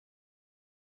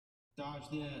Dodge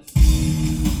this.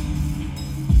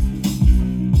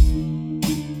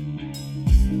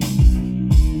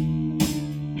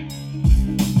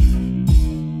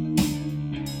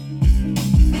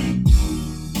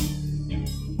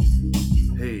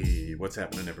 Hey, what's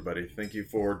happening, everybody? Thank you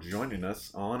for joining us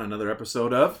on another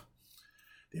episode of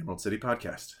the Emerald City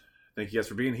Podcast. Thank you guys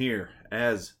for being here.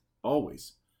 As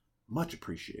always, much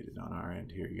appreciated on our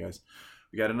end here, you guys.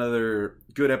 We got another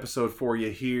good episode for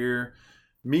you here.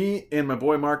 Me and my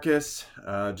boy Marcus,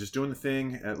 just doing the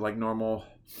thing like normal.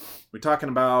 We're talking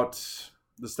about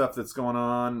the stuff that's going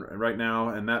on right now,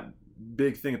 and that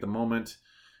big thing at the moment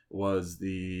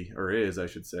is, I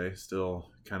should say, still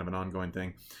kind of an ongoing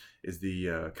thing, is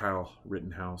the Kyle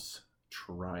Rittenhouse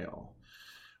trial.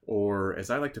 Or, as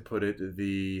I like to put it,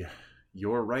 the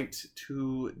your right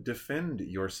to defend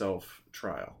yourself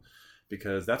trial.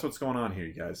 Because that's what's going on here,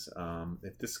 you guys.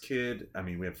 If this kid,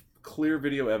 we have clear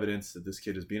video evidence that this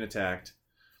kid is being attacked,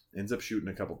 ends up shooting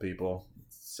a couple people.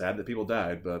 It's sad that people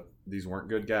died, but these weren't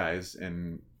good guys,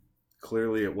 and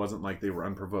clearly it wasn't like they were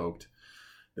unprovoked.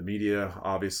 The media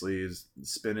obviously is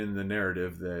spinning the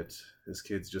narrative that this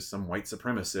kid's just some white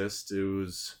supremacist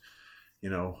who's,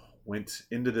 went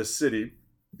into this city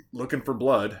looking for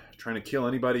blood, trying to kill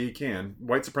anybody he can.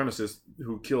 White supremacist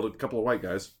who killed a couple of white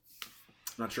guys.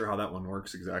 Not sure how that one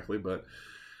works exactly, but,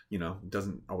 it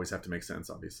doesn't always have to make sense,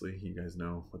 obviously. You guys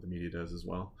know what the media does as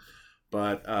well.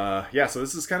 But, so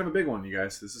this is kind of a big one, you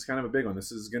guys. This is kind of a big one.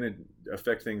 This is going to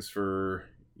affect things for,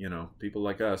 people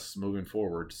like us moving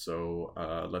forward. So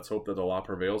let's hope that the law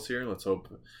prevails here. Let's hope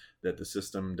that the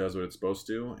system does what it's supposed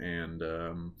to. And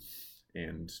I'm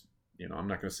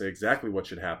not going to say exactly what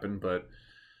should happen, but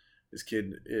this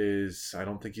kid I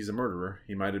don't think he's a murderer.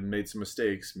 He might have made some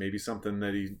mistakes, maybe something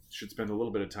that he should spend a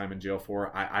little bit of time in jail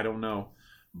for. I don't know,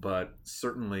 but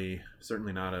certainly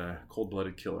not a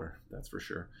cold-blooded killer, that's for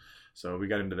sure. So we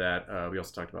got into that. We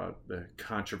also talked about the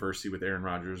controversy with Aaron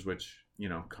Rodgers, which,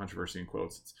 controversy in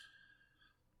quotes.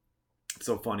 It's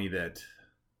so funny that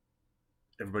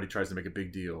everybody tries to make a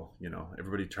big deal.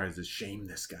 Everybody tries to shame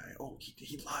this guy. Oh,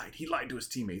 he lied. He lied to his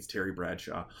teammates, Terry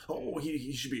Bradshaw. Oh,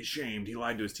 he should be ashamed. He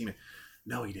lied to his teammate.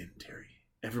 No, he didn't, Terry.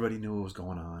 Everybody knew what was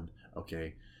going on.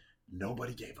 Okay.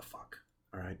 Nobody gave a fuck.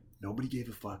 All right. Nobody gave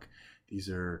a fuck. These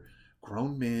are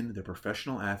grown men. They're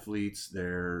professional athletes.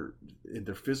 They're in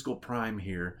their physical prime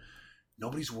here.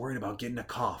 Nobody's worried about getting a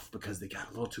cough because they got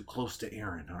a little too close to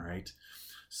Aaron. All right.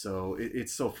 So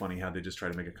it's so funny how they just try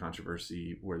to make a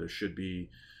controversy where there should be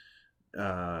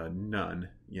none.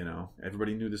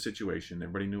 Everybody knew the situation.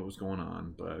 Everybody knew what was going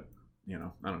on. But,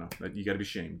 I don't know. You got to be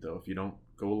shamed, though. If you don't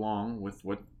go along with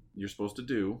what you're supposed to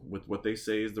do, with what they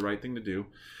say is the right thing to do,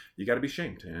 you got to be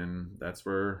shamed. And that's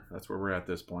where we're at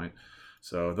this point.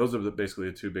 So those are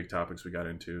basically the two big topics we got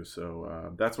into.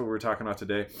 So that's what we're talking about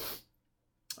today.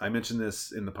 I mentioned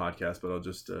this in the podcast, but I'll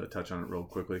just touch on it real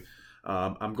quickly.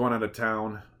 I'm going out of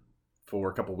town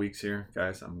for a couple weeks here,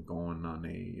 guys. I'm going on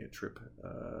a trip,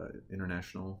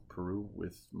 international Peru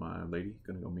with my lady.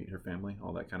 Going to go meet her family,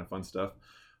 all that kind of fun stuff.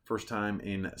 First time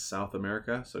in South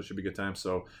America, so it should be a good time.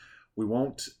 So we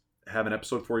won't have an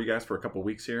episode for you guys for a couple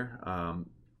weeks here.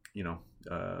 We're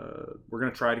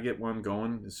going to try to get one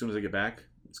going as soon as I get back.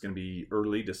 It's going to be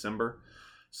early December.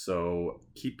 So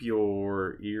keep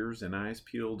your ears and eyes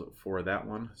peeled for that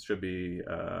one. Should be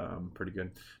pretty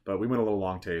good. But we went a little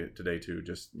long today too,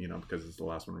 just because it's the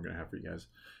last one we're going to have for you guys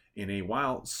in a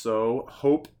while. So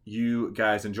hope you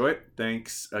guys enjoy it.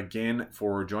 Thanks again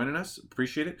for joining us.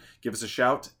 Appreciate it. Give us a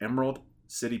shout,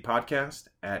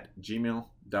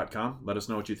 emeraldcitypodcast@gmail.com. Let us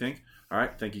know what you think. All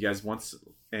right. Thank you guys once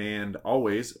and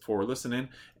always for listening.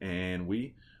 And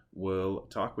we will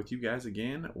talk with you guys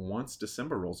again once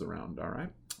December rolls around. All right.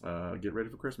 Get ready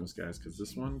for Christmas, guys, because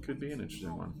this one could be an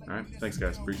interesting one. All right. Thanks,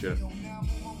 guys. Appreciate it.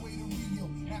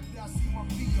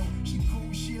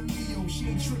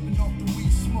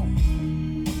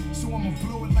 So I'ma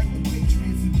blow it like the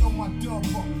Patriots and throw my dub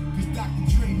up, because Dr.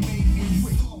 Dre made me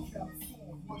wait.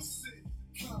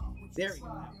 There we go.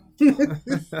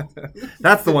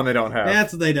 That's the one they don't have.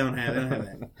 That's what they don't have. They don't have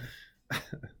that.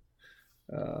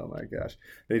 Oh my gosh,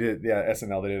 they did. Yeah,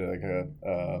 SNL. They did like a.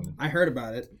 I heard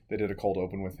about it. They did a cold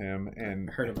open with him, and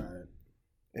I heard about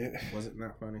it. Was it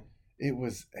not funny? It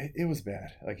was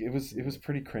bad. Like it was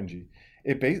pretty cringy.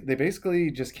 They basically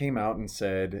just came out and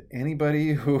said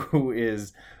anybody who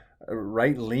is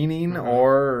right leaning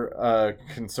or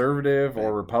conservative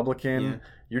or Republican,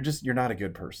 you're not a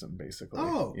good person, basically.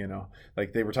 Oh,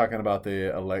 like they were talking about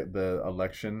the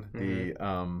election,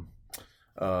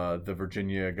 the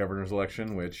Virginia governor's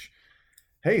election, which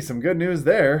Hey, some good news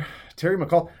there. Terry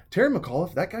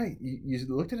McAuliffe, that guy, you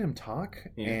looked at him talk,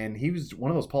 and he was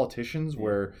one of those politicians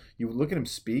where you look at him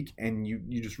speak, and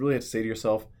you just really have to say to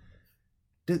yourself,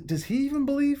 does he even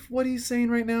believe what he's saying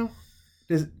right now?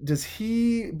 Does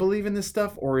he believe in this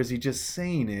stuff, or is he just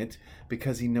saying it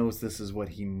because he knows this is what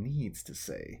he needs to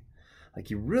say? Like,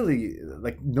 you really,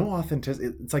 like, no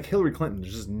authenticity. It's like Hillary Clinton.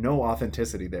 There's just no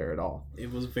authenticity there at all.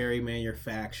 It was very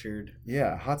manufactured.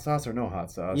 Yeah, hot sauce or no hot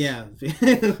sauce? Yeah.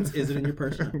 Is it in your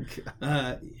personal?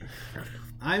 I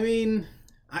mean,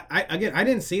 I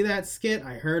didn't see that skit.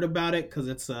 I heard about it because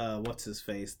it's, what's his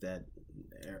face, that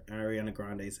Ariana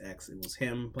Grande's ex. It was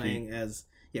him playing as,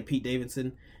 Pete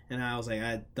Davidson. And I was like,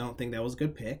 I don't think that was a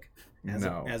good pick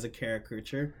as a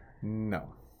caricature. No,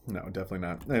 definitely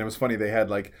not. And it was funny. They had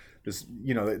like this,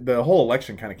 the whole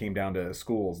election kind of came down to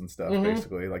schools and stuff,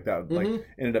 basically. Like that, like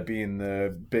ended up being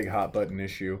the big hot button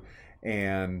issue.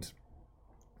 And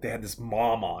they had this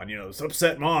mom on, this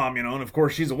upset mom, and of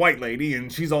course she's a white lady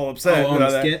and she's all upset. On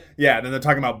the skit? Yeah, and then they're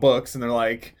talking about books and they're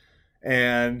like,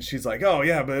 and she's like, oh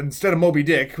yeah, but instead of Moby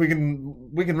Dick, we can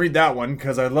read that one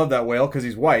because I love that whale because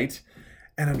he's white.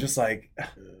 And I'm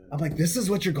like, this is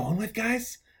what you're going with,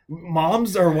 guys?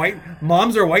 Moms are white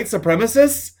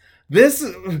supremacists?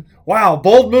 Wow,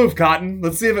 bold move, Cotton.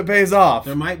 Let's see if it pays off.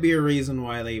 There might be a reason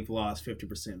why they've lost 50%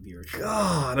 viewership.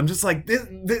 God, I'm just like,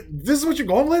 this is what you're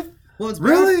going with? Well, it's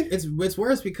really bad. It's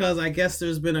worse because I guess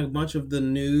there's been a bunch of the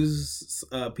news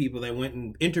people that went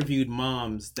and interviewed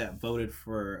moms that voted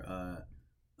for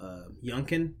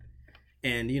Youngkin,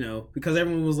 and because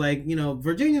everyone was like,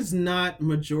 Virginia's not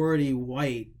majority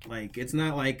white. Like, it's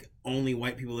not like only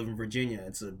white people live in Virginia.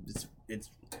 It's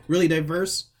really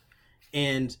diverse,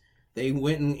 and they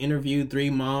went and interviewed 3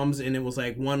 moms, and it was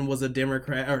like one was a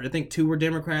Democrat, or I think 2 were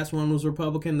Democrats, one was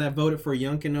Republican, that voted for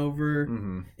Youngkin over.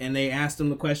 And they asked them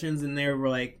the questions, and they were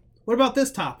like, "What about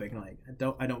this topic?" And like,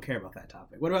 I don't care about that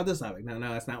topic. What about this topic? No,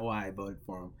 that's not why I voted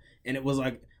for him. And it was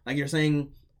like you're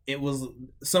saying, it was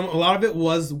a lot of it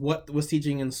was what was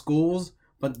teaching in schools,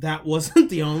 but that wasn't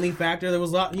the only factor. There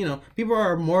was a lot, people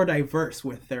are more diverse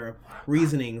with their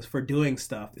reasonings for doing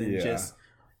stuff than just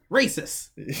racist.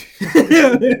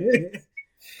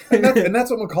 and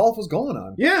that's what McAuliffe was going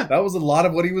on. Yeah. That was a lot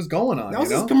of what he was going on. That was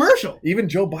his commercial. Even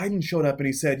Joe Biden showed up and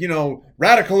he said,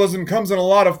 radicalism comes in a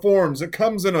lot of forms. It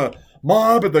comes in a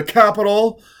mob at the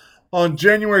Capitol on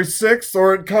January 6th,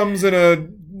 or it comes in a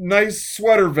nice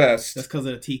sweater vest. That's because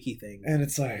of the tiki thing. And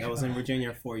it's like, that was in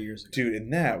Virginia 4 years ago. Dude,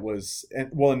 and that was,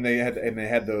 and they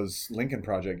had those Lincoln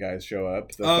Project guys show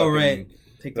up. Right.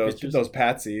 Take the pictures. Those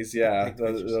patsies,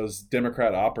 those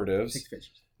Democrat operatives. Take the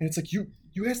pictures. And it's like, you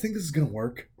guys think this is gonna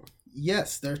work?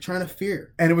 Yes, they're trying to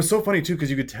fear. And it was so funny too,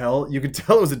 because you could tell it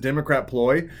was a Democrat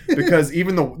ploy, because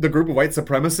even the group of white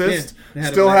supremacists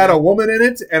still had a woman in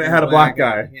it, and it had a black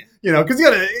guy. Yeah. Because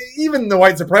even the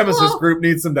white supremacist group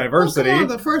needs some diversity. Come on,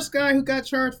 the first guy who got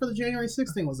charged for the January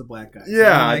 6th thing was a black guy.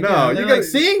 Yeah, so you gotta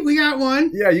see, we got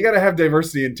one. Yeah, you got to have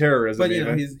diversity in terrorism. But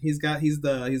he's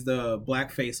the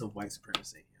black face of white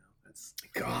supremacy.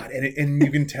 God, and you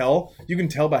can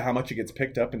tell by how much it gets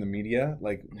picked up in the media,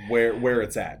 like where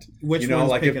it's at. Which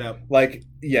ones pick it up? Like,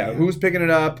 who's picking it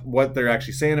up, what they're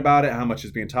actually saying about it, how much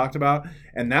is being talked about.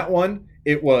 And that one,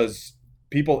 it was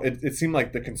people. It seemed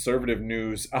like the conservative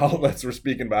news outlets were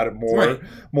speaking about it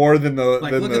more than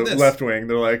the left wing.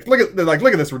 They're like, look at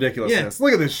this ridiculousness. Yeah.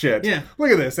 Look at this shit. Yeah.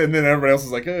 Look at this. And then everybody else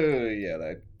is like,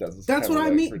 that doesn't. That's what I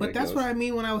mean. But that's what I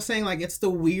mean when I was saying, like, it's the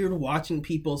weird watching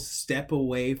people step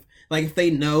away. Like, if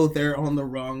they know they're on the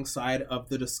wrong side of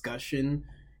the discussion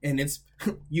and it's,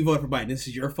 you voted for Biden, this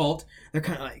is your fault, they're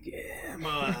kind of like,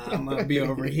 I'm going to be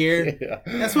over here.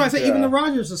 That's why I say, even the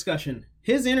Rogers discussion,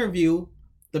 his interview,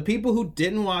 the people who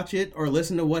didn't watch it or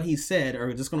listen to what he said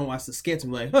are just going to watch the skits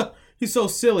and be like, he's so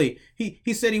silly.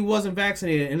 He said he wasn't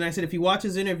vaccinated. And I said, if you watch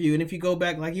his interview and if you go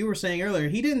back, like you were saying earlier,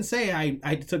 he didn't say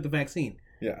I took the vaccine.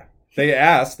 Yeah. They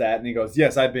asked that and he goes,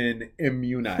 yes, I've been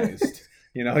immunized.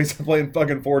 He's playing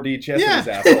fucking 4D chess with his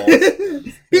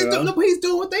assholes. He's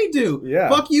doing what they do. Yeah.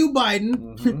 Fuck you,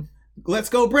 Biden. Mm-hmm. Let's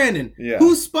go, Brandon. Yeah.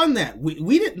 Who spun that?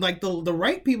 We didn't, like, the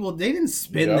right people, they didn't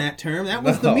spin that term. That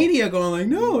was the media going like,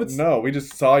 no, we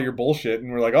just saw your bullshit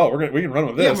and we're like, we can run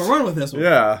with this. Yeah, we'll run with this one.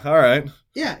 Yeah, all right.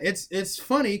 Yeah, it's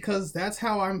funny because that's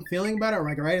how I'm feeling about it,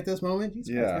 like right at this moment.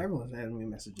 Jesus Christ, everyone's sending me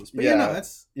messages. But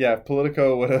if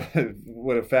Politico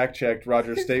would have fact checked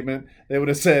Roger's statement, they would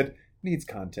have said, needs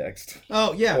context.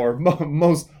 Oh, yeah. Or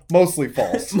mostly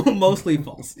false. Mostly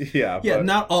false. Yeah. But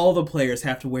not all the players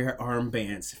have to wear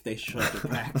armbands if they show up to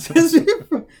practice.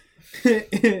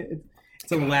 It's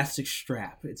It's an elastic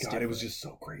strap. It's God, different. it was just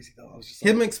so crazy though. I was just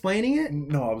him like, explaining it.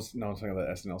 no, I was talking about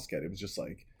that SNL sketch. It was just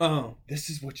like, Oh this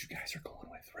is what you guys are going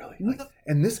with, really? No. Like,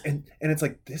 and this and it's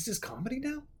like, this is comedy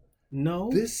now. no,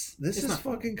 This It's is not.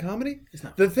 fucking comedy. it's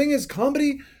not. The thing is,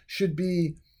 comedy should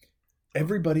be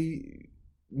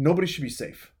nobody should be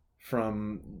safe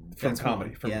from That's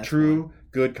comedy, fine. from Yeah, that's true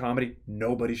good comedy.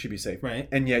 Nobody should be safe. Right.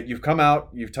 And yet you've come out,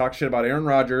 you've talked shit about Aaron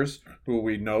Rodgers, who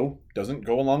we know doesn't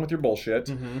go along with your bullshit.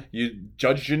 Mm-hmm. You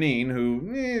judge Janine,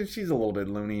 who she's a little bit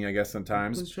loony, I guess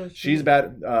sometimes. Who's Judge She's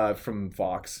Janine? bad from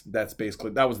Fox. That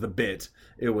was the bit.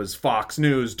 It was Fox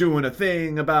News doing a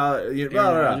thing about blah, Aaron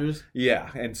blah, blah. Rodgers.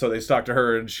 Yeah, and so they talked to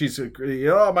her, and she's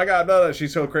oh my god, blah, blah,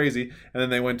 she's so crazy. And then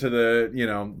they went to the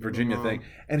Virginia Uh-huh. thing,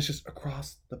 and it's just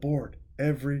across the board,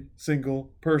 every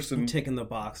single person. I'm ticking the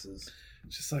boxes.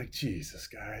 It's just like Jesus,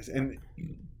 guys, and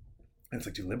it's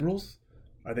like, do liberals?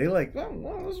 Are they like,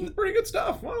 well, this is pretty good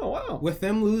stuff? Wow. With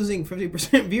them losing 50%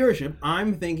 viewership,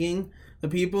 I'm thinking the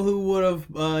people who would have,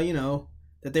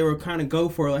 that they were kind of go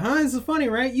for, like, this is funny,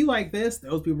 right? You like this?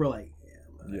 Those people are like,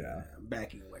 Yeah. I'm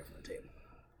backing away from the table.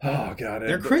 Oh god,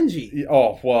 They're cringy.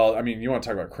 Oh well, I mean, you want to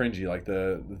talk about cringy? Like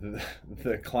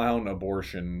the clown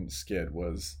abortion skit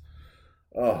was.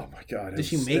 Oh my god! Did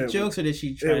she make jokes or did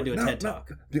she try to do a TED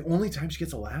Talk? The only time she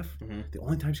gets a laugh, Mhm. the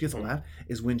only time she gets a laugh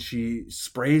is when she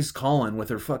sprays Colin with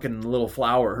her fucking little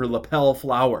flower, her lapel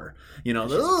flower. You know,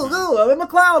 She's a I'm a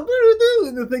clown.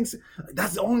 And the things.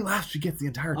 That's the only laugh she gets the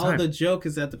entire All time. the joke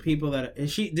is that the people that is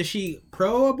she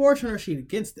pro-abortion or is she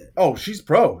against it? Oh, she's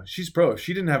pro. She's pro. If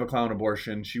she didn't have a clown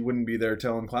abortion, she wouldn't be there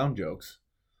telling clown jokes.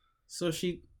 So is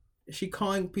she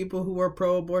calling people who are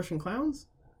pro-abortion clowns?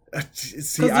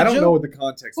 See, I don't know what the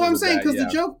context. Well, I'm of saying that, because yeah. the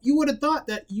joke, you would have thought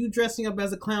that you dressing up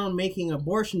as a clown making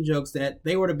abortion jokes, that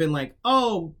they would have been like,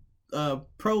 oh,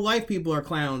 pro-life people are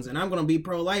clowns, and I'm going to be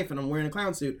pro-life, and I'm wearing a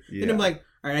clown suit. Yeah. Then I'm like,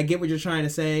 all right, I get what you're trying to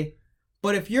say,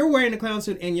 but if you're wearing a clown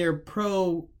suit and you're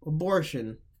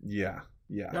pro-abortion, Yeah.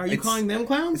 are you calling them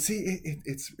clowns? See,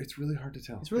 it's really hard to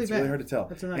tell. It's really really bad. hard to tell.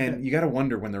 That's not And good. you got to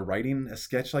wonder when they're writing a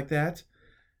sketch like that.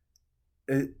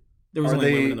 There was Are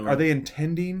only women in they the room.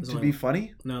 intending There's to only- be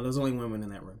funny? No, there's only women in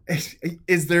that room.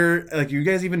 Is there like, you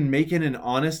guys even making an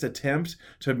honest attempt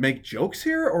to make jokes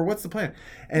here, or what's the plan?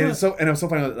 And Yeah. it was so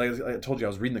funny. Like I told you, I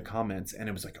was reading the comments, and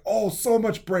it was like, oh, so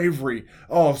much bravery.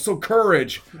 Oh, so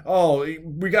courage. Oh,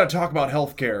 we got to talk about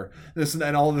healthcare. This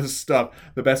and all this stuff.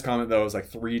 The best comment though was like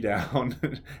 3 down,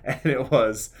 and it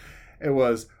was,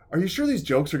 are you sure these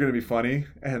jokes are going to be funny?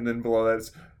 And then below that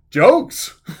it's,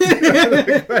 jokes?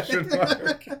 Question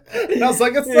mark. And I was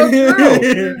like, it's so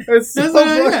true. It's so That's what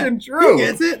I- fucking true. He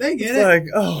gets it. They get It's it. like,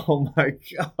 oh my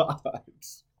god.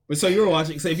 So you were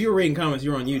watching. So if you were reading comments,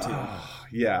 you were on YouTube. Oh,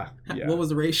 yeah. What was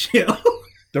the ratio?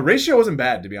 The ratio wasn't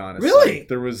bad, to be honest. Really? Like,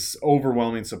 there was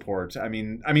overwhelming support. I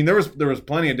mean, there was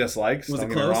plenty of dislikes. Was it don't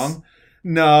get me close? wrong.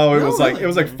 No, No, was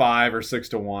really? like 5 or 6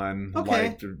 to 1 Okay.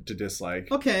 like to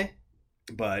dislike. Okay.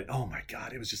 But oh my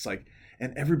god, it was just like,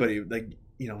 and everybody like,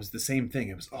 it was the same thing.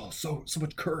 It was so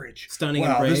much courage. Stunning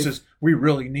wow, and brave. we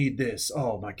really need this.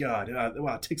 Oh my god,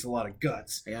 wow, it takes a lot of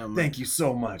guts. Yeah, Thank you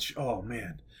so much. Oh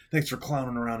man, thanks for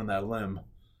clowning around in that limb.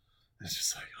 It's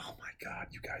just like, oh my god,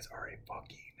 you guys are a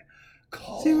fucking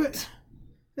cult. See what?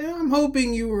 Yeah, I'm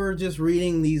hoping you were just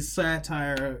reading these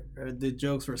satire, or the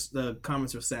jokes were, the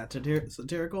comments were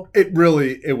satirical. It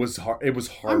was hard. It was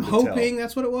hard. I'm to hoping tell.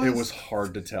 that's what it was. It was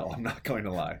hard to tell. I'm not going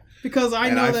to lie. because I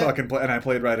and know I that. fucking and I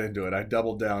played right into it. I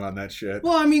doubled down on that shit.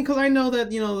 Well, I mean, because I know that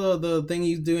the thing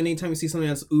you do anytime you see something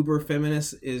that's uber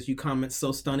feminist is you comment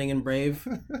so stunning and brave.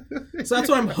 So that's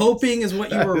what I'm hoping is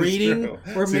what you That were is reading. true.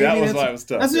 Or See, maybe that was that's why it was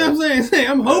tough. That's what I'm saying.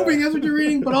 I'm hoping that's what you're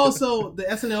reading, but also the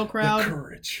SNL The crowd,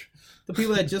 courage. the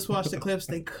people that just watch the clips,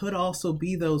 they could also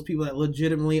be those people that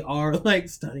legitimately are like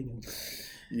stunning and brave.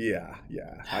 Yeah.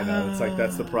 I know. It's like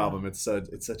that's the problem. It's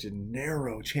such a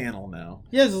narrow channel now.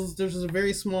 Yes, there's a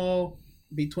very small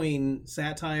between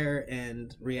satire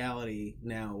and reality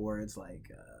now where it's like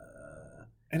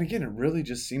And again, it really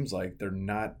just seems like they're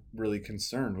not really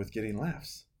concerned with getting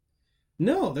laughs.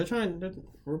 no, they're trying.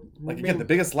 We're Like being- again, the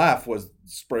biggest laugh was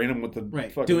spraying them with the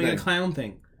right fucking doing thing. a clown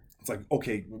thing. It's like,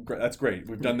 okay, that's great.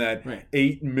 We've done that Right.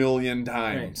 8 million Right.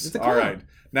 times. It's a All clown. right.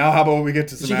 Now how about we get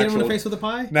to Did some she hit him in actual the face with a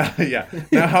pie? Now, yeah.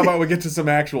 Now how about we get to some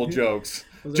actual jokes?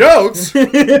 Was there- Jokes?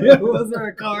 Was there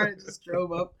a car that just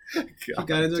drove up? She God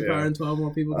got into a damn. car and 12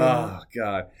 more people got out. Oh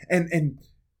god. And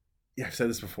yeah, I've said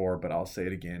this before, but I'll say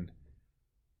it again.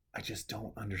 I just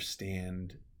don't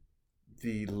understand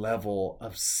the level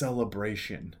of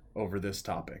celebration over this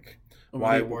topic. Over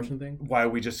the abortion thing? Why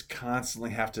we just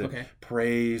constantly have to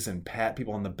praise and pat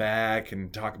people on the back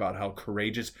and talk about how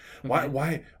courageous.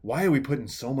 Why are we putting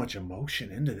so much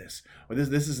emotion into this? Well,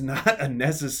 this is not a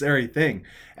necessary thing.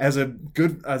 As a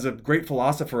great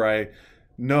philosopher I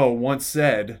know once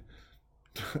said,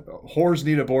 whores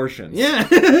need abortions. Yeah.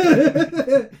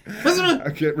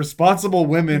 Okay, responsible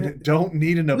women don't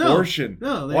need an abortion.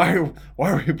 No. Why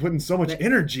are we putting so much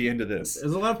energy into this?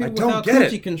 There's a lot of people without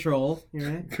coochie control.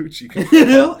 Right? Coochie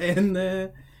control. And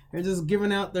they're just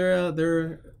giving out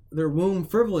their womb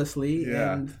frivolously.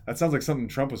 Yeah, and that sounds like something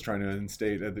Trump was trying to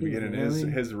instate at the beginning of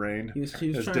his reign. He was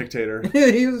as trying, dictator.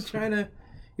 He was just trying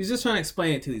to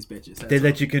explain it to these bitches. They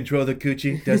let you control the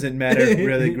coochie. Doesn't matter.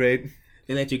 Really great.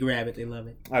 They let you grab it. They love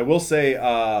it. I will say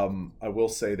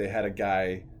they had a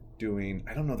guy doing.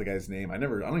 I don't know the guy's name. I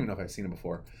don't even know if I've seen him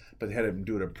before. But they had him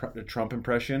do a Trump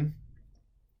impression.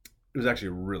 It was actually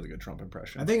a really good Trump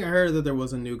impression. I think I heard that there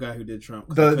was a new guy who did Trump.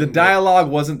 The dialogue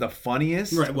wasn't the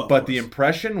funniest, right, well, but the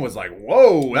impression was like,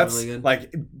 whoa, that's really good.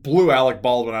 like blew Alec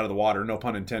Baldwin out of the water. No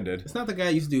pun intended. It's not the guy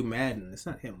who used to do Madden. It's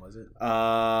not him, was it?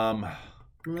 Remember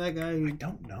that guy?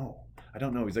 I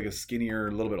don't know. He's like a skinnier,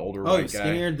 a little bit older white guy. Oh, he's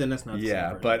skinnier? Then that's not the same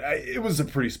person. But it was a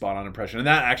pretty spot-on impression. And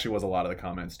that actually was a lot of the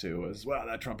comments, too. Was, wow,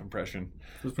 that Trump impression.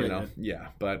 It was pretty good. Yeah,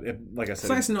 but like I said, it's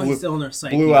nice to know he's still in their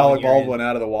psyche. Blew Alec Baldwin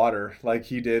out of the water like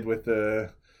he did with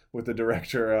the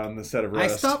director on the set of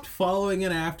Rust. I stopped following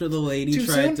it after the lady Too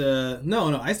tried soon? to...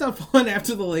 No, I stopped following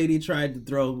after the lady tried to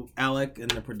throw Alec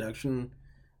and the production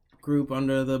group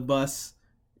under the bus.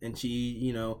 And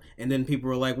she, and then people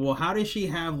were like, well, how does she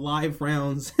have live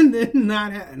rounds and then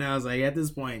not have... And I was like, at this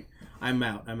point, I'm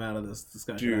out. I'm out of this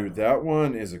discussion. Dude, that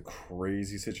one is a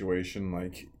crazy situation.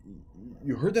 Like,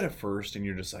 you heard that at first and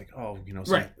you're just like, oh,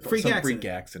 some freak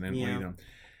accident. Yeah. Well,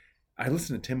 I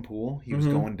listened to Tim Pool. He was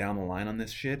going down the line on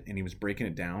this shit, and he was breaking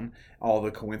it down. All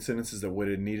the coincidences that would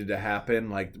have needed to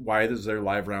happen, like why is there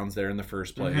live rounds there in the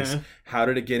first place? How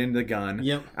did it get into the gun?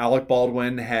 Yep. Alec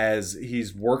Baldwin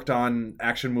he's worked on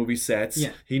action movie sets.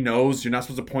 Yeah. He knows you're not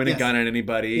supposed to point a gun at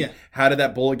anybody. Yeah. How did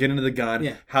that bullet get into the gun?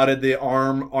 Yeah. How did the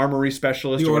armory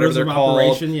specialist, or orders whatever they're of called,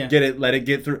 operation, let it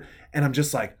get through? And I'm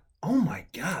just like, oh my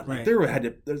God! Like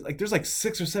there's like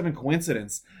 6 or 7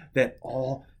 coincidences that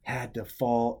all had to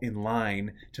fall in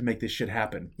line to make this shit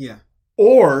happen. Yeah.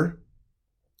 Or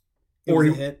he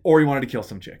wanted to kill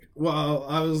some chick. Well,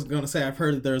 I was going to say, I've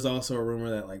heard that there's also a rumor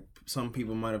that like some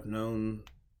people might have known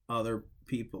other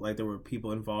people, like there were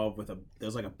people involved with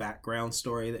there's like a background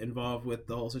story that involved with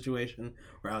the whole situation,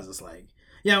 where I was just like,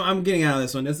 yeah, I'm getting out of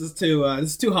this one. This is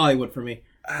too Hollywood for me.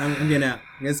 I'm getting out.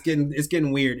 It's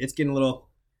getting weird. It's getting a little,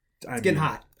 getting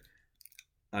hot.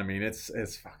 I mean, it's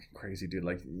fucking crazy, dude.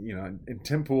 Like, and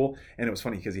Tim Pool, and it was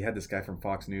funny because he had this guy from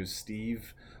Fox News,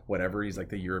 Steve, whatever. He's like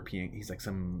the European. He's like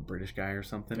some British guy or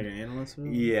something. Like an analyst?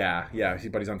 Yeah.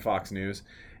 But he's on Fox News,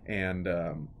 and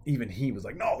even he was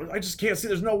like, "No, I just can't see.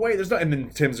 There's no way. There's no." And then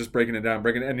Tim's just breaking it down,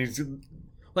 and he's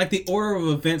like the order of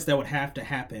events that would have to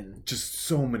happen. Just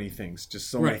so many things.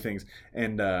 Many things.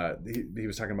 And he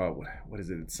was talking about what is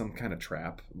it? It's some kind of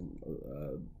trap.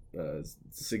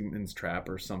 Sigmund's trap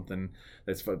or something.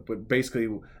 But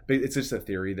basically it's just a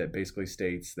theory that basically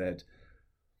states that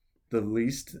the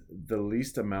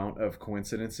least amount of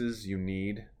coincidences you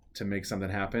need to make something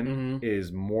happen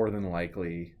is more than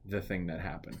likely the thing that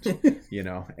happened.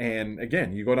 And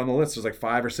again, you go down the list, there's like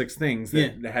 5 or 6 things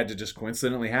that had to just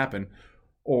coincidentally happen,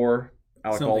 or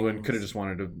Alec Baldwin could have just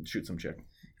wanted to shoot some chick.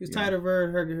 He was tired of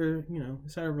her,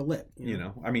 he's tired of her lip.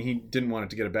 I mean, he didn't want it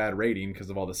to get a bad rating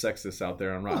because of all the sexists out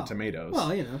there on Rotten Tomatoes.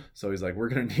 Well, So he's like, we're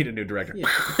going to need a new director.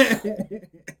 Yeah.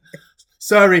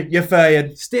 Sorry, you're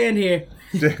fired. Stand here.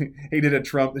 He did the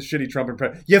shitty Trump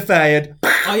impression. You're fired.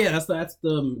 Oh yeah, that's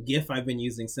the GIF I've been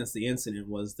using since the incident.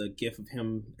 Was the GIF of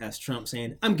him as Trump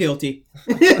saying, "I'm guilty."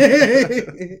 I'm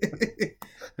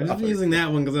just using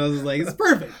that one because I was like, it's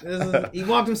perfect. He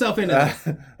walked himself into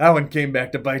this. That one came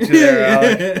back to bite you there,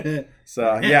 Alec.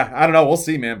 So yeah, I don't know. We'll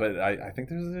see, man. But I think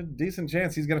there's a decent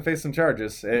chance he's going to face some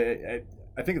charges. I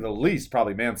think at the least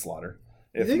probably manslaughter.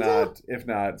 If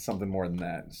not something more than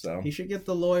that. So he should get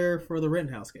the lawyer for the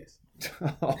Rittenhouse case.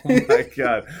 Oh my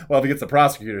God! Well, if he gets the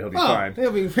prosecutor, he'll be fine.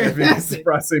 He'll be fantastic. If he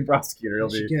gets the same prosecutor, he'll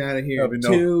be get out of here.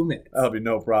 2 minutes. That'll be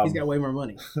no problem. He's got way more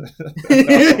money. Oh my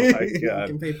God! He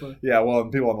can pay for it. Yeah, well,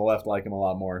 and people on the left like him a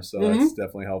lot more, so that's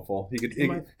definitely helpful. He could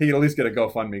at least get a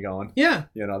GoFundMe going. Yeah,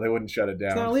 they wouldn't shut it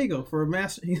down. It's not illegal for a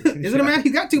mass. Is it a mass?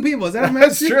 He's got 2 people. Is that a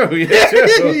mass? That's true.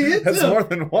 Yeah, that's more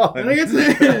than one. I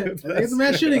think it's a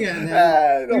mass shooting at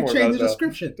now. Don't change the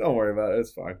description. Don't worry about it.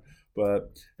 It's fine.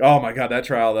 But oh my God, that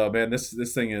trial though, man, this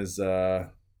thing is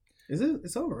Is it?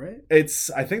 It's over, right?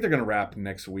 I think they're going to wrap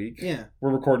next week. Yeah.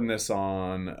 We're recording this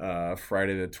on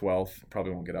Friday the 12th.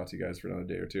 Probably won't get out to you guys for another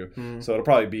day or two. Mm. So it'll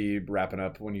probably be wrapping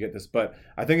up when you get this. But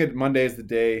I think Monday is the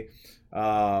day.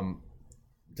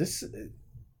 This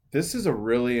is a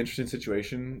really interesting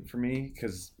situation for me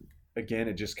because, again,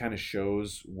 it just kind of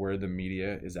shows where the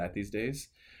media is at these days.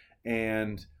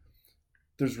 And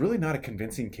there's really not a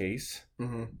convincing case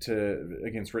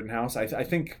against Rittenhouse. I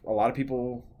think a lot of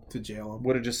people to jail him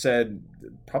would have just said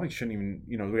probably shouldn't even,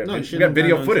 we got shouldn't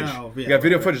video have footage. gone on trial. We got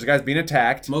video footage. The guy's being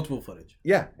attacked. multiple footage.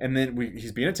 Yeah, and then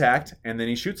he's being attacked, and then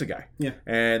he shoots a guy. Yeah,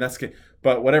 and that's good.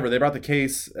 But whatever, they brought the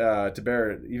case to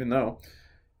bear, even though.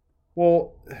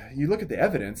 Well, you look at the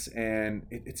evidence, and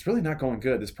it's really not going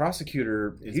good. This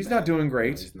prosecutor, he's not doing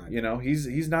great. No, he's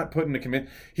not. He's not putting a commit.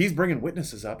 He's bringing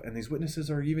witnesses up, and these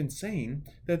witnesses are even saying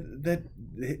that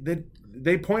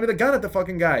they pointed a gun at the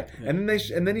fucking guy, and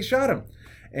then he shot him.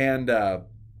 And but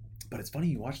it's funny,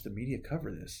 you watch the media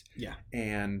cover this,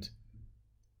 and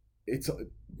it's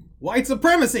white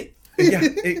supremacy.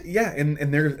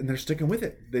 and they're sticking with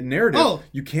it. The narrative,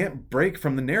 you can't break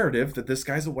from the narrative that this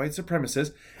guy's a white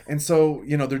supremacist, and so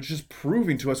they're just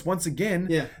proving to us once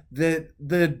again that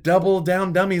the double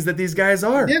down dummies that these guys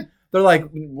are. Yeah. They're like,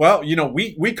 well,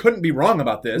 we couldn't be wrong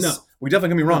about this. No. We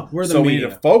definitely can be wrong. So we need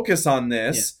to focus on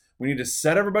this. Yeah. We need to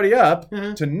set everybody up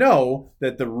to know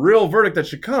that the real verdict that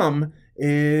should come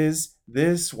is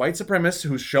this white supremacist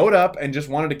who showed up and just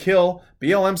wanted to kill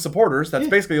BLM supporters. That's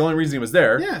basically the only reason he was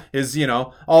there. Yeah. Is,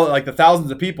 all like the thousands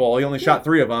of people, he only shot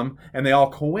 3 of them, and they all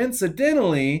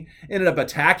coincidentally ended up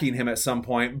attacking him at some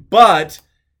point, but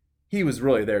he was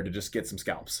really there to just get some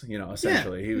scalps,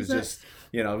 essentially. He was just,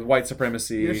 white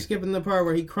supremacy. You're skipping the part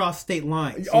where he crossed state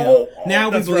lines. Now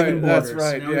we believe in borders. That's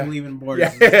right. Now we believe in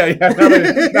borders. Yeah.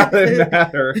 Now they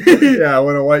matter. Yeah,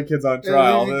 when a white kid's on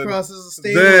trial. Then he crosses the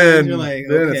state lines, you're like,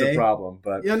 then it's a problem.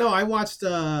 But I watched,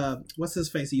 what's his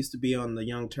face? He used to be on the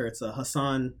Young Turks,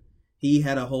 Hassan. He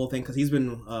had a whole thing, because he's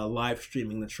been live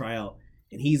streaming the trial,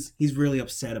 and he's really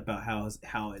upset about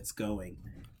how it's going,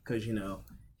 because,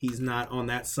 he's not on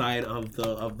that side of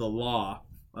the law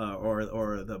or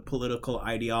the political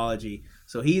ideology.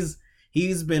 So he's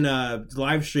been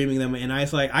live streaming them, and I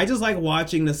just like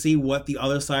watching to see what the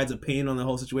other side's opinion on the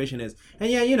whole situation is.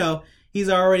 And he's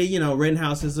already,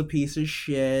 Rittenhouse is a piece of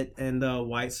shit and a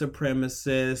white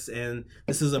supremacist, and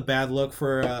this is a bad look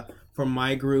for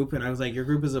my group. And I was like, your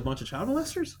group is a bunch of child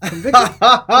molesters?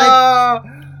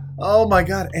 Oh my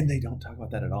God. And they don't talk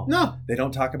about that at all. No. They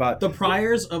don't talk about the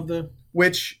priors of the...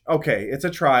 Which, okay, it's a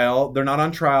trial. They're not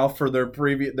on trial for their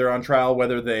they're on trial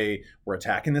whether they were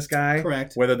attacking this guy.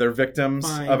 Correct. Whether they're victims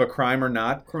of a crime or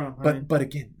not. Crime. But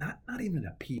again, not even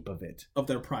a peep of it. Of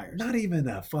their priors. Not even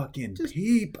a fucking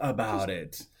peep about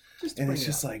it. And it's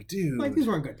just like, dude, like, these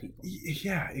weren't good people.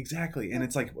 Yeah, exactly. And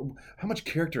it's like, how much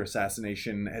character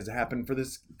assassination has happened for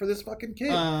this fucking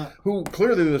kid who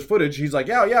clearly there's footage. He's like,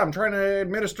 yeah, I'm trying to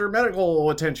administer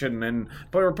medical attention, and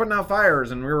but we're putting out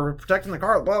fires, and we were protecting the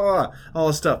car, blah blah blah, all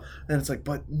this stuff. And it's like,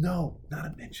 but no, not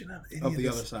a mention of any of the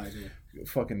this. other side. Yeah.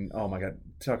 Fucking, oh my God,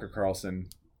 Tucker Carlson.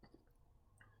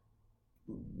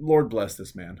 Lord bless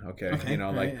this man. Okay. I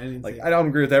don't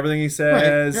agree with everything he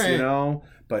says,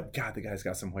 but God, the guy's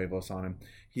got some huevos on him.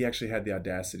 He actually had the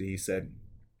audacity. He said,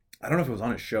 I don't know if it was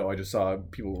on his show. I just saw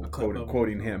people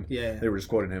quoting him. Yeah. They were just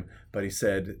quoting him, but he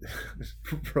said,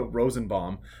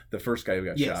 Rosenbaum, the first guy who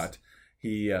got shot,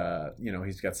 he,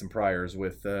 he's got some priors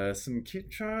with some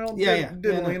child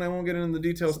diddling. I won't get into the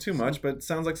details too much, but it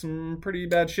sounds like some pretty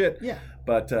bad shit. Yeah.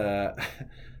 But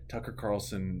Tucker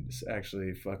Carlson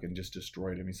actually fucking just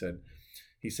destroyed him.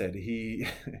 He said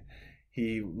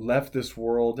he left this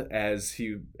world as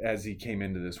he came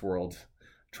into this world,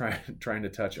 trying to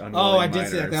touch unwilling I did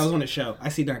minors. see that. That was on his show. I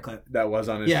see that clip. That was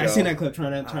on his show. Yeah, I seen that clip.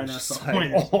 Trying to like,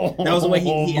 that was the way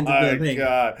he ended the thing.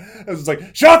 God, it was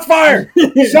like, shots fired,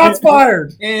 shots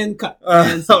fired, and cut.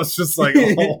 I was just like,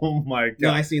 oh my God.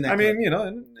 No, I seen that. I clip.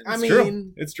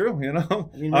 mean, it's true.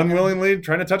 Unwillingly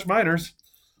trying to touch minors.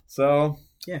 So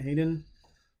yeah, he didn't.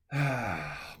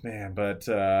 Man, but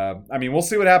we'll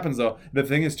see what happens though. The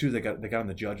thing is too, they got on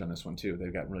the judge on this one too. They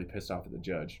got really pissed off at the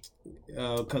judge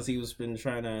because he was been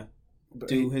trying to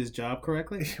do his job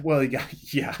correctly. Well, he got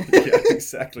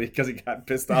exactly, because he got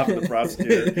pissed off at the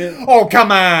prosecutor. Oh,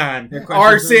 come on,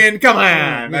 arson, come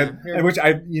on. Which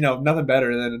nothing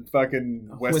better than a fucking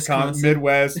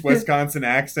Midwest Wisconsin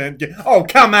accent. Oh,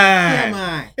 come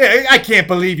on. Yeah, I can't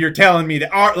believe you're telling me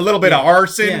that a little bit of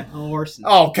arson. Yeah, arson.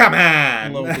 Oh, come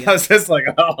on. I was just like,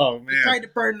 oh man. He tried to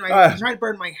burn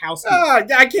my house.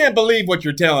 I can't believe what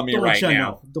you're telling me right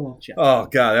now. Don't check. Oh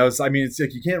God, that was. It's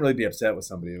like you can't really be upset with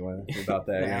somebody about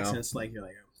that. Accents like you're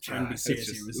like, trying to be it's serious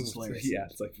just- here. This is hilarious. Yeah,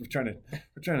 it's like we're trying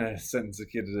to sentence a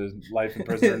kid to life in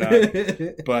prison or not.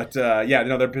 But yeah,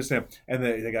 no, they're pissed at him, and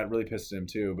they got really pissed at him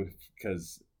too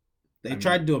because they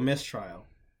tried to do a mistrial.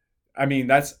 I think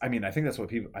that's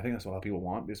what a lot of people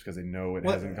want, just because they know it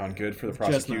hasn't gone good for the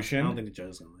prosecution. I don't think the judge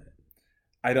is gonna let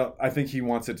it. I think he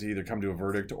wants it to either come to a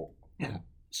verdict or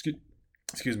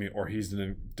excuse me, or he's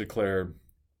going to declare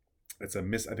I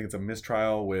think it's a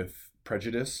mistrial with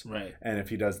prejudice. Right. And if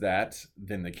he does that,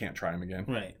 then they can't try him again.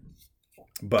 Right.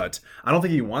 But I don't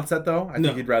think he wants that though. I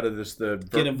think he'd rather just the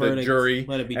jury,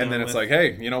 let it be and done then it's with. like,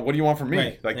 hey, what do you want from me?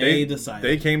 Right. Like They decide.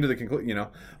 they came to the conclusion,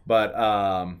 But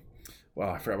well,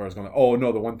 I forgot where I was going. Oh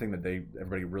no, the one thing that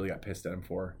everybody really got pissed at him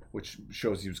for, which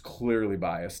shows he was clearly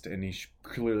biased and he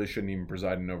clearly shouldn't even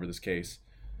preside over this case,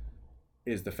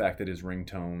 is the fact that his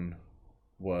ringtone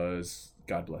was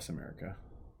 "God Bless America."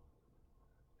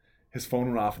 His phone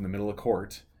went off in the middle of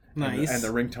court. Nice. And the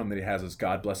ringtone that he has is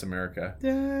 "God Bless America."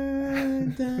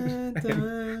 Dun, dun,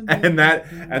 dun, and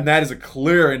that is a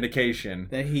clear indication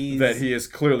that he is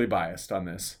clearly biased on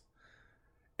this.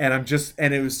 And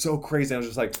it was so crazy. I was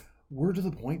just like, we're to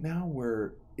the point now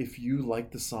where if you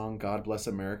like the song "God Bless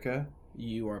America,"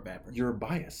 you are a bad person. You're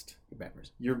biased. You're a bad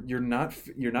person.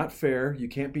 You're not fair. You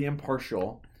can't be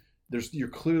impartial. You're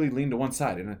clearly leaning to one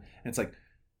side, and it's like,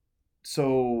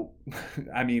 so,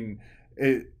 I mean,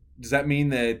 does that mean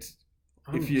that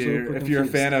if you're a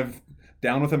fan of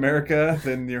Down with America,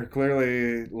 then you're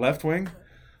clearly left wing?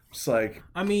 It's like,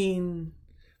 I mean,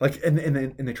 like, and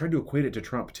they tried to equate it to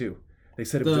Trump too. They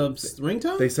said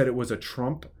ringtone. They said it was a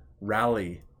Trump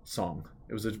rally song.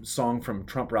 It was a song from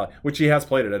Trump rally, which he has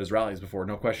played it at his rallies before,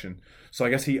 no question. So I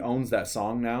guess he owns that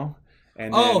song now.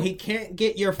 And he can't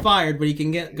get "You're Fired," but he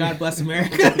can get "God Bless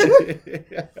America."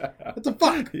 What the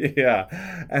fuck?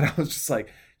 Yeah. And I was just like,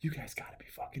 you guys gotta be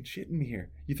fucking shitting me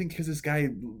here. You think because this guy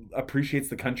appreciates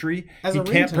the country,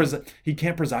 he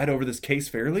can't preside over this case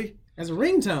fairly? As a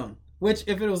ringtone, which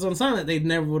if it was on silent, they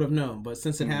never would have known. But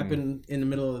since it happened in the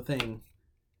middle of the thing,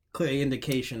 clear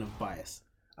indication of bias.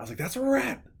 I was like, that's where we're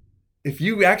at. If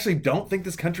you actually don't think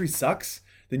this country sucks,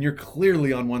 then you're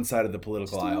clearly on one side of the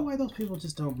political aisle. I don't know why those people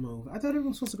just don't move. I thought everyone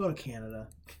was supposed to go to Canada.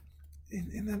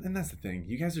 And that's the thing.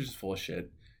 You guys are just full of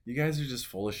shit.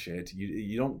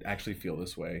 You don't actually feel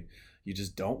this way. You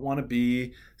just don't want to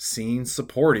be seen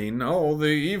supporting, the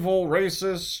evil,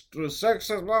 racist,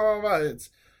 sexist, blah, blah, blah. It's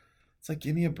like,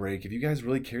 give me a break. If you guys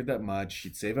really cared that much,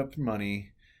 you'd save up your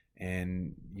money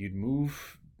and you'd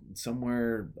move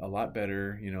somewhere a lot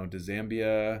better, to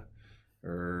Zambia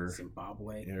or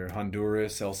Zimbabwe or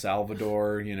Honduras, El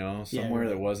Salvador, somewhere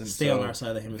that wasn't stay so on our side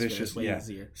of the hemisphere. vicious,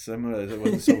 easier. Somewhere that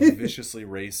wasn't so viciously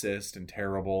racist and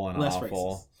terrible and less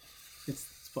awful. Racist.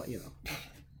 It's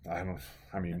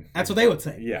I mean, that's what they would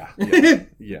say. Yeah.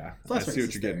 I see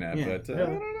what you're getting at, but I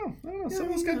don't know. Some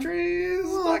of those countries,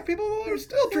 black people are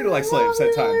still treated like slaves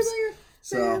at times.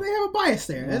 So they have a bias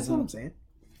there. That's what I'm saying.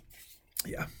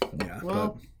 Yeah.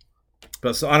 Well,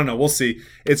 but so I don't know. We'll see.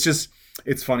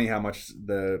 It's funny how much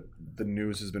the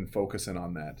news has been focusing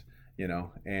on that,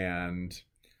 and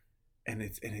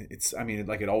it's I mean,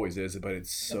 like it always is, but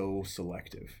it's so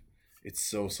selective. It's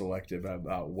so selective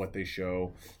about what they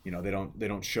show. They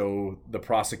don't show the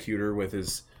prosecutor with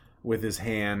his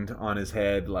hand on his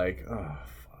head, like, oh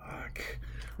fuck.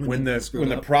 When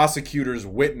the prosecutor's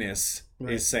witness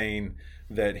is saying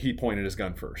that he pointed his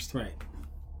gun first. Right.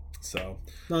 So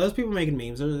no, there's people making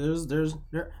memes.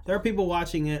 There are people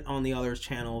watching it on the other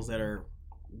channels that are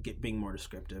being more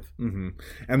descriptive. Mm-hmm.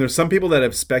 And there's some people that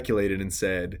have speculated and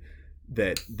said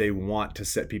that they want to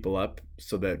set people up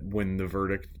so that when the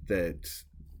verdict that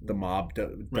the mob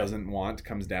doesn't want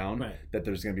comes down, that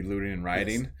there's going to be looting and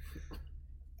rioting. Yes.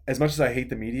 As much as I hate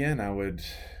the media and I would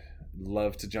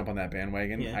love to jump on that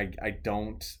bandwagon, I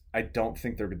don't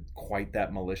think they're quite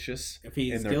that malicious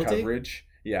in their coverage.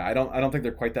 Yeah, I don't think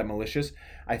they're quite that malicious.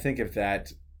 I think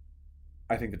that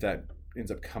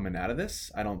ends up coming out of this,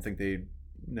 I don't think they'd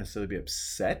necessarily be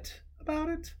upset about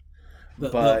it.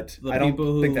 But the I don't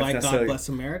people think who that's like God Bless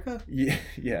America. Yeah,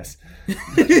 yes.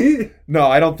 No,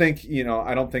 I don't think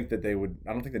that they would.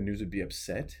 I don't think the news would be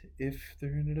upset if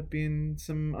there ended up being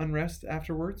some unrest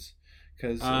afterwards,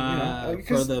 because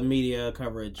for the media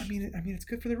coverage. I mean, it's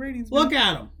good for the ratings. Look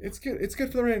at them. It's good. It's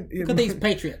good for the ratings. Look at these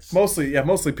patriots.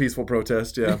 Mostly peaceful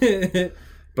protest. Yeah,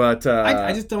 but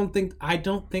I just don't think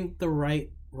the right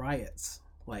riots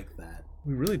like that.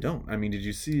 We really don't. I mean, did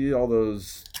you see all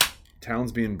those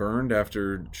towns being burned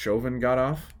after Chauvin got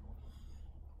off?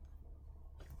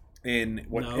 in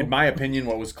what, No. in my opinion,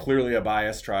 what was clearly a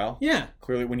biased trial. Yeah.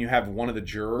 Clearly, when you have one of the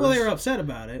jurors, Well, they were upset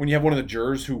about it. when you have one of the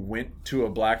jurors who went to a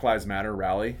Black Lives Matter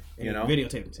rally, And you he know,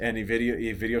 videotaped himself, and he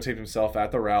videotaped himself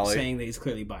at the rally, saying that he's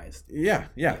clearly biased. yeah,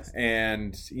 Yes.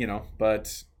 and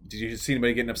but did you see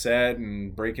anybody getting upset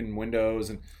and breaking windows?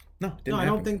 And no, it didn't No, I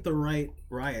happen. don't think the right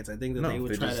riots. I think that they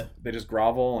would try to. They just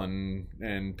grovel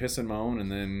and piss and moan,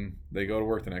 and then they go to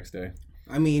work the next day.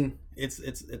 I mean, it's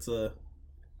an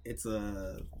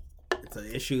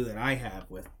issue that I have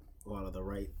with a lot of the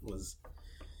right was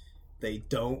they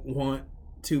don't want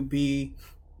to be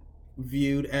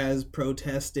viewed as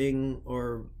protesting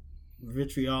or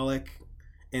vitriolic,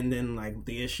 and then like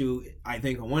the issue I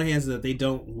think on one hand is that they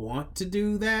don't want to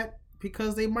do that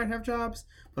because they might have jobs,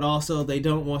 but also they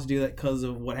don't want to do that because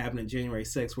of what happened in January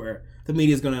 6th, where the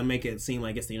media is going to make it seem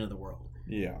like it's the end of the world.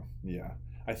 Yeah.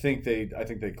 I think they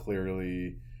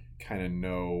clearly kind of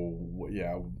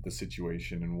know the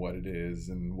situation and what it is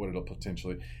and what it'll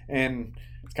potentially, and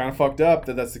it's kind of fucked up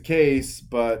that that's the case,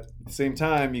 but at the same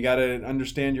time you got to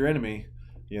understand your enemy.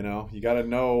 You got to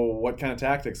know what kind of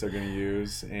tactics they're going to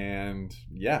use, and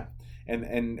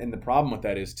and the problem with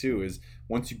that is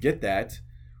once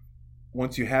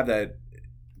you have that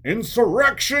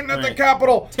insurrection at the Right.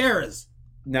 Capitol, Terrorists.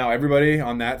 now everybody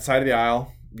on that side of the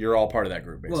aisle, you're all part of that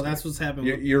group, basically. Well, that's what's happened.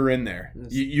 You're in there.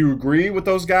 You agree with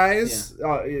those guys,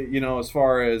 as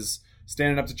far as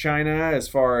standing up to China, as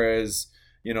far as,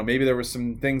 maybe there was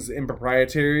some things,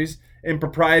 improprieties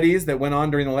that went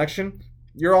on during the election.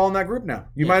 You're all in that group now.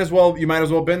 You might as well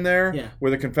been there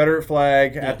with a Confederate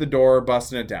flag at the door,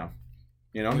 busting it down.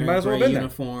 You might as well have been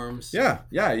uniforms. there.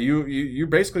 Yeah. You're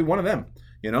basically one of them.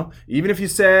 Even if you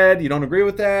said you don't agree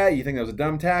with that, you think that was a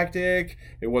dumb tactic,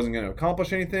 it wasn't going to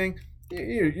accomplish anything,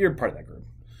 you're part of that group.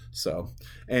 So,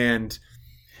 and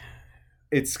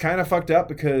it's kind of fucked up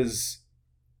because,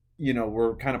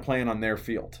 we're kind of playing on their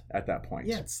field at that point.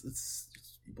 Yeah, it's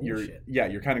bullshit.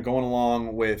 You're kind of going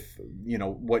along with,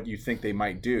 what you think they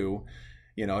might do.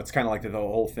 It's kind of like the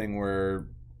whole thing where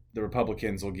the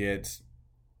Republicans will get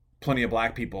plenty of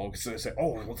black people because they say,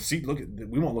 "Oh, well, see, look,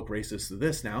 we won't look racist to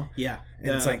this now." Yeah, and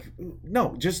it's like,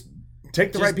 no, just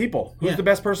take the right people. Who's the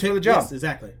best person for the job? Yes,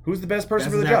 exactly. Who's the best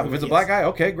person for the job? If it's a black guy,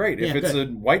 okay, great. If it's a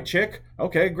white chick,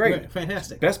 okay, great.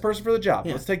 Fantastic. Best person for the job.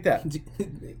 Let's take that.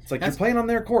 It's like you're playing on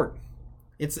their court.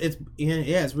 It's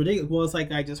ridiculous. Well, it's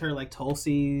like I just heard like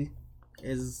Tulsi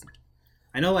is.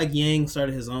 I know like Yang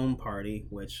started his own party,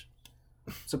 which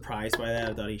I'm surprised by that.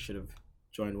 I thought he should have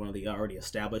joined one of the already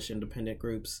established independent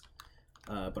groups.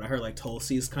 But I heard like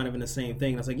Tulsi's kind of in the same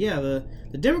thing. And I was like, yeah,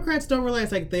 the Democrats don't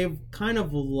realize like they've kind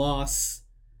of lost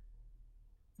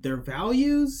their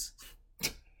values.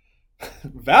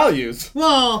 Values?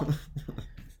 Well,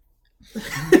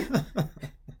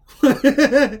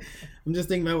 I'm just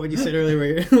thinking about what you said earlier,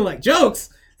 where you're like jokes.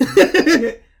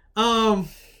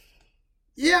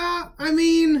 Yeah, I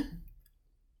mean,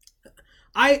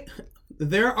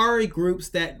 there are groups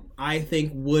that I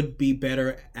think would be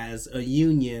better as a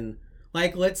union.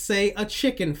 Like, let's say a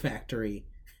chicken factory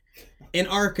in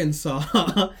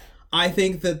Arkansas. I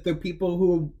think that the people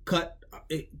who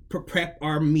prep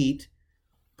our meat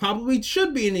probably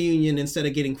should be in a union instead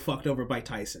of getting fucked over by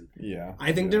Tyson. Yeah.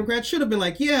 I think Democrats should have been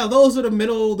like, yeah, those are the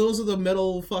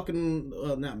middle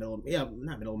fucking, not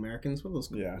middle Americans. What are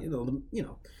those? Yeah.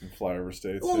 Flyover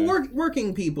states. Well,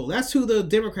 working people. That's who the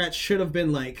Democrats should have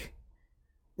been like.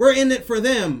 We're in it for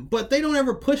them, but they don't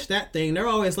ever push that thing. They're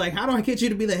always like, how do I get you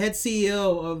to be the head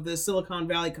CEO of the Silicon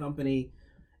Valley company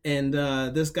and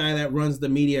this guy that runs the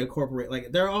media corporate?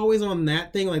 Like, they're always on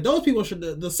that thing. Like, those people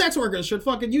the sex workers should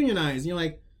fucking unionize. And you're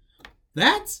like,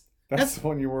 that's the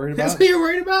one you're worried about? That's what you're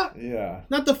worried about? Yeah.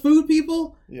 Not the food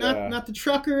people? Yeah. Not the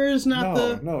truckers?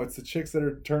 No, it's the chicks that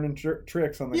are turning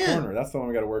tricks on the corner. That's the one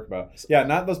we got to work about. Yeah,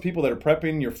 not those people that are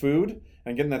prepping your food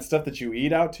and getting that stuff that you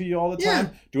eat out to you all the time,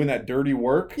 doing that dirty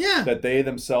work that they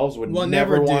themselves would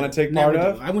never want to take part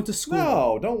of. I went to school.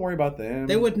 No, don't worry about them.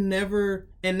 They would never,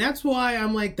 and that's why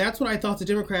I'm like, that's what I thought the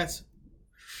Democrats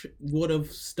would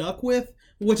have stuck with,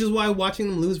 which is why watching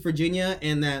them lose Virginia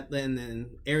and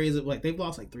then areas of like, they've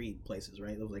lost like 3 places,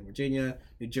 right? It was like Virginia,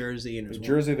 New Jersey, and New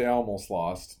Jersey they almost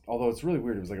lost. Although it's really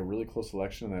weird. It was like a really close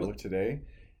election, and I looked today,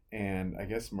 and I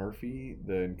guess Murphy,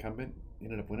 the incumbent,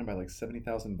 ended up winning by like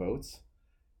 70,000 votes.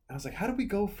 I was like, how did we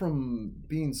go from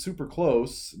being super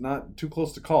close, not too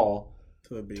close to call,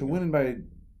 to winning by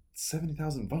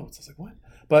 70,000 votes? I was like, what?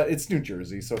 But it's New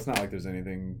Jersey, so it's not like there's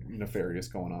anything nefarious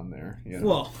going on there.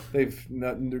 Well,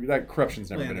 that corruption's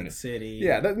never been in it. City.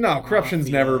 Yeah, corruption's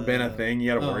never been a thing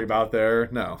you got to worry about there.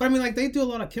 No. But I mean, like, they do a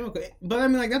lot of chemical. But I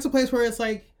mean, like, that's a place where it's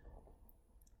like,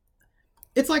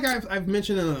 It's like I've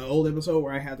mentioned in an old episode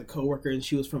where I had the coworker and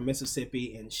she was from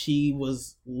Mississippi and she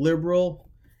was liberal,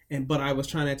 but I was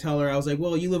trying to tell her, I was like,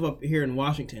 well, you live up here in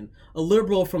Washington. A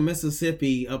liberal from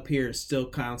Mississippi up here still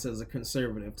counts as a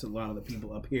conservative to a lot of the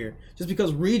people up here, just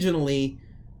because regionally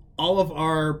all of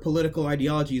our political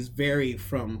ideologies vary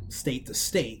from state to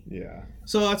state. Yeah.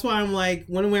 So that's why I'm like,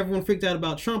 when everyone freaked out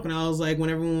about Trump, and I was like, when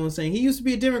everyone was saying he used to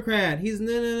be a Democrat, he's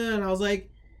no, and I was like,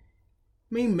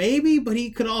 I mean, maybe, but he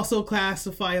could also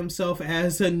classify himself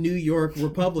as a New York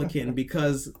Republican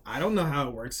because I don't know how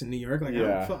it works in New York. Like,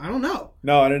 I don't know.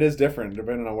 No, and it is different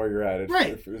depending on where you're at.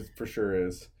 Right. It for sure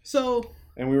is. So.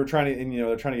 And we were trying to, and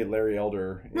they're trying to get Larry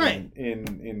Elder right.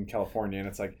 in California, and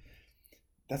it's like,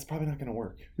 that's probably not going to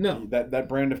work. No. That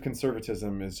brand of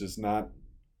conservatism is just not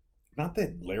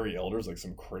that Larry Elder's like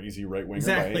some crazy right winger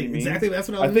by any means. Exactly. That's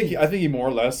what I think he more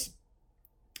or less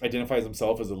identifies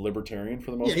himself as a libertarian for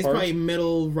the most part. Yeah, he's probably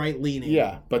middle right leaning.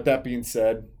 Yeah, but that being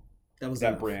said,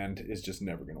 that brand is just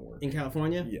never going to work in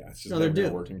California. Yeah, it's just never going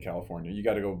to work in California. You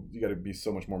got to be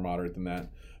so much more moderate than that.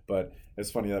 But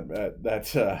it's funny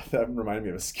that reminded me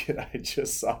of a skit I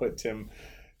just saw with Tim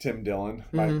Dillon.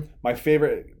 My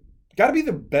favorite, got to be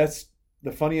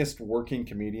the funniest working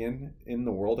comedian in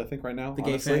the world, I think, right now. The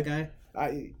honestly. Gay fat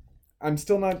guy. I'm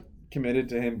still not committed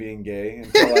to him being gay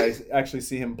until I actually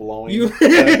see him blowing.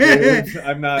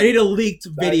 I'm not. I need a leaked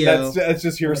video. That's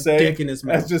just hearsay. Dick in his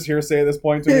mouth. That's just hearsay at this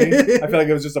point to me. I feel like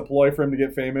it was just a ploy for him to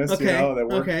get famous.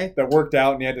 Okay. That worked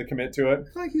out, and he had to commit to it.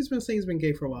 I feel like he's been saying he's been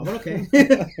gay for a while, but okay.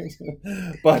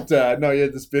 But no, he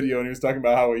had this video, and he was talking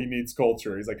about how he needs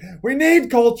culture. He's like, "We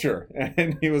need culture,"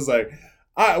 and he was like,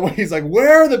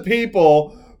 "Where are the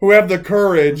people who have the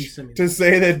courage to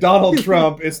say that Donald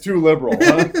Trump is too liberal?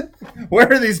 Huh?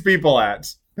 Where are these people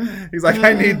at?" He's like,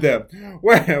 "I need them.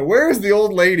 Where is the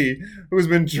old lady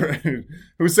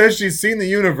who says she's seen the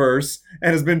universe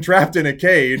and has been trapped in a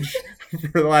cage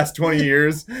for the last 20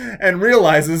 years and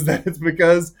realizes that it's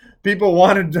because people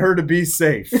wanted her to be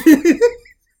safe?"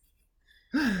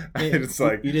 It's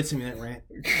like, you did some of that rant.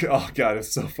 Oh God,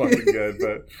 it's so fucking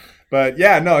good. But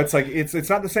yeah, no, it's like it's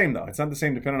not the same though. It's not the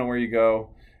same depending on where you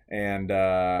go. And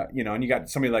and you got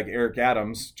somebody like Eric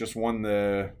Adams just won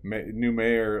the new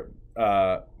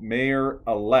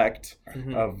mayor-elect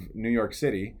of New York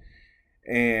City,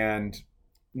 and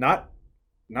not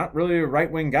really a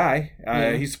right-wing guy.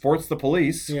 He supports the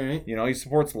police. Right. He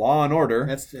supports law and order.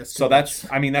 That's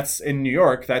in New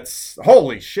York. That's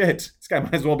holy shit. This guy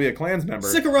might as well be a Klans member.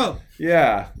 Sicko.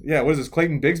 Yeah. What is this,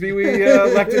 Clayton Bigsby we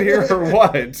elected here or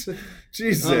what?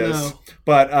 Jesus. Oh, no.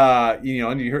 But and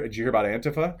did you hear about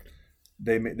Antifa?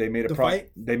 They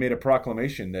made a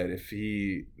proclamation that if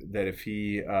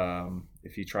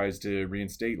he tries to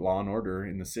reinstate law and order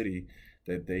in the city,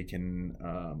 that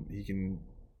he can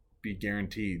be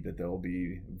guaranteed that there will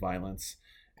be violence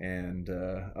and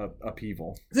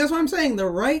upheaval. That's what I'm saying. The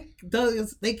right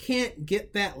they can't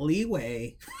get that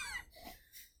leeway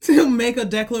to make a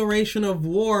declaration of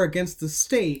war against the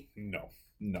state. No.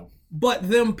 But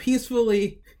them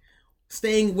peacefully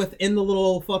staying within the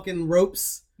little fucking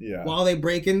ropes while they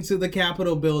break into the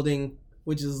Capitol building,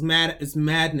 which is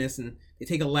madness, and they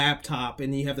take a laptop,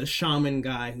 and you have the shaman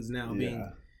guy who's now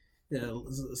being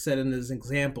set in as an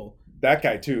example. That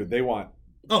guy too. They want.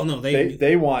 Oh no!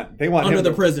 They want under him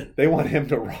the prison. They want him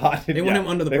to rot. They want him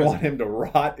under the prison. They want him to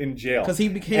rot in jail because he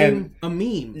became a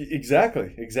meme.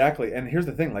 Exactly. And here's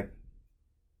the thing: like,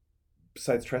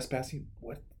 besides trespassing,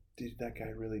 what did that guy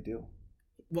really do?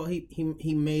 Well, he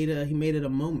made it a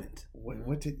moment.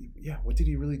 What did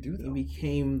he really do though? He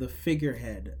became the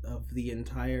figurehead of the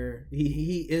entire.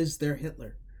 He is their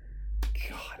Hitler.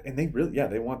 God, and they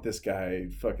want this guy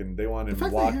they want him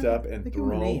locked up and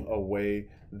thrown away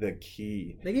the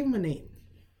key. They gave him a name.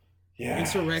 Yeah.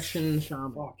 Insurrection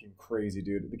shaman. Fucking crazy,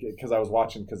 dude. Because I was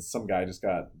watching, because some guy just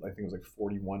got, I think it was like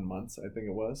 41 months, I think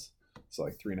it was. So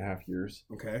like 3.5 years.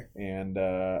 Okay. And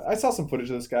I saw some footage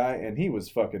of this guy, and he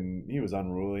was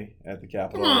unruly at the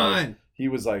Capitol. Come on. Like, he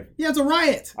was like, yeah, it's a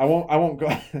riot. I won't go.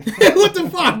 What the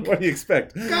fuck? What do you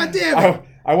expect? God damn it.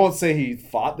 I won't say he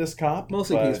fought this cop.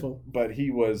 Mostly peaceful. But he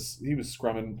was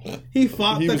scrumming. He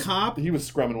fought the cop? He was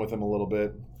scrumming with him a little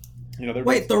bit.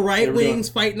 The right wing's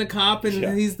fighting the cop,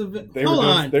 and he's the. Hold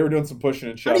on. They were doing some pushing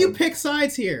and shoving. How do you pick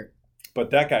sides here?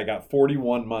 But that guy got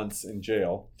 41 months in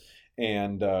jail,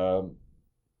 and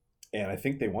I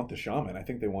think they want the shaman. I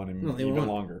think they want him even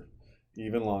longer.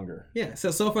 Even longer. Yeah.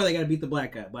 So far they got to beat the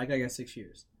black guy. Black guy got 6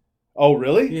 years. Oh,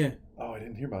 really? Yeah. Oh, I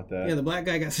didn't hear about that. Yeah, the black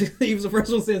guy got 6. He was the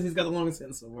first one since he's got the longest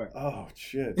sentence so far. Oh,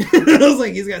 shit. I was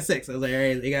like, he's got 6. I was like, all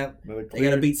right, they got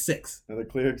to beat 6. Another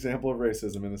clear example of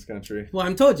racism in this country. Well,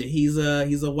 I told you, he's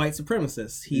a white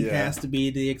supremacist. He has to be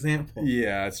the example.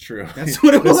 Yeah, that's true. That's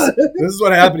what it was. This is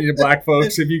what happened to black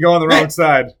folks if you go on the wrong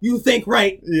side. You think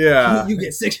right. Yeah. You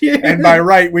get 6 years. And by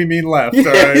right, we mean left, all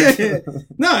right?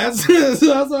 No, that's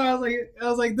why I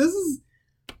was like, this is...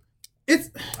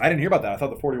 I didn't hear about that. I thought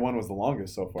the 41 was the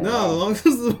longest so far. No, the longest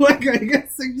was the black guy. He got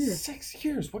 6 years. 6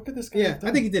 years? What could this guy Yeah, have done?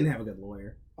 I think he didn't have a good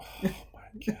lawyer. Oh,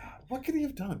 my God. What could he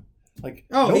have done? Like, he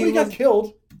nobody got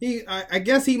killed. I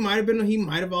guess he might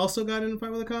have also got in a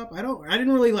fight with a cop. I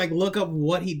didn't really like look up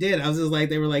what he did. I was just like,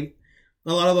 they were like,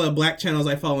 a lot of the black channels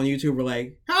I follow on YouTube were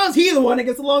like, how is he the one that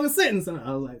gets the longest sentence? And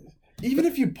I was like, even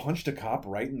if you punched a cop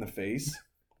right in the face,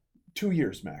 2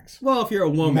 years max. well, if you're a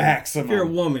woman, Maximum. If you're a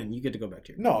woman, you get to go back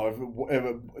to your...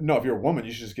 If you're a woman,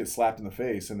 you should just get slapped in the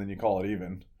face and then you call it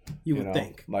even. You would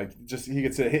think. Like, just he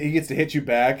gets to hit you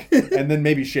back and then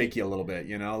maybe shake you a little bit,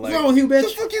 Like, what's wrong with you, bitch?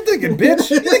 What the fuck you thinking,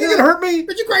 bitch? You think you can hurt me?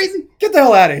 Are you crazy? Get the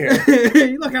hell out of here.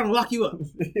 You look, I'm gonna lock you up.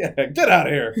 Yeah, get out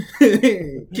of here.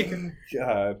 Kick her.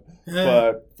 God.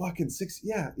 But fucking 6,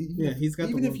 yeah. He's got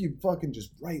even if you fucking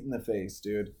just right in the face,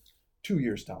 dude. 2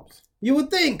 years tops. You would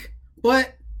think,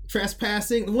 but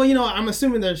trespassing. Well, I'm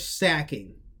assuming they're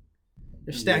stacking.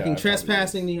 They're stacking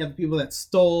trespassing. You have people that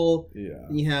stole. Yeah.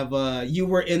 You have you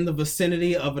were in the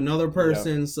vicinity of another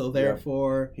person, so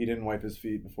therefore he didn't wipe his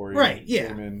feet before he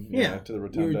came in. To the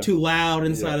rotunda. You were too loud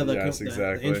inside of the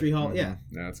entry hall. Mm-hmm. Yeah.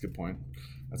 Yeah, that's a good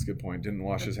point. Didn't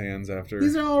wash his hands after.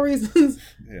 These are all reasons.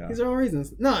 Yeah. These are all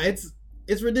reasons. No,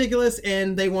 it's ridiculous,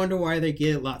 and they wonder why they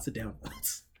get lots of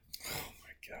downvotes. Oh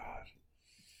my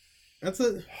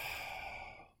God.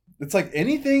 It's like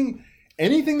anything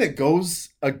that goes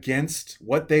against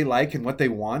what they like and what they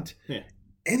want. Yeah.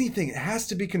 Anything, it has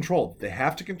to be controlled. They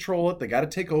have to control it. They got to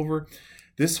take over.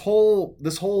 This whole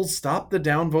stop the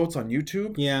downvotes on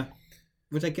YouTube. Yeah.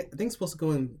 Which I think is supposed to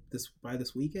go in by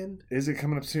this weekend. Is it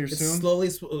coming up here soon?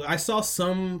 Slowly. I saw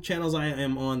some channels I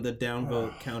am on, the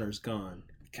downvote counter's gone.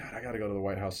 God, I got to go to the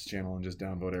White House channel and just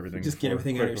downvote everything. Just get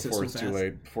everything out of your system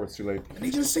before it's too late. I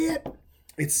need you to see it.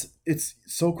 It's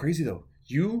so crazy though.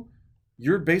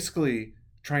 You're basically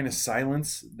trying to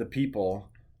silence the people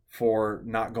for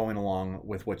not going along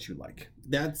with what you like.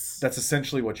 That's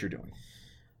essentially what you're doing.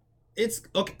 It's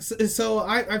okay. So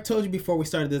I've told you before we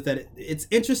started this that it's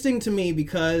interesting to me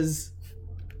because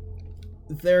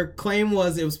their claim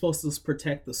was it was supposed to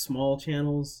protect the small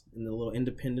channels and the little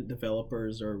independent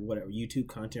developers or whatever YouTube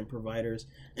content providers.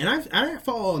 And I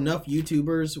follow enough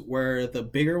YouTubers where the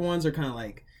bigger ones are kind of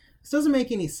like, this doesn't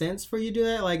make any sense for you to do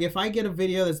that. Like if I get a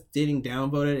video that's getting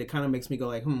downvoted, it kind of makes me go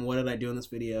like, what did I do in this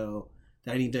video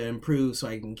that I need to improve so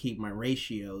I can keep my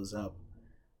ratios up?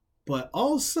 But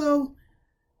also,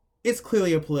 it's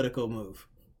clearly a political move.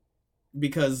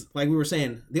 Because, like we were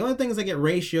saying, the only things that get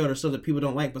ratioed are stuff that people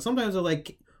don't like. But sometimes they're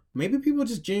like, maybe people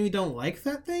just genuinely don't like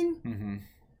that thing. Mm-hmm.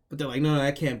 But they're like, no,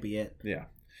 that can't be it. Yeah.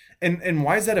 And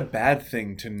why is that a bad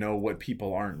thing to know what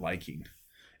people aren't liking?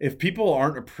 If people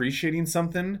aren't appreciating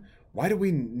something, why do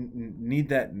we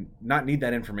not need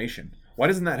that information? Why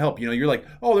doesn't that help? You're like,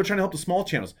 oh, they're trying to help the small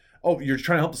channels. Oh, you're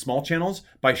trying to help the small channels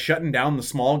by shutting down the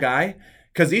small guy?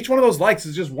 Because each one of those likes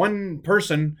is just one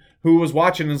person who was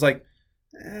watching and is like,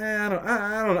 I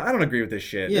don't agree with this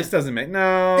shit. Yeah. This doesn't make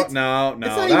no.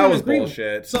 That was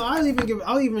bullshit. So I'll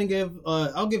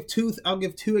give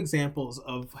two examples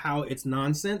of how it's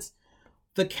nonsense.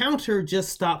 The counter just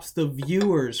stops the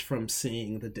viewers from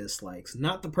seeing the dislikes,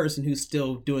 not the person who's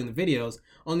still doing the videos.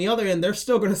 On the other end, they're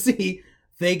still going to see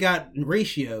they got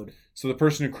ratioed. So the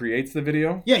person who creates the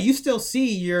video? Yeah, you still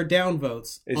see your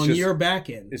downvotes your back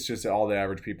end. It's just all the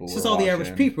average people. It's just all the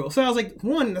average people. So I was like,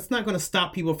 one, that's not going to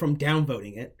stop people from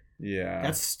downvoting it. Yeah.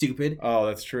 That's stupid. Oh,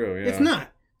 that's true, yeah. It's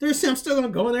not. I'm still going to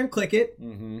go in there and click it.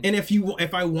 Mm-hmm. And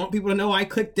if I want people to know I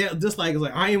clicked dislike, it's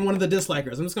like, I am one of the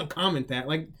dislikers. I'm just going to comment that.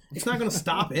 Like, it's not going to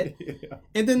stop it. Yeah.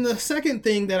 And then the second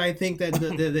thing that I think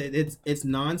that it's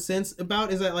nonsense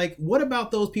about is that, like, what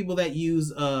about those people that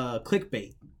use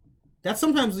clickbait? That's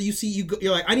sometimes you see,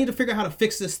 you're like, I need to figure out how to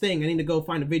fix this thing. I need to go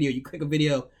find a video. You click a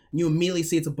video, and you immediately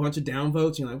see it's a bunch of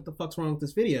downvotes. You're like, what the fuck's wrong with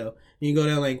this video? And you go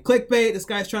down like, clickbait, this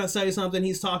guy's trying to sell you something.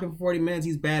 He's talking for 40 minutes.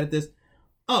 He's bad at this.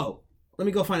 Oh, let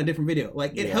me go find a different video.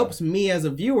 Like, it helps me as a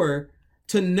viewer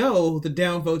to know the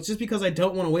downvotes just because I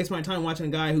don't want to waste my time watching a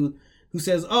guy who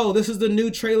says, oh, this is the new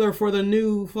trailer for the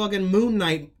new fucking Moon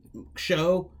Knight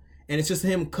show. And it's just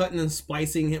him cutting and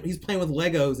splicing him. He's playing with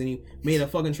Legos and he made a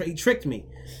fucking he tricked me.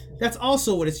 That's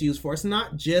also what it's used for. It's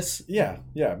not just... Yeah.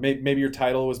 Maybe your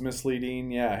title was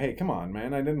misleading. Yeah, hey, come on,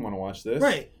 man. I didn't want to watch this.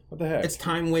 Right. What the heck? It's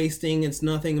time wasting. It's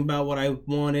nothing about what I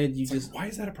wanted. Why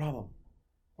is that a problem?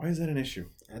 Why is that an issue?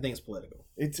 I think it's political.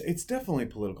 It's definitely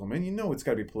political, man. You know it's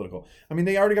got to be political. I mean,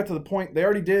 they already got to the point. They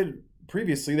already did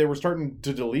previously. They were starting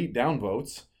to delete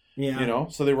downvotes. Yeah. You know,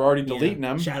 so they were already deleting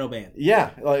them. Shadow ban.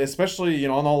 Yeah, especially, you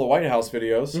know, on all the White House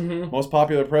videos. Mm-hmm. Most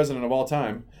popular president of all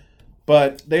time.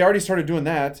 But they already started doing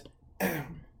that.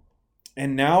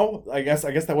 And now, I guess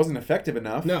that wasn't effective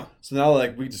enough. No. So now,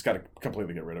 like, we just got to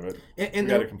completely get rid of it. And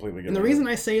we got to completely get rid of it. And the reason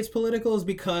I say it's political is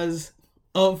because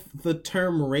of the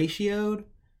term ratioed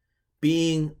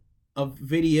being a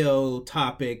video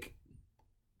topic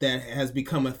that has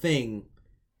become a thing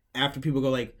after people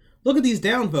go like, look at these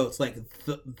downvotes. Like,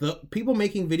 the people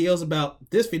making videos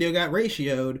about this video got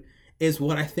ratioed is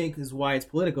what I think is why it's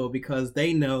political, because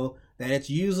they know that it's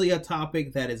usually a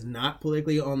topic that is not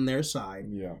politically on their side.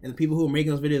 Yeah. And the people who are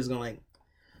making those videos are going like,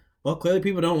 well, clearly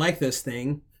people don't like this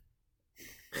thing.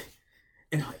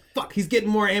 And I'm like, fuck, he's getting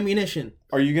more ammunition.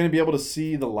 Are you going to be able to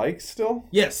see the likes still?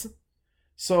 Yes.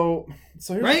 So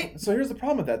here's the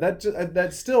problem with that.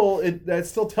 That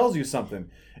still tells you something.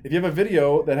 If you have a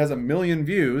video that has 1 million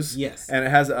views, yes, and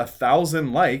it has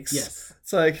 1,000 likes, yes,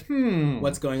 it's like,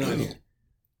 what's going on here?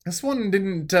 This one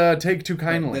didn't take too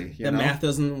kindly. The math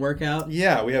doesn't work out.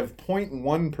 Yeah, we have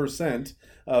 0.1%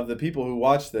 of the people who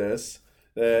watch this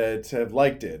that have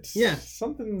liked it. Yeah,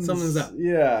 something's up.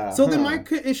 Yeah. So then my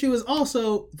issue is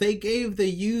also they gave the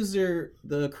user,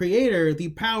 the creator, the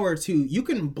power to, you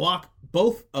can block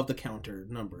both of the counter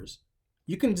numbers.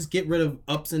 You can just get rid of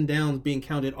ups and downs being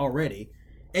counted already,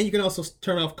 and you can also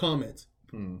turn off comments.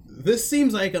 This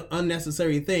seems like an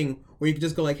unnecessary thing where you could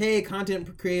just go like, hey,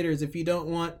 content creators, if you don't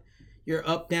want your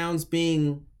up downs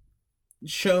being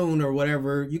shown or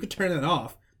whatever, you could turn that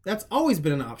off. That's always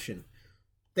been an option.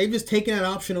 They've just taken that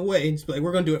option away and just be like,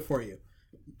 we're going to do it for you.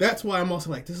 That's why I'm also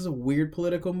like, this is a weird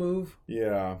political move.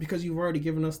 Yeah. Because you've already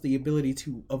given us the ability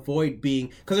to avoid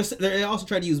being... Because they also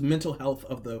try to use mental health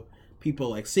of the people.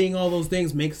 Like, seeing all those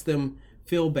things makes them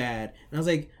feel bad. And I was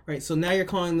like, right, so now you're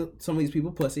calling some of these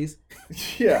people pussies.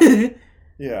 Yeah.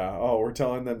 Yeah. Oh, we're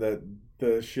telling them that the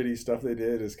shitty stuff they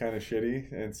did is kind of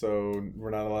shitty. And so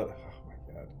we're not allowed... Oh,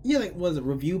 my God. Yeah, like, was it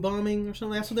review bombing or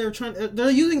something? That's what they were trying...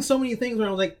 They're using so many things where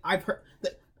I was like, I've heard...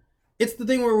 It's the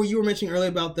thing where you were mentioning earlier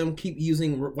about them keep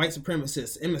using white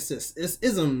supremacists,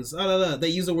 isms, They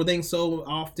use the word thing so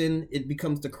often it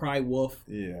becomes the cry wolf.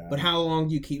 Yeah. But how long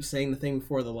do you keep saying the thing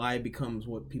before the lie becomes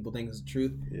what people think is the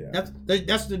truth? Yeah. That's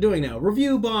what they're doing now.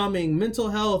 Review bombing, mental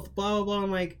health, blah, blah, blah.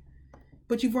 I'm like,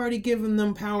 but you've already given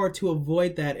them power to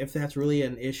avoid that if that's really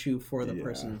an issue for the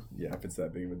person. Yeah, if it's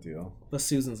that big of a deal. But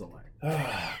Susan's a liar.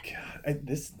 Oh, God.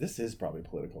 This is probably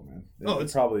political, man.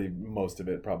 It's probably, most of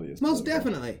it probably is most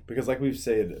political. Definitely. Because like we've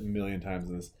said a million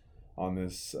times on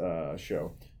this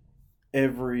show,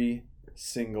 every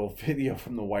single video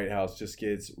from the White House just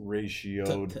gets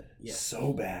ratioed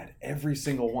so bad. Every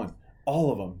single one.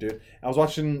 All of them, dude. I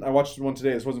watched one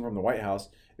today. This wasn't from the White House.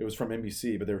 It was from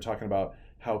NBC, but they were talking about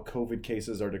how COVID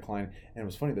cases are declining. And it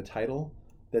was funny, the title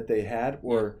that they had,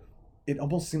 it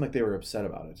almost seemed like they were upset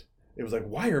about it. It was like,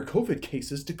 why are COVID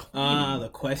cases declining? The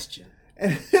question.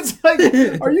 And it's like,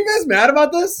 are you guys mad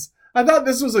about this? I thought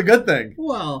this was a good thing.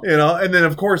 Well, and then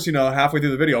of course, halfway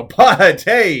through the video, but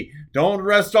hey, don't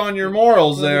rest on your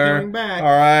morals there. Coming back.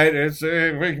 All right, it's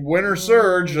a winter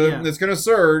surge. It's gonna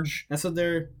surge. That's what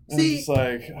they're. See, it's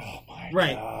like, oh my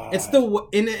God. It's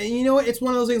and you know what? It's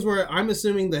one of those things where I'm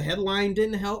assuming the headline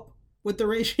didn't help with the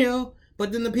ratio,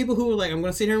 but then the people who were like, I'm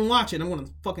gonna sit here and watch it. I'm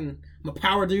gonna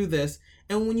power through this.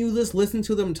 And when you just listen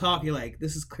to them talk, you're like,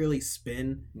 this is clearly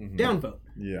spin. Mm-hmm. Downvote.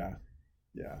 Yeah.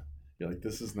 You're like,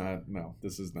 this is not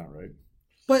right.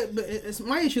 But it's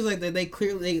my issue is like that they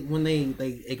clearly, when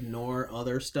they ignore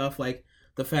other stuff, like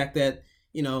the fact that,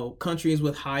 countries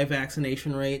with high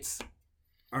vaccination rates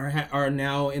are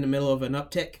now in the middle of an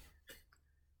uptick.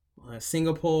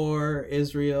 Singapore,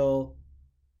 Israel,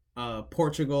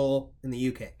 Portugal, and the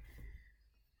UK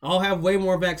all have way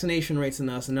more vaccination rates than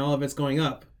us, and all of it's going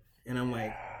up. And I'm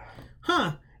like,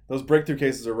 huh. Those breakthrough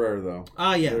cases are rare, though.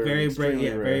 They're very rare.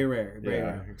 Very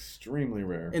rare. Extremely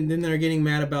rare. And then they're getting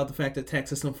mad about the fact that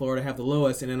Texas and Florida have the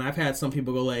lowest. And then I've had some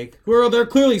people go like, well, they're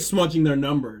clearly smudging their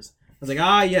numbers. I was like,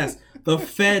 yes, the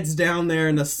feds down there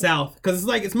in the South. Because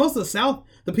it's most of the South.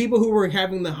 The people who were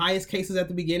having the highest cases at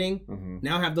the beginning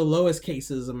now have the lowest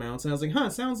cases amounts. And I was like,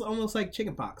 it sounds almost like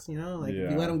chickenpox, If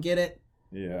you let them get it,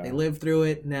 Yeah. They lived through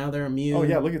it. Now they're immune. Oh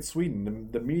yeah, look at Sweden.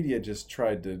 The media just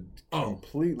tried to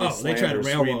completely they tried to slander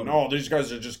railroad Sweden. them. Oh, these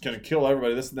guys are just gonna kill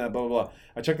everybody. This and that. Blah blah blah.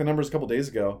 I checked the numbers a couple days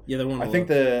ago. Yeah, they're one. I think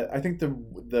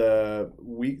the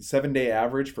week 7-day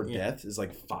average for death is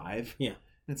like 5. Yeah,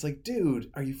 and it's like,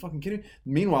 dude, are you fucking kidding?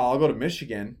 Meanwhile, I'll go to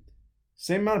Michigan.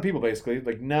 Same amount of people, basically,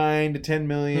 like 9 to 10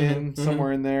 million,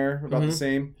 somewhere in there, about the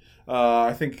same.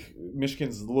 I think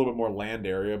Michigan's a little bit more land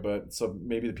area, but so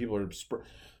maybe the people are,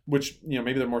 which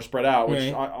maybe they're more spread out,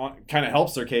 which kind of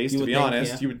helps their case. To be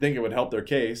honest, you would think it would help their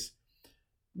case.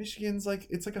 Michigan's like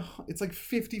it's like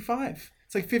 55.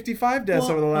 It's like 55 deaths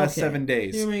over the last 7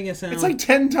 days. You're making it sound it's like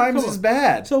 10 times as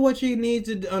bad. So what you need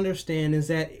to understand is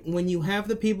that when you have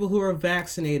the people who are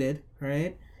vaccinated,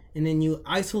 right, and then you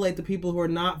isolate the people who are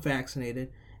not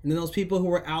vaccinated, and then those people who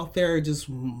are out there just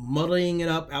muddling it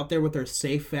up out there with their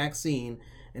safe vaccine,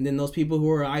 and then those people who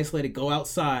are isolated go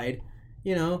outside,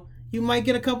 you might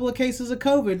get a couple of cases of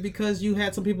COVID because you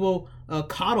had some people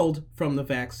coddled from the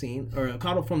vaccine or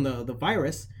coddled from the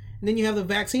virus. And then you have the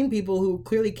vaccine people who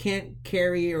clearly can't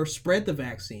carry or spread the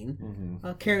vaccine,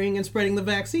 carrying and spreading the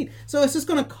vaccine. So it's just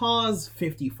going to cause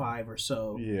 55 or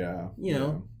so. Yeah.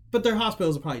 But their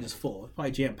hospitals are probably just full. It's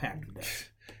probably jam-packed with that.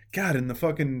 God, and the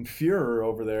fucking Fuhrer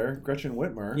over there, Gretchen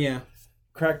Whitmer. Yeah.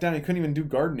 Cracked down. He couldn't even do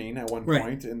gardening at one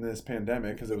point in this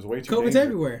pandemic because it was way too COVID's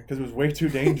everywhere. Because it was way too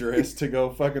dangerous to go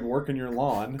fucking work in your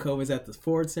lawn. COVID's at the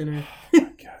Ford Center.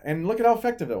 And look at how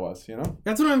effective it was,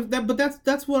 That's what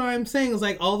that's what I'm saying is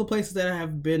like all the places that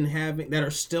have been having that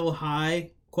are still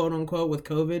high, quote unquote, with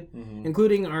COVID,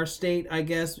 including our state, I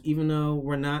guess, even though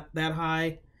we're not that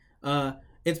high.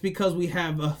 It's because we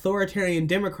have authoritarian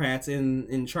Democrats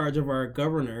in charge of our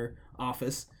governor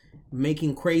office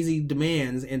making crazy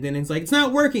demands, and then it's like, it's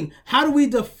not working. How do we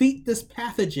defeat this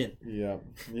pathogen? Yeah.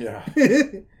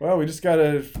 Well, we just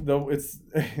gotta. Though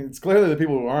it's clearly the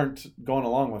people who aren't going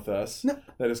along with us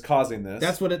that is causing this.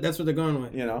 That's what they're going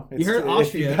with. You heard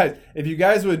Austria. If you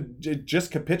guys would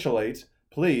just capitulate,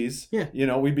 please.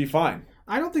 Yeah. We'd be fine.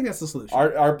 I don't think that's the solution.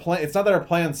 Our plan. It's not that our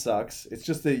plan sucks. It's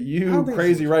just that you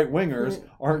crazy right wingers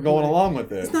aren't going along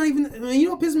with it. It's not even.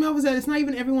 What pisses me off is that it's not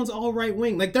even everyone's all right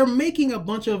wing. Like they're making a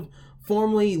bunch of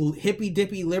formerly hippy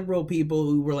dippy liberal people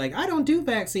who were like, I don't do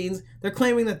vaccines. They're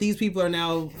claiming that these people are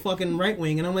now fucking right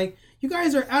wing, and I'm like, you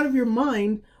guys are out of your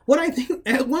mind. What I think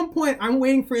at one point, I'm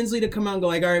waiting for Inslee to come out and go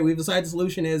like, all right, we've decided the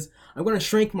solution is I'm going to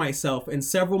shrink myself and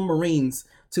several Marines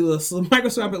to a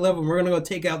microscopic level, and we're going to go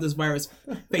take out this virus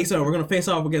face on. We're going to face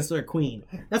off against their queen.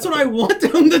 That's what I want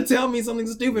them to tell me, something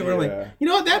stupid. But I'm like, you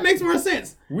know what? That makes more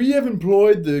sense. We have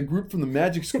employed the group from the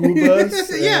Magic School Bus.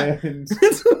 And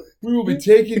we will be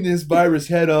taking this virus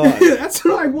head on. That's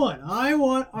what I want. I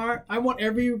want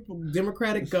every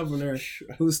Democratic governor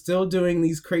who's still doing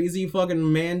these crazy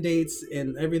fucking mandates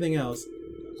and everything else.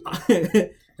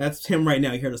 That's him right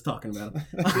now. You heard us talking about him.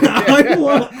 I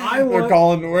want. They're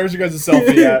calling. Where's your guys'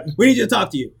 selfie at? We need you to talk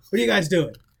to you. What are you guys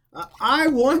doing? I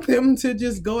want them to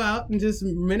just go out and just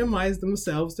minimize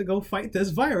themselves to go fight this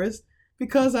virus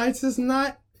because it's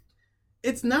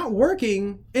not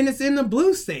working, and it's in the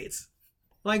blue states.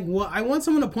 Like, I want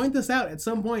someone to point this out at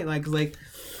some point. Like,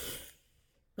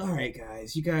 all right,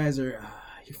 guys, you guys are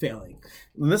you're failing.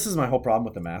 And this is my whole problem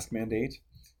with the mask mandate.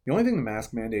 The only thing the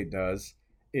mask mandate does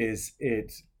is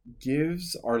it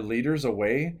gives our leaders a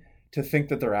way to think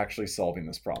that they're actually solving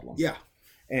this problem. Yeah.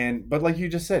 But like you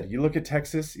just said, you look at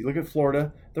Texas, you look at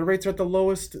Florida, the rates are at the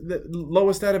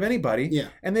lowest out of anybody. Yeah.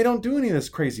 And they don't do any of this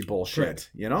crazy bullshit, Correct.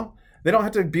 They don't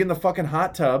have to be in the fucking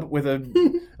hot tub with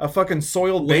a fucking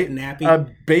soiled a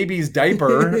baby's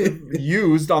diaper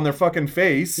used on their fucking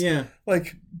face. Yeah.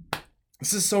 Like,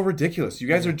 this is so ridiculous. You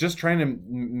guys are just trying to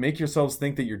make yourselves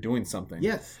think that you're doing something.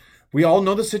 Yes. We all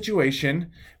know the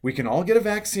situation. We can all get a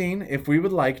vaccine if we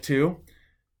would like to.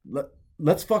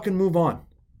 Let's fucking move on.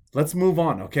 Let's move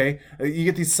on, okay? You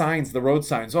get these signs, the road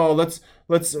signs. Oh, let's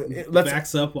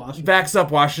Vax up Washington. Vax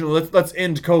up Washington. Let's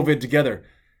end COVID together.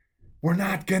 We're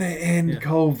not gonna end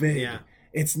COVID. Yeah.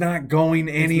 It's not going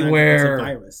anywhere.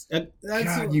 It's a virus.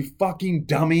 God, you fucking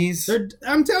dummies.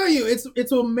 I'm telling you,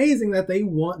 it's amazing that they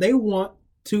want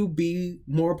to be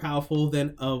more powerful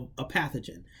than a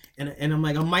pathogen. And I'm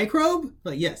like, a microbe?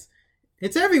 Like, yes.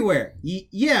 It's everywhere.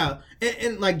 Yeah.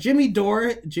 And like Jimmy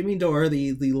Dore,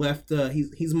 the left,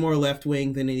 he's more left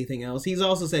wing than anything else. He's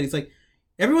also said, he's like,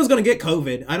 everyone's gonna get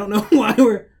COVID. I don't know why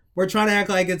we're trying to act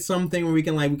like it's something where we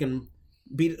can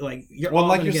beat like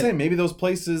you're saying, maybe those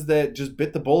places that just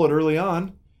bit the bullet early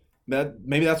on,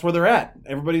 maybe that's where they're at.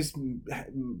 Everybody's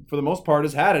for the most part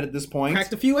has had it at this point.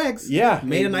 Cracked a few eggs. Yeah.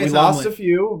 Made a nice we lost a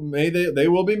few. They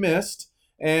will be missed.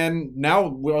 And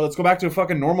now let's go back to a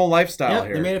fucking normal lifestyle Yeah,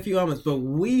 here. they made a few elements, but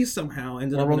we somehow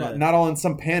ended up We're not all in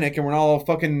some panic, and we're not all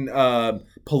fucking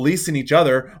policing each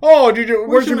other. Oh,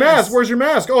 where's your mask? Where's your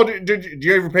mask? Oh, do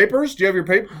you have your papers? Do you have your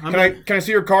paper? Can I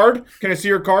see your card? Can I see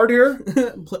your card here?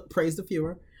 Praise the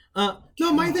viewer.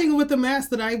 No, my thing with the mask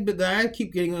that I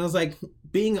keep getting, I was like,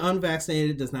 being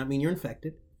unvaccinated does not mean you're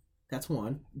infected. That's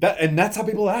one. That's how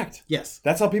people act. Yes.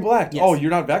 That's how people act. Yes. Oh, you're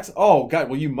not vaccinated? Oh, God.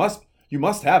 Well, you must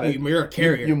have it. You're a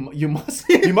carrier. You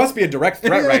must be a direct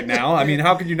threat right now. I mean,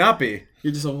 how could you not be?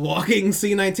 You're just a walking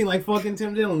C-19 like fucking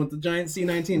Tim Dillon with the giant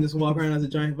C-19 just walk around as a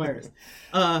giant virus.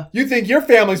 You think your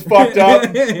family's fucked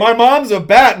up? My mom's a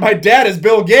bat. My dad is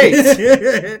Bill Gates.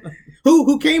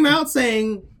 who came out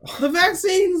saying the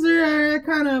vaccines are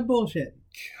kind of bullshit.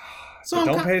 So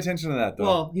don't pay attention to that, though.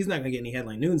 Well, he's not going to get any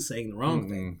headline news saying the wrong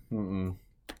thing.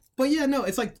 But yeah, no,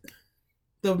 it's like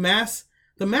the masks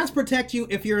protect you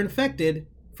if you're infected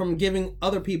from giving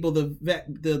other people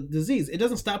the disease. It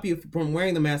doesn't stop you from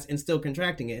wearing the mask and still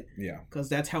contracting it. Yeah. Because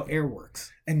that's how air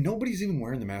works. And nobody's even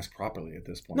wearing the mask properly at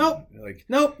this point.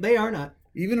 Nope, they are not.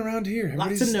 Even around here.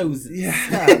 Lots of noses. Yeah.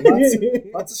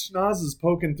 lots of schnozzes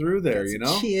poking through there, you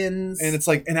know? Chins. And it's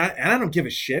like, and I don't give a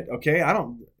shit, okay?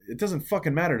 It doesn't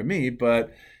fucking matter to me,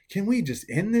 but can we just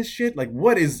end this shit? Like,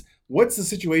 what's the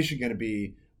situation going to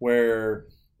be where,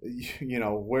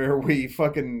 where we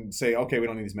fucking say, okay, we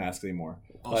don't need these masks anymore?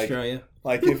 Australia.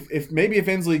 Like if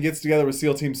Inslee gets together with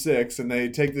SEAL Team 6 and they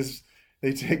take this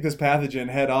pathogen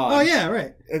head on. Oh yeah,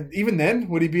 right. Even then,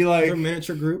 would he be like, their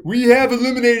miniature group? We have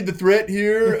eliminated the threat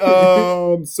here,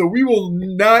 so we will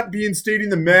not be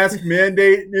instating the mask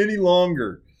mandate any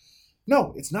longer.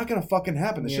 No, it's not going to fucking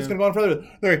happen. It's just going to go on further.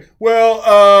 Like, well,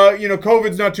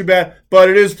 COVID's not too bad, but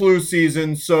it is flu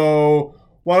season, so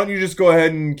why don't you just go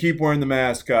ahead and keep wearing the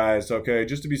mask, guys, okay?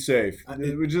 Just to be safe.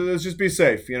 Let's just be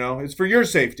safe, It's for your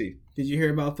safety. Did you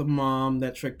hear about the mom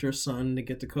that tricked her son to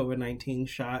get the COVID-19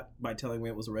 shot by telling me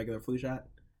it was a regular flu shot?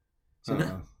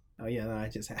 Oh, yeah,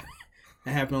 that just happened.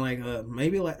 That happened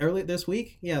maybe early this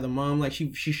week. Yeah, the mom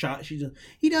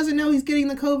he doesn't know he's getting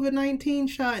the COVID-19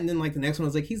 shot, and then the next one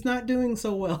was like, he's not doing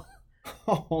so well.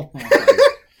 Oh my.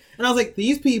 And I was like,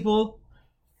 these people,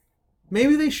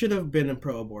 maybe they should have been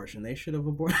pro-abortion. They should have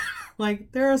aborted.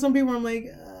 There are some people I'm like,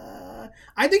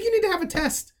 I think you need to have a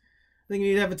test. I think you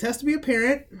need to have a test to be a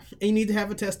parent, and you need to have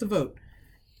a test to vote.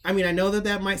 I mean, I know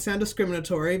that might sound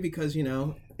discriminatory because,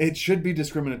 It should be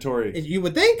discriminatory. You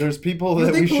would think. There's people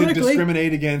that we should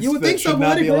discriminate against that should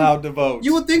not be allowed to vote.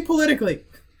 You would think politically.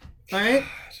 All right?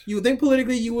 You would think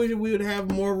politically we would have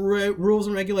more rules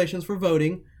and regulations for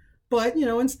voting. But,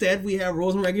 instead we have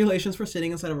rules and regulations for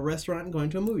sitting inside of a restaurant and going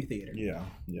to a movie theater. Yeah.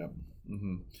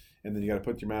 Mm-hmm. And then you got to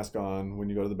put your mask on when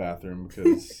you go to the bathroom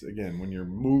because, again, when you're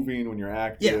moving, when you're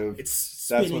active,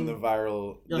 that's when the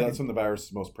virus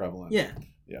is most prevalent. Yeah.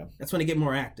 Yeah. That's when they get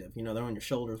more active. They're on your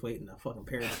shoulders waiting to fucking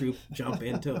paratroop jump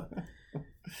into it.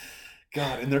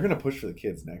 God, and they're going to push for the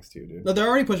kids next too, dude. No, they're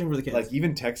already pushing for the kids.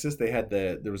 Even Texas,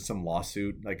 there was some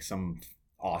lawsuit, some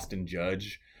Austin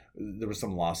judge. There was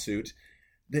some lawsuit.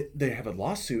 They have a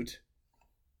lawsuit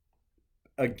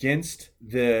against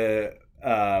the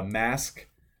mask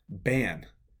ban,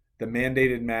 the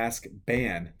mandated mask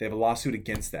ban. They have a lawsuit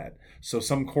against that. So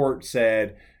some court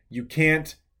said you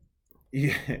can't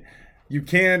ban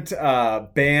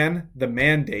the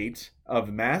mandate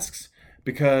of masks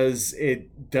because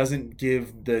it doesn't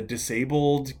give the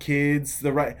disabled kids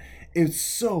the right. It's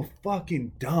so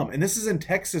fucking dumb. And this is in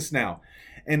Texas now.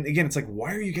 And again, it's like,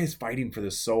 why are you guys fighting for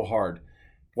this so hard?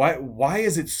 Why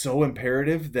is it so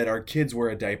imperative that our kids wear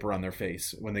a diaper on their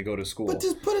face when they go to school? But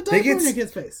just put a diaper on your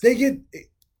kid's face.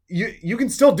 You can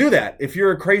still do that if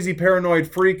you're a crazy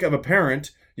paranoid freak of a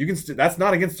parent. You can. That's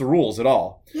not against the rules at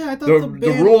all. Yeah, I thought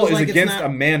the rule is against a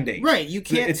mandate. Right, you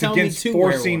can't. It's tell against me to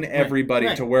forcing wear one.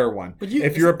 everybody to wear one. But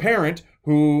if you're a parent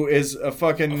who is a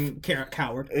fucking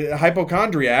coward,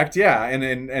 hypochondriac,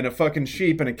 and a fucking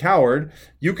sheep and a coward,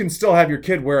 you can still have your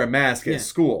kid wear a mask at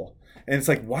school. And it's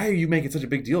like, why are you making such a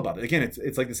big deal about it? Again,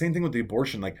 it's like the same thing with the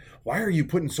abortion. Like, why are you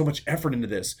putting so much effort into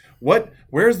this?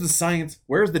 Where's the science?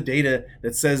 Where's the data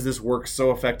that says this works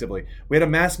so effectively? We had a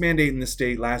mask mandate in the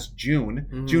state last June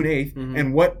 8th. Mm-hmm.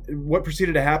 And what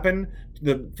proceeded to happen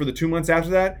for the 2 months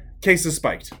after that? Cases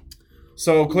spiked.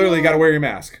 So clearly you got to wear your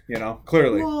mask,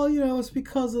 clearly. Well, it's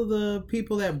because of the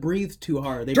people that breathe too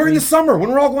hard. During the summer when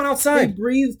we're all going outside. They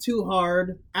breathe too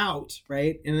hard out,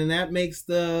 right? And then that makes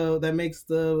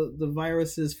the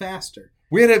viruses faster.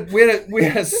 We had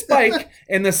a spike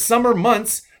in the summer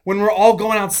months when we're all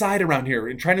going outside around here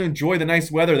and trying to enjoy the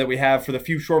nice weather that we have for the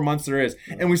few short months there is.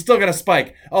 And we still got a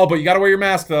spike. Oh, but you got to wear your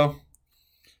mask though.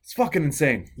 It's fucking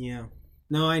insane. Yeah.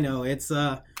 No, I know. It's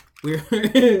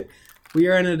we're we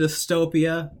are in a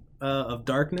dystopia of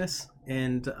darkness,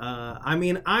 and I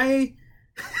mean,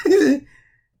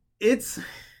 it's.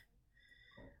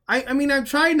 I mean, I've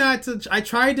tried not to.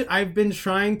 I've been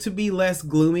trying to be less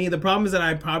gloomy. The problem is that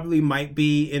I probably might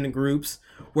be in groups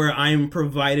where I'm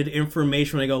provided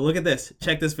information when I go, look at this,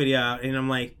 check this video out, and I'm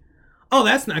like, oh,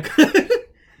 that's not good.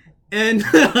 And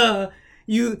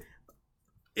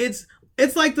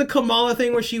it's like the Kamala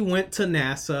thing where she went to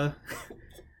NASA.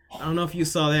 I don't know if you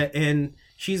saw that, and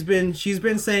she's been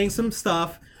saying some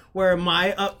stuff where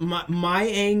my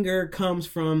anger comes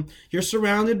from, you're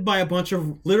surrounded by a bunch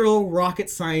of literal rocket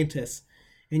scientists,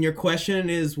 and your question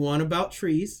is one about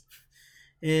trees,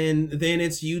 and then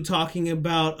it's you talking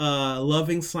about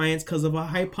loving science because of a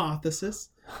hypothesis.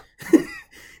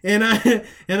 and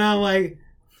I'm like,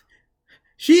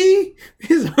 she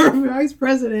is our vice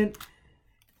president,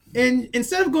 and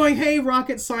instead of going, hey,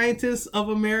 rocket scientists of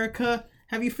America,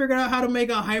 have you figured out how to make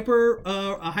a hyper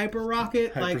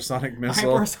rocket, hypersonic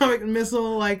missile? Hypersonic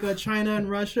missile like China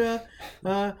and Russia.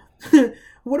 What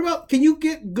about? Can you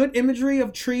get good imagery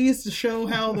of trees to show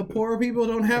how the poor people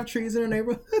don't have trees in their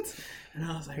neighborhoods? And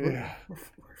I was like,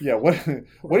 yeah.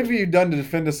 What have you done to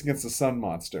defend us against the sun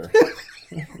monster?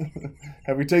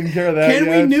 Have we taken care of that? Can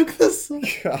yet? we nuke the sun?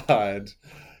 God,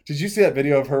 did you see that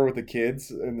video of her with the kids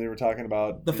and they were talking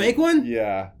about the fake one?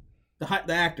 Yeah.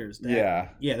 The actors. Yeah,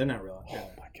 they're not real.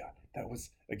 Oh my god, that was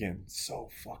again so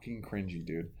fucking cringy,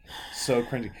 dude. So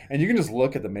cringy, and you can just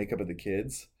look at the makeup of the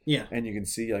kids. Yeah, and you can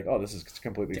see like, oh, this is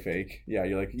completely fake. Yeah,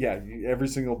 you're like, yeah, every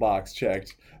single box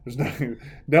checked. There's definitely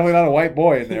not a white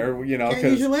boy in there, you know. Can't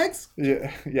use your legs. Yeah,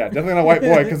 definitely not a white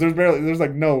boy because there's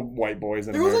like no white boys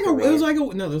in there.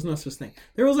 There's no such thing.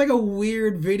 There was like a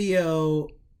weird video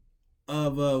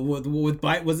of with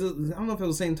Biden. Was it? I don't know if it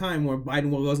was the same time where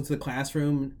Biden goes into the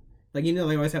classroom. Like, you know,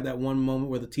 they always have that one moment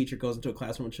where the teacher goes into a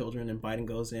classroom with children and Biden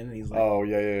goes in and he's like, oh,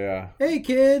 yeah. Hey,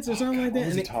 kids, or something like that. What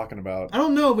is he talking about? I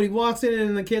don't know, but he walks in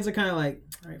and the kids are kind of like,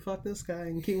 all right, fuck this guy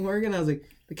and keep working. I was like,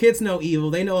 the kids know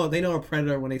evil. They know a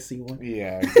predator when they see one.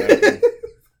 Yeah, exactly.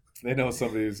 They know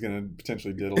somebody who's going to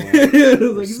potentially diddle them.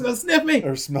 Like, he's going to sniff me.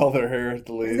 Or smell their hair at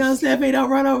the least. He's going to sniff me. Don't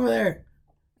run over there.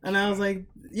 And I was like,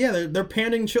 yeah, they're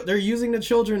panning. They're using the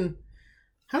children.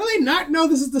 How do they not know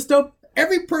this is dystopian?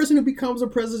 Every person who becomes a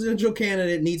presidential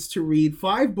candidate needs to read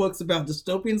 5 books about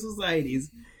dystopian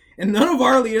societies, and none of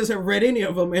our leaders have read any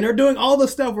of them, and are doing all the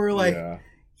stuff where we're like,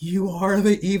 you are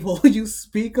the evil you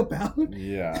speak about.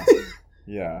 Yeah.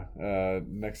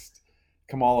 Next,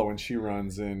 Kamala, when she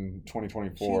runs in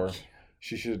 2024,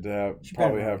 she should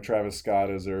probably have Travis Scott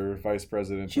as her vice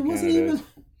presidential candidate.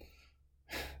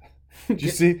 Did you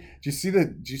see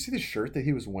the shirt that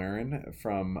he was wearing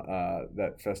from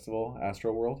that festival,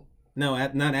 Astroworld? No,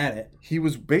 not at it. He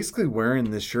was basically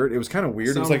wearing this shirt. It was kind of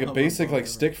weird. It was like a basic like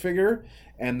stick figure,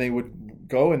 and they would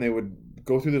go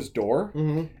through this door,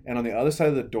 and on the other side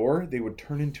of the door, they would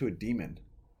turn into a demon.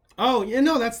 Oh, yeah,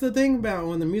 no, that's the thing about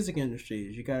when the music industry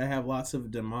is you got to have lots of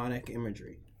demonic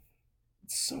imagery.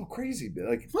 It's so crazy.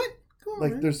 Like what? Come on,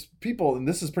 like man. There's people, and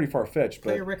this is pretty far fetched.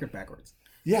 Play your record backwards.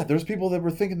 Yeah, there's people that were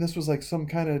thinking this was like some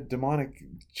kind of demonic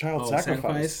child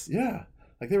sacrifice. Yeah,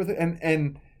 like they were,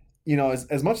 and you know,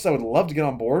 as much as I would love to get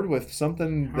on board with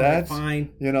something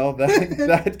fine. You know,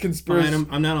 that conspiracy.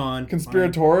 I'm not on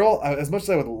conspiratorial. As much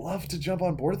as I would love to jump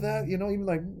on board with that, you know, even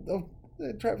like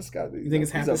Travis Scott. You think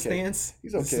it's happenstance?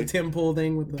 He's okay. It's the Tim Pool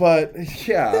thing with the. But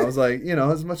yeah, I was like, you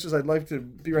know, as much as I'd like to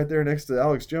be right there next to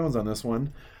Alex Jones on this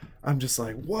one, I'm just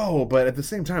like, whoa. But at the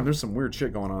same time, there's some weird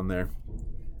shit going on there,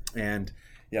 and.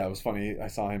 Yeah, it was funny. I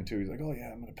saw him too. He's like, "Oh yeah,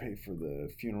 I'm gonna pay for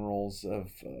the funerals of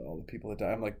all the people that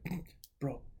died." I'm like,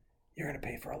 "Bro, you're gonna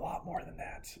pay for a lot more than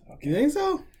that." Okay. You think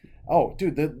so? Oh,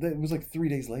 dude, it was like 3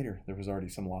 days later. There was already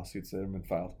some lawsuits that had been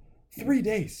filed. 3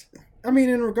 days. I mean,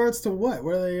 in regards to what?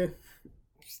 Were they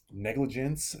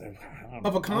negligence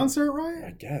of a concert, right?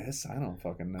 I guess I don't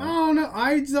fucking know. I don't know.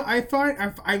 I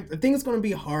think it's gonna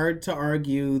be hard to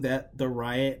argue that the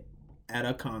riot at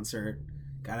a concert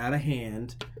got out of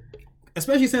hand.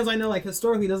 Especially since I know, like,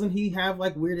 historically, doesn't he have,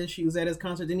 like, weird issues at his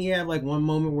concert? Didn't he have, like, one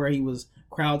moment where he was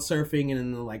crowd surfing and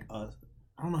then, like, I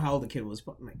don't know how old the kid was,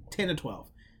 but like 10 or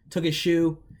 12. Took his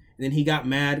shoe, and then he got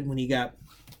mad when he got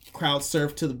crowd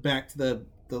surfed to the back to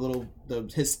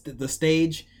the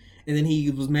stage, and then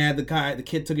he was mad the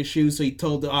kid took his shoe, so he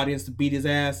told the audience to beat his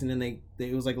ass, and then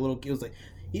it was like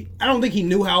I don't think he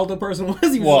knew how old the person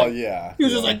was. He was He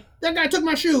was just like, that guy took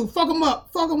my shoe, fuck him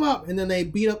up, and then they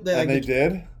beat up they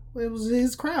did? It was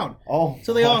his crowd. Oh,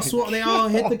 so they all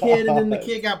hit the kid, and then the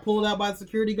kid got pulled out by the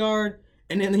security guard,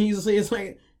 and then it's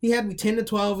like he had me 10 to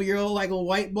 12-year-old like a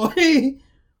white boy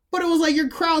But it was like you're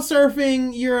crowd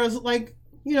surfing. You're like,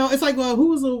 you know, it's like who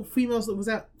was the female that was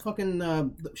that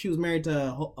fucking? She was married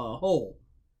to Hole,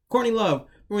 Courtney Love.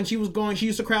 When she was going, she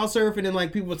used to crowd surf, and then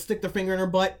like people would stick their finger in her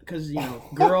butt because you know,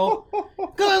 girl.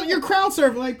 Cause you're crowd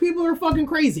surfing, like people are fucking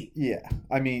crazy. Yeah,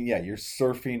 I mean, yeah, you're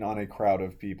surfing on a crowd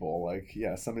of people. Like,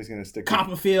 yeah, somebody's gonna stick.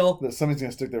 Copperfield. Somebody's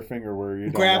gonna stick their finger where you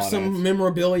don't grab want some it.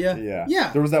 memorabilia. Yeah,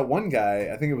 yeah. There was that one guy.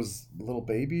 I think it was Little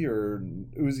Baby or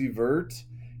Uzi Vert.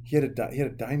 He had a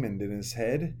diamond in his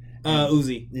head.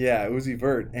 Uzi. Yeah, Uzi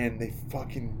Vert, and they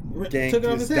fucking Took ganked it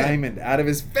off his his head. diamond out of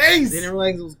his face. They didn't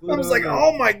realize it was I was like,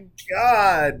 oh my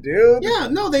god, dude. Yeah,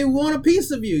 no, they want a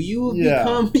piece of you.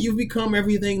 You've become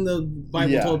everything the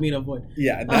Bible told me to avoid.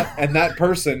 Yeah, and that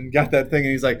person got that thing,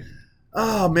 and he's like,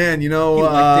 oh man, you know, He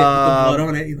liked it with the blood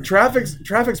on it. He's like,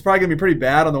 traffic's probably gonna be pretty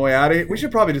bad on the way out of here. We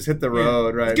should probably just hit the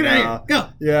road right Let's get now. out of here. Go.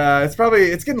 Yeah,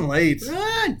 it's getting late.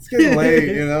 Run. It's getting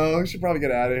late, you know. We should probably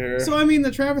get out of here. So I mean, the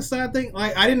Travis Scott thing,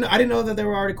 like I didn't know that there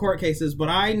were already court cases, but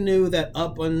I knew that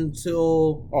up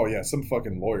until Oh yeah, some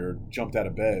fucking lawyer jumped out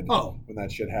of bed when that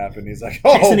shit happened. He's like,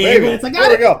 "Oh, Texting the baby, ambulance, like, there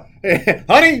we go. Hey,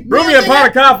 honey, brew me a pot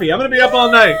of coffee. I'm gonna be up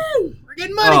all night." We're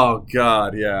getting money. Oh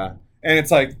god, yeah. And it's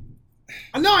like,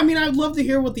 no, I mean, I'd love to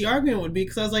hear what the argument would be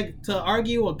because I was like, to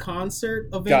argue a concert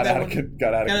event got that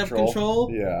out of control.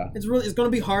 Yeah, it's going to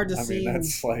be hard to see. I mean,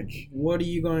 that's like, what are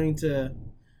you going to?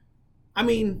 I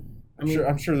mean,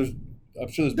 I'm sure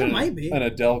there's been an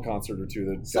Adele concert or two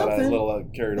that got a little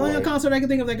carried away. The only concert I can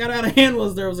think of that got out of hand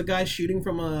was there was a guy shooting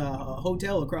from a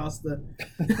hotel across the.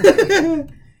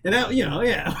 And that, you know,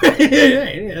 yeah,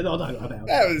 don't talk about that.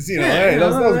 That was, you know, hey,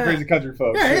 those crazy country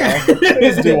folks. Yeah. You know?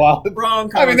 It was too wild.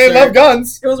 Wrong concert. I mean, they love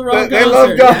guns. It was a wrong concert. They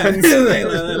love guns. Yeah. they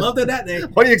loved it that day.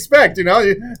 What do you expect? You know,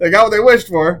 they got what they wished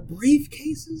for.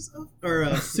 Briefcases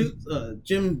or suits,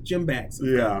 gym bags.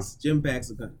 Of guns. Gym bags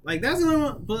of guns. Like that's another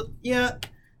one. But yeah,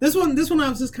 this one I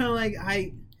was just kind of like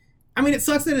I mean, it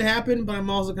sucks that it happened, but I'm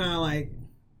also kind of like.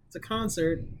 It's a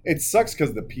concert. It sucks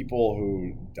because the people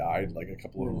who died, like a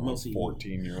couple of them, like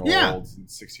 14-year-olds and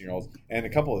 16-year-olds, and a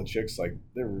couple of the chicks, like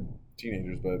they were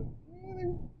teenagers, but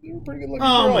they were pretty good looking.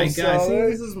 Oh girls, my god! so See,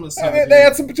 this is misogyny. they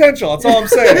had some potential. That's all I'm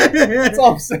saying. That's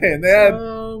all I'm saying. They had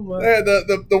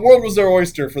the world was their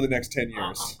oyster for the next 10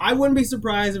 years. I wouldn't be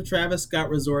surprised if Travis Scott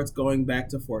resorts going back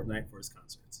to Fortnite for his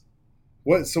concerts.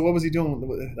 What? So what was he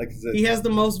doing? Like he has the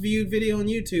most viewed video on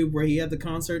YouTube where he had the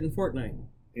concert in Fortnite.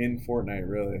 In Fortnite,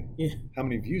 really? Yeah. How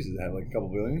many views did it have? Like a couple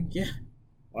billion? Yeah.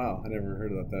 Wow, I never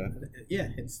heard about that. Yeah,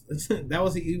 it's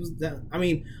I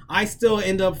mean, I still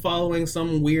end up following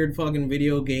some weird fucking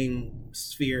video game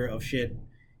sphere of shit,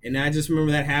 and I just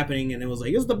remember that happening, and it was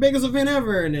like it's the biggest event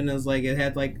ever, and then it was like it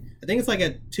had like I think it's like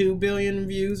a 2 billion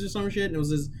views or some shit, and it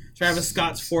was this Travis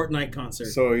Scott's Fortnite concert.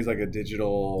 So he's like a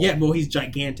digital. Yeah, well, he's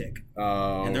gigantic.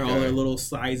 Oh. And they're all their little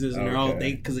sizes, and they're all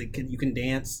because you can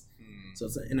dance. So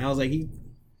and I was like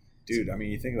Dude, I mean,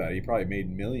 you think about it, he probably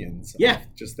made millions off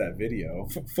just that video.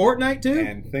 Fortnite, too?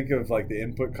 And think of, like, the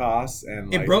input costs.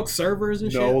 And it broke servers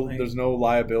and shit. Like, there's no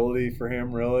liability for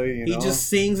him, really. You know? He just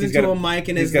sings into a mic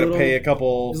and he's got to pay a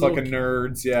couple fucking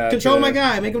nerds. Yeah. Control my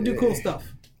guy. Make him do cool stuff.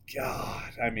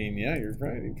 God. I mean, yeah, you're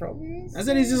right. He probably is. I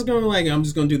said he's just going to, like, I'm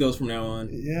just going to do those from now on.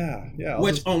 Yeah.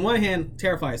 Which, on one hand,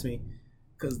 terrifies me.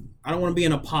 Because I don't want to be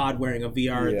in a pod wearing a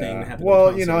VR thing that happens.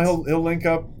 Well, you know, he'll link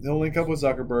up with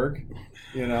Zuckerberg,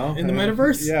 you know, in the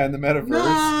metaverse. Yeah, in the metaverse.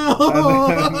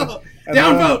 No,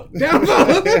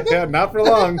 downvote. Yeah, not for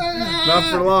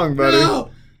long, buddy.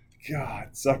 No. God,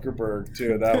 Zuckerberg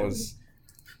too. That was.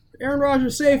 Aaron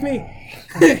Rodgers, save me!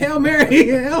 Hail Mary!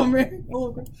 Hail Mary!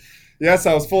 Yes,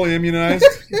 I was fully immunized.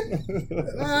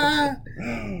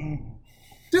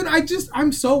 Dude,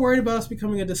 I'm so worried about us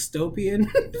becoming a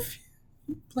dystopian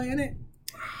planet.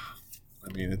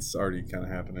 I mean, it's already kind of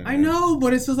happening. I know,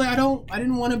 but it's just like I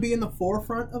didn't want to be in the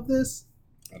forefront of this.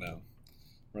 I know.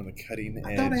 We're on the cutting edge.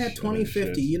 I thought I had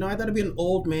 2050. You know, I thought I'd be an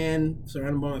old man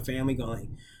surrounded by my family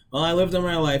going, well, I lived all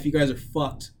my life. You guys are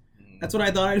fucked. That's what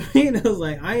I thought I'd be. And I was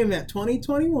like, I am at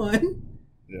 2021.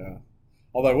 Yeah.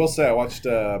 Although I will say I watched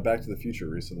Back to the Future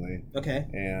recently. Okay.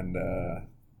 And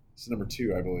it's number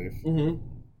 2, I believe.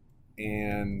 Mm-hmm.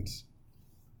 And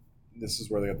this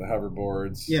is where they got the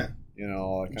hoverboards. Yeah. You know,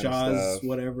 all that kind Jaws, of stuff.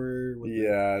 Whatever.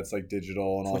 Yeah, it's like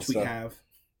digital and all that stuff. Which we have.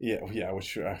 Yeah,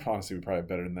 which honestly we probably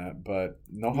better than that. But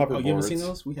no hoverboards. Oh, you haven't seen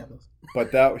those? We have those.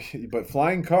 But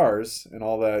flying cars and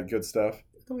all that good stuff.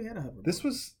 I thought we had a hoverboard. This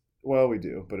was, well, we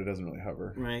do, but it doesn't really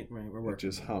hover. Right. We're working. It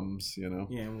just hums, you know.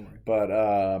 Yeah, we're working. But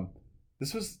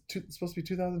this was supposed to be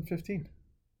 2015.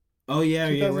 Oh, yeah,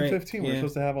 2015, we're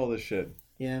supposed to have all this shit.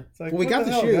 Yeah. It's like, well, we what got the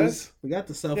the hell, shoes. guys? We got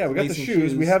the self. Yeah, we got the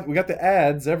shoes. We got the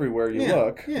ads everywhere you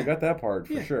look. Yeah. We got that part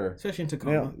for sure. Especially in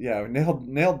Tacoma.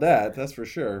 Nailed that. That's for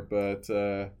sure. But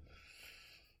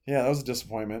yeah, that was a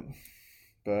disappointment.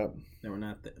 But no, we're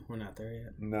not there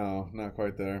yet. No, not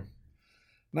quite there.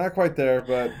 Not quite there,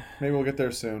 but maybe we'll get there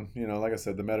soon. You know, like I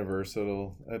said, the metaverse,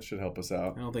 that should help us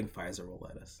out. I don't think Pfizer will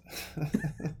let us.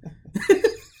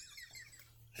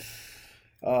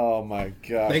 Oh my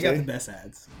god! They got the best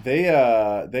ads. They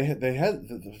had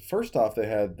first off they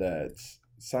had that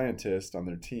scientist on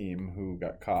their team who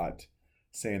got caught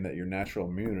saying that your natural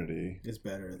immunity is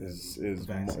better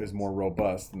is more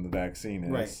robust than the vaccine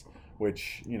is. Right.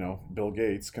 Which, you know, Bill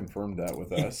Gates confirmed that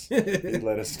with us. He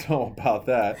let us know about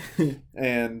that.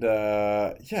 And,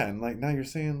 and like now you're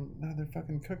saying, now they're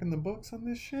fucking cooking the books on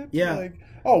this shit? Yeah. Like,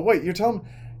 oh, wait, you're telling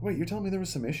me there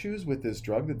was some issues with this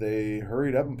drug that they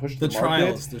hurried up and pushed to the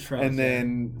market? The trials. And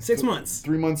then 6 months.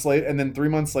 3 months later, and then 3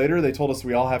 months later, they told us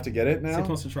we all have to get it now? 6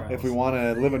 months of trials. If we want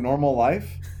to live a normal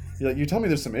life? You tell me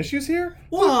there's some issues here?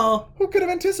 Well, who could have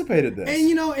anticipated this? And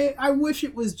you know, I wish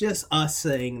it was just us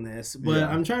saying this, but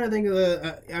I'm trying to think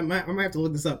of I might have to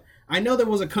look this up. I know there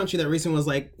was a country that recently was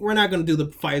like, we're not going to do the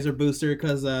Pfizer booster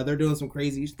because they're doing some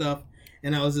crazy stuff,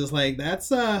 and I was just like,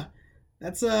 that's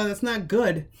not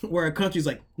good. Where a country's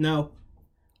like, no,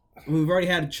 we've already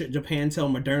had Japan tell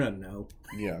Moderna no.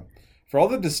 Yeah, for all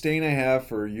the disdain I have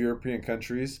for European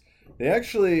countries. They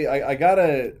actually, I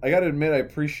gotta admit, I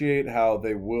appreciate how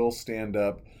they will stand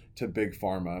up to big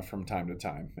pharma from time to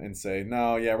time and say,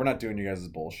 no, yeah, we're not doing you guys'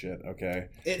 bullshit, okay?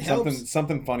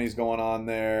 Something funny's going on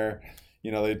there.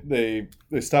 You know, they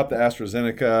stopped the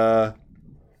AstraZeneca. I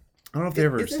don't know if they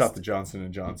ever stopped the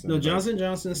Johnson & Johnson. No, Johnson &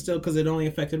 Johnson still, because it only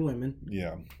affected women.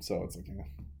 Yeah, so it's like,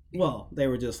 well, they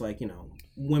were just like, you know,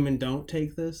 women don't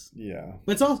take this. Yeah.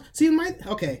 But it's all,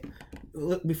 okay,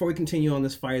 before we continue on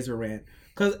this Pfizer rant,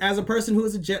 because as a person who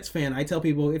is a Jets fan, I tell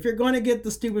people, if you're going to get the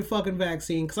stupid fucking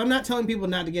vaccine, because I'm not telling people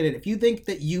not to get it. If you think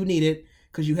that you need it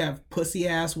because you have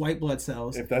pussy-ass white blood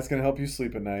cells. If that's going to help you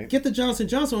sleep at night. Get the Johnson &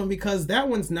 Johnson one, because that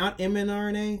one's not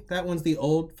mRNA. That one's the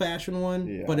old-fashioned one.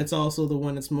 Yeah. But it's also the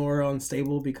one that's more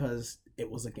unstable because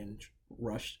it was, again,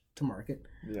 rushed to market.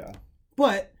 Yeah.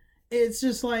 But it's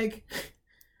just like,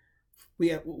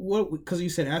 because you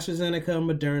said AstraZeneca,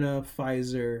 Moderna,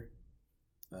 Pfizer,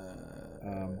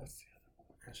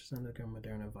 AstraZeneca,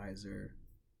 Moderna, Pfizer,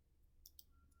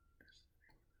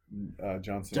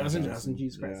 Johnson.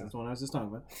 Jesus Christ, that's the one I was just talking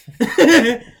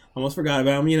about. Almost forgot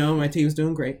about him. You know, my team's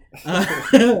doing great.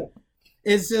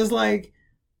 It's just like,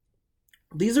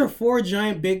 these are 4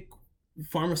 giant big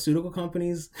pharmaceutical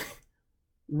companies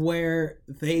where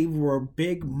they were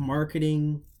big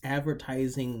marketing,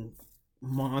 advertising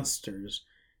monsters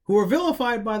who were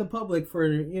vilified by the public for,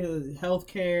 you know,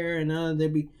 healthcare, and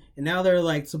now they're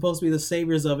like supposed to be the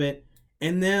saviors of it,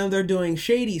 and now they're doing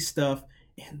shady stuff,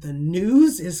 and the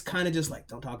news is kind of just like,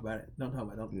 don't talk about it,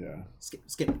 skip.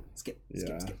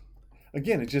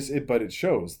 Again, but it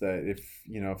shows that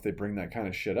if they bring that kind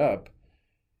of shit up,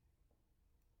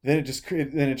 then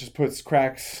it just puts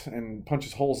cracks and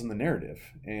punches holes in the narrative.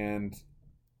 And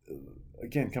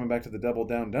again, coming back to the double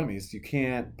down dummies, you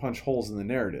can't punch holes in the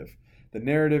narrative. The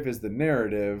narrative is the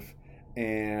narrative,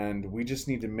 and we just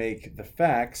need to make the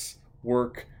facts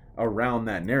work around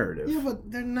that narrative. Yeah,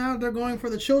 but they're going for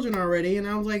the children already, and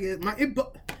I was like,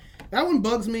 that one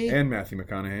bugs me. And Matthew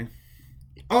McConaughey.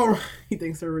 Oh, he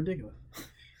thinks they're ridiculous.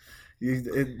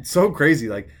 It's so crazy.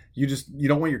 Like, you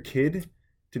don't want your kid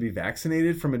to be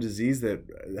vaccinated from a disease that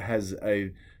has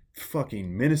a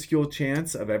fucking minuscule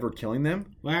chance of ever killing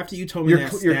them. Well, after you told me you're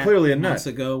clearly a nut. Months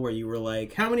ago, where you were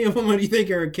like, how many of them do you think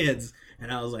are kids?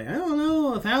 And I was like, I don't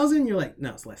know, 1,000. You're like, no,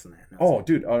 it's less than that. No,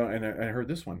 dude, and I heard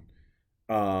this one.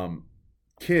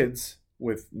 Kids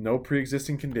with no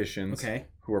pre-existing conditions,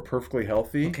 who are perfectly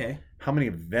healthy. Okay. How many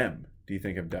of them do you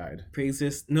think have died?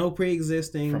 No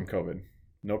pre-existing from COVID.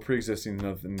 No pre-existing,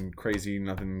 nothing crazy,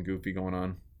 nothing goofy going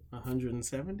on.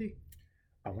 170.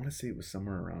 I want to say it was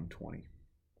somewhere around 20.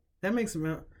 That makes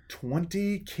about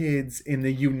 20 kids in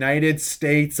the United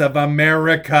States of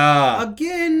America.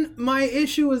 Again, my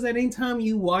issue is that anytime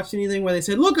you watch anything where they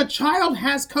say, look, a child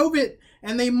has COVID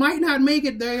and they might not make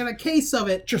it, they're in a case of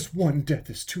it. Just one death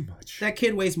is too much. That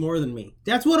kid weighs more than me.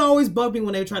 That's what always bugged me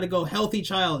when they try to go healthy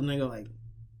child, and I go like,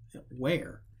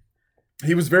 where?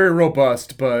 He was very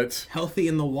robust, but healthy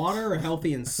in the water or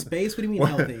healthy in space? What do you mean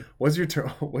healthy? What's your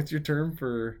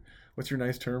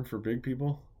nice term for big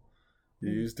people?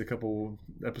 You used a couple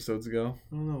episodes ago.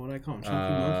 I don't know what I call them. Chunky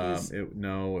monkeys?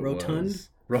 Rotund?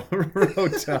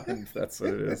 Rotund. That's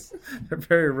what it is. They're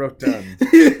very rotund.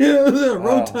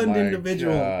 Rotund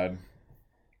individual. God.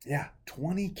 Yeah,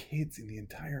 20 kids in the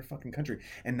entire fucking country.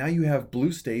 And now you have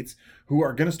blue states who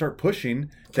are going to start pushing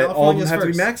that all of them have to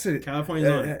be vaccinated. California's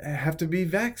on it. Have to be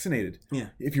vaccinated. Yeah.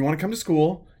 If you want to come to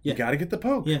school, Yeah. you got to get the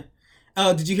poke. Yeah.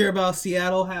 Did you hear about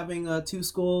Seattle having 2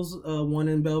 schools, one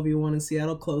in Bellevue, one in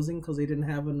Seattle, closing because they didn't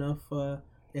have enough,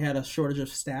 they had a shortage of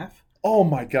staff? Oh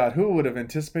my God, who would have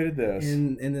anticipated this?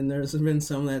 And then there's been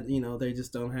some that, they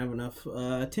just don't have enough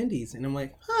attendees. And I'm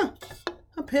like,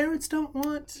 our parents don't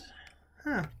want,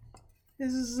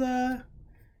 this is,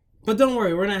 but don't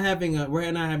worry, we're not having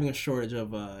a shortage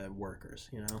of workers,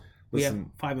 We have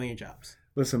 5 million jobs.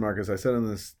 Listen, Marcus, I said on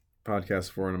this podcast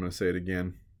before, and I'm going to say it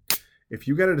again. If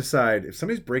you got to decide, if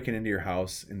somebody's breaking into your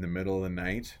house in the middle of the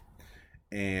night,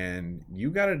 and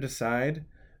you got to decide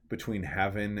between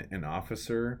having an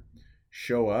officer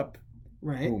show up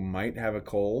Right. who might have a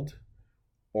cold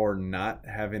or not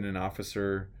having an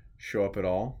officer show up at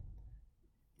all,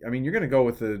 I mean, you're going to go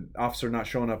with the officer not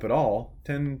showing up at all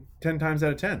 10 times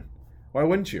out of 10. Why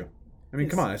wouldn't you? I mean,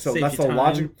 come on. That's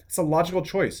a logical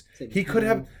choice. He could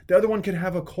have, the other one could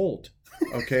have a cold.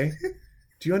 Okay?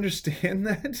 Do you understand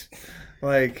that?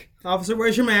 Like, Officer,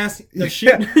 where's your mask? yeah.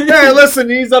 Hey, listen,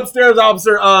 he's upstairs,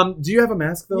 officer. Do you have a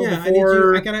mask though? Yeah,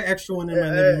 before... I got an extra one in my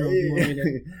living room. You want me to...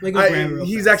 Let me go grab it real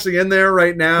he's fast. actually in there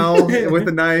right now with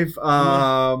a knife.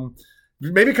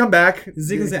 Maybe come back.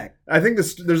 Zig-zag. I think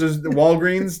there's a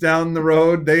Walgreens down the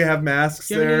road. They have masks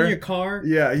Do you have there. any in your car?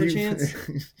 Yeah. Perchance?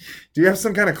 Do you have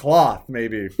some kind of cloth?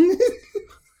 Maybe.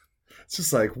 It's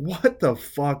just like, what the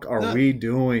fuck are we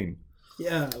doing?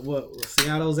 Yeah,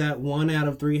 Seattle's at 1 out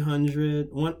of 300.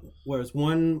 Whereas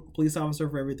one police officer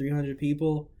for every 300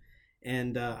 people,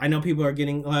 and I know people are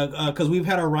getting because we've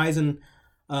had a rise in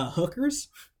hookers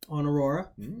on Aurora,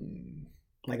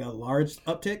 like a large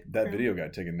uptick. That video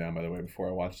got taken down, by the way, before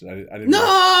I watched it. I didn't. No,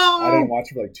 I didn't watch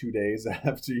it for like 2 days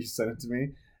after you sent it to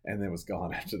me. And then it was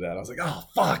gone after that. I was like, oh,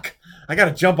 fuck. I got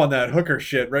to jump on that hooker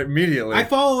shit right immediately. I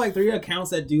follow like 3 accounts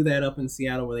that do that up in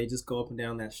Seattle where they just go up and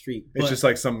down that street. It's just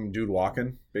like some dude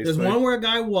walking, basically. There's one where a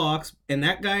guy walks, and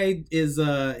that guy is,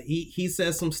 he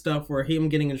says some stuff where him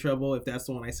getting in trouble, if that's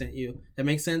the one I sent you. That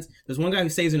makes sense? There's one guy who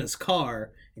stays in his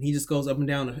car, and he just goes up and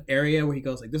down an area where he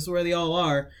goes like, this is where they all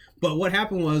are. But what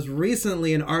happened was,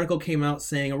 recently an article came out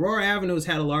saying Aurora Avenue has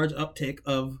had a large uptick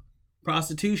of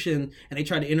prostitution, and they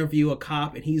tried to interview a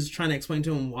cop, and he's trying to explain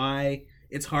to him why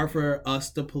it's hard for us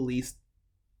to police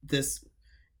this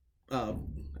I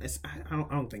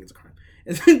don't think it's a crime.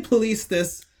 It's police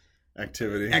this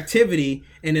activity,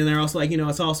 and then they're also like,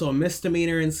 it's also a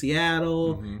misdemeanor in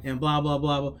Seattle, and blah blah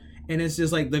blah blah. And it's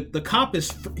just like the cop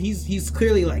is he's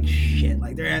clearly like, shit,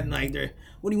 like they're at like they're,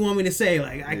 what do you want me to say,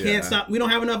 like I can't stop, we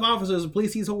don't have enough officers to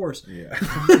police these whores.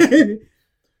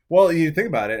 Well, you think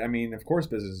about it. I mean, of course,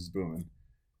 business is booming.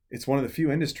 It's one of the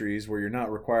few industries where you're not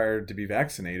required to be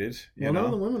vaccinated. None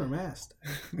of the women are masked.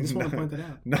 I just want to point that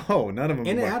out. No, none of them.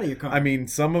 In and out of your car. I mean,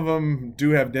 some of them do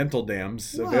have dental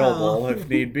dams available if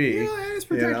need be. It's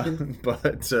protection.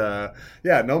 But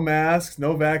no masks,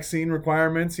 no vaccine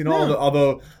requirements. No.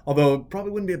 Although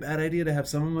probably wouldn't be a bad idea to have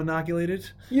some of them inoculated.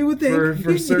 You would think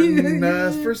for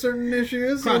certain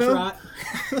issues. Cross rot.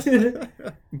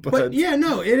 But yeah,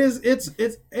 no, it is. It's.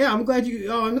 Yeah, I'm glad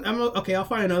you. Oh, I'm okay. I'll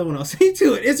find another one. I'll say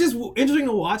to it. It's just interesting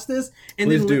to watch this. And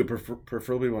please do,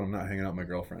 preferably when I'm not hanging out with my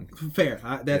girlfriend. Fair.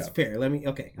 That's fair.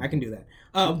 Okay, I can do that.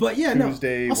 But yeah,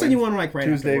 Tuesday, no. I'll send you one like right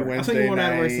Tuesday, after work. Wednesday I'll send you one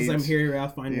night, after since I'm here. I'll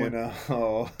find one.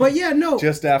 Know. But yeah, no.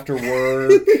 Just after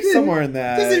work, somewhere in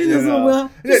that. Just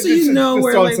so you know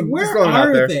where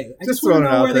are they? I just want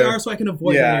to know where they are so I can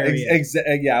avoid that area.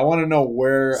 Yeah, I want to know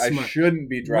where I shouldn't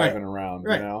be driving around.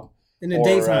 Right. You know. In the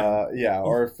daytime.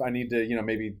 Or if I need to,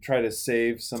 maybe try to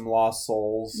save some lost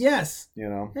souls. Yes.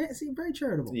 See, very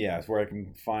charitable. Yeah, it's where I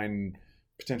can find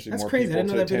potentially That's more crazy. people I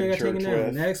didn't know to that video attend got taken church down.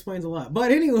 with. That explains a lot.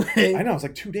 But anyway. I know, it's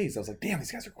like 2 days. I was like, damn,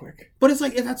 these guys are quick. But it's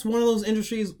like, that's one of those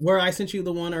industries where I sent you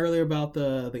the one earlier about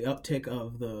the uptick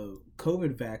of the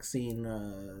COVID vaccine,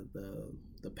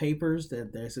 the papers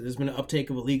that there's been an uptake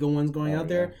of illegal ones going out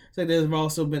there. So there's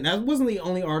also been, that wasn't the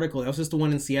only article. That was just the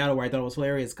one in Seattle where I thought it was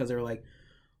hilarious because they were like,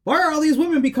 why are all these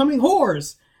women becoming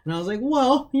whores? And I was like,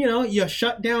 well, you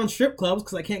shut down strip clubs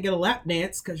because I can't get a lap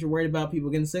dance because you're worried about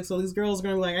people getting sick. So these girls are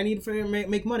going to be like, I need to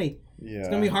make money. Yeah. It's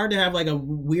going to be hard to have like a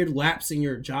weird lapse in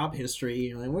your job history.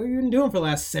 You're like, what have you been doing for the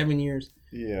last 7 years?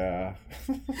 Yeah.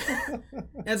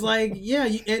 It's like, yeah.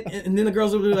 And then the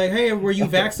girls will be like, hey, were you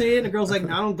vaccinated? And the girl's like,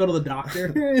 I don't go to the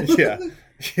doctor.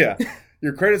 Yeah.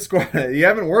 Your credit score, you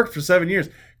haven't worked for 7 years.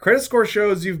 Credit score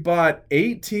shows you've bought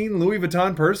 18 Louis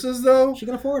Vuitton purses, though? She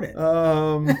can afford it.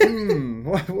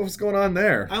 What was going on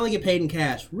there? I only get paid in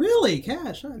cash. Really?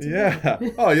 Cash? Oh, Yeah.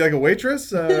 Oh, you like a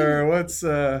waitress? Or what's...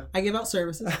 I give out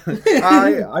services.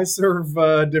 I serve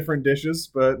different dishes,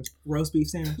 but... Roast beef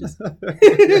sandwiches.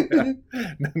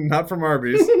 Not from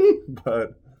Arby's,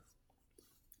 but...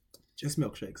 Just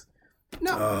milkshakes.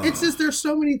 No, it's just there's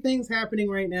so many things happening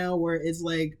right now where it's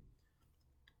like...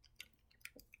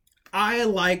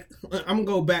 I'm gonna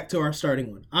go back to our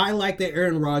starting one. I like that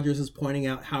Aaron Rodgers is pointing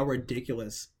out how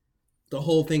ridiculous the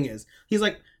whole thing is.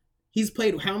 He's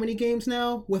played how many games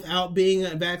now without being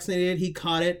vaccinated? He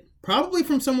caught it probably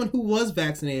from someone who was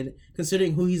vaccinated,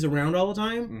 considering who he's around all the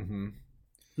time. Mm-hmm.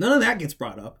 None of that gets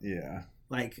brought up. Yeah.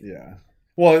 Yeah.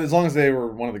 Well, as long as they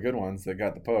were one of the good ones that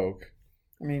got the poke.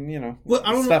 I mean,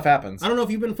 stuff happens. I don't know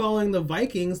if you've been following the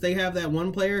Vikings. They have that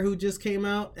one player who just came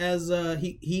out as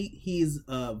he's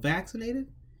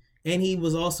vaccinated, and he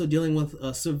was also dealing with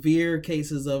severe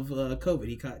cases of COVID.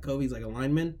 He caught COVID. He's like a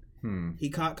lineman.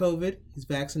 He caught COVID. He's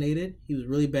vaccinated. He was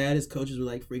really bad. His coaches were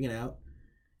like freaking out,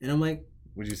 and I'm like,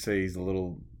 would you say he's a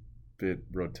little bit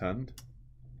rotund?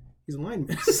 He's a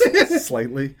lineman.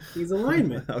 Slightly. He's a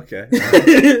lineman. Okay.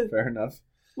 Fair enough.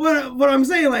 What I'm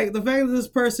saying, like the fact that this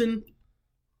person.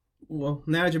 Well,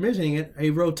 now that you're mentioning it,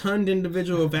 a rotund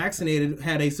individual vaccinated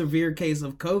had a severe case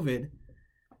of COVID.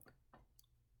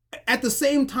 At the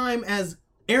same time as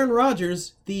Aaron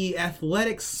Rodgers, the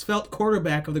athletic, svelte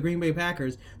quarterback of the Green Bay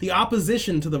Packers, the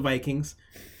opposition to the Vikings,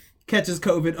 catches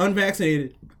COVID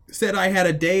unvaccinated, said I had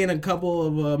a day and a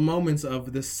couple of moments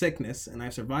of this sickness and I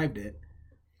survived it.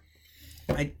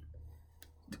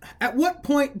 At what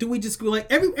point do we just go like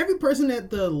every person at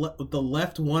the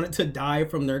left wanted to die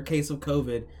from their case of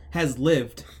COVID has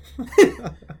lived?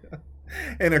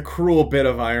 And a cruel bit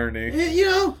of irony.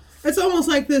 It's almost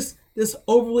like this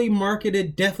overly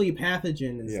marketed deathly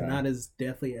pathogen is not as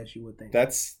deathly as you would think.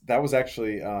 That was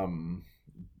actually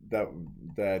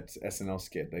that SNL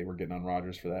skit they were getting on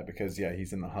Rodgers for that because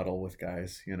he's in the huddle with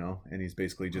guys, and he's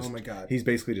basically just he's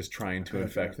basically just trying to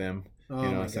infect them,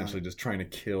 essentially just trying to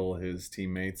kill his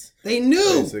teammates. They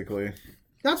knew basically.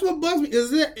 That's what bugs me.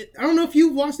 I don't know if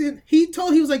you've watched it. He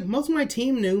was like most of my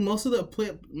team knew, most of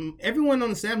everyone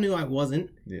on the staff knew I wasn't.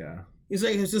 Yeah. He's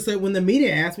like it's just that when the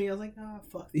media asked me, I was like,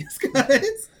 fuck these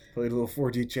guys. Played a little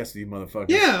 4D chess with you motherfuckers.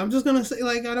 Yeah, I'm just gonna say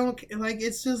I don't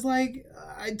it's just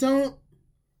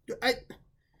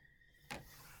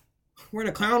we're in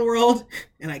a clown world,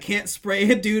 and I can't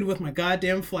spray a dude with my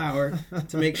goddamn flour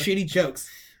to make shitty jokes.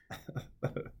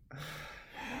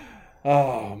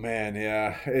 Oh man,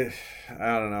 yeah.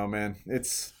 I don't know, man.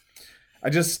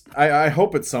 I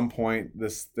hope at some point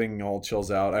this thing all chills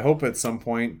out. I hope at some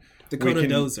point Dakota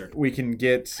Dozer. We can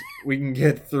get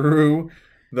through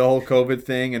the whole COVID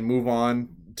thing and move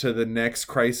on to the next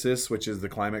crisis, which is the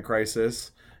climate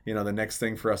crisis. The next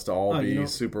thing for us to all be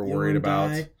super worried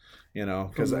about.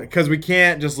 Because we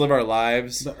can't just live our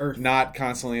lives not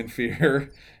constantly in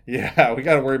fear. Yeah, we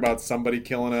got to worry about somebody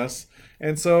killing us.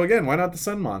 And so again, why not the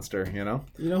sun monster? He's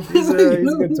a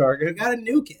good target. You got to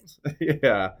nuke it.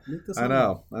 Yeah, I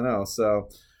know. So,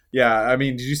 yeah, I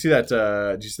mean, did you see that?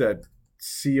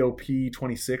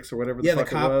 COP26 or whatever the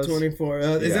fuck it was? Yeah, the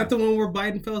COP24. Is that the one where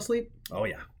Biden fell asleep? Oh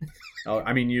yeah.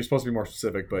 I mean, you're supposed to be more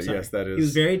specific, but yes, that is. He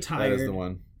was very tired. That is the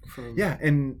one. Yeah,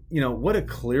 and what a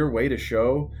clear way to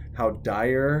show how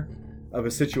dire of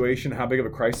a situation, how big of a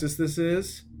crisis this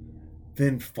is.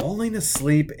 Than falling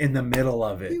asleep in the middle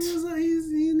of it.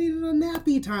 He needed a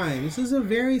nappy time. This is a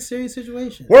very serious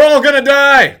situation. We're all gonna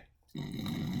die!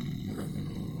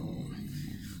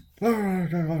 Come on,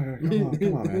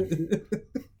 man.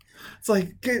 It's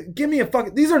like, give me a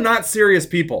fucking... These are not serious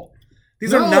people.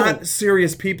 These are not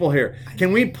serious people here.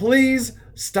 Can we please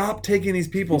stop taking these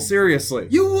people seriously?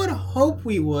 You would hope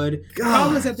we would. The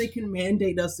problem is that they can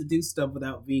mandate us to do stuff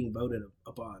without being voted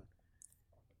upon.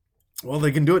 Well,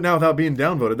 they can do it now without being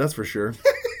downvoted, that's for sure.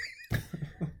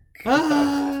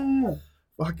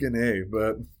 Fucking A,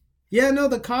 but... Yeah, no,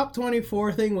 the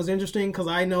COP24 thing was interesting because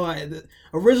I know I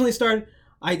originally started...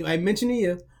 I mentioned to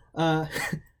you,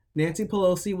 Nancy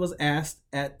Pelosi was asked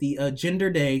at the Gender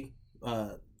Day...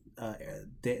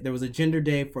 there was a Gender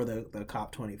Day for the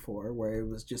COP24 where it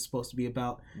was just supposed to be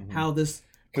about how this...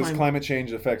 Because climate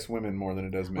change affects women more than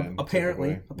it does men.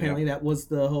 Apparently, that was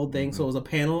the whole thing. Mm-hmm. So it was a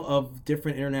panel of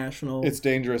different international... It's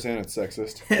dangerous and it's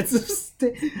sexist.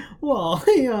 Well,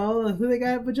 they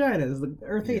got vaginas. The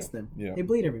Earth hates them. Yeah. They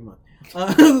bleed every month.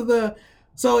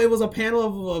 So it was a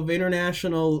panel of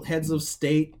international heads of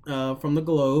state from the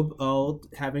globe all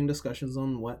having discussions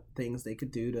on what things they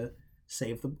could do to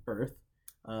save the Earth.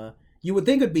 You would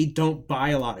think it'd be don't buy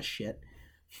a lot of shit,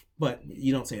 but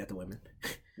you don't say that to women.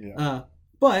 Yeah.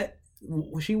 But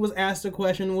she was asked a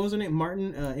question. What was her name?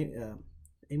 Martin.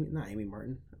 Amy, not Amy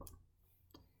Martin.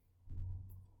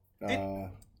 You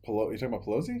talking about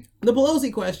Pelosi? The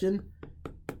Pelosi question.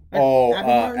 Oh,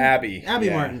 Abby Yeah,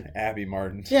 Martin. Abby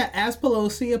Martin. Yeah, asked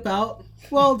Pelosi about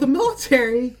the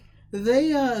military.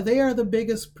 They are the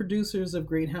biggest producers of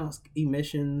greenhouse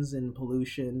emissions and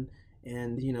pollution,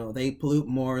 and they pollute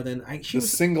more than The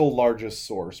single largest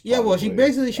source. Yeah, well, she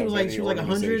probably, was like any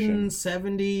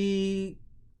 170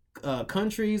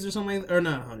 countries or something, or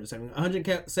not 170,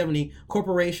 170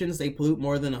 corporations. They pollute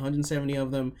more than 170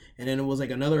 of them, and then it was like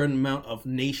another amount of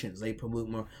nations they pollute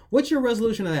more. What's your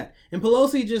resolution of that? And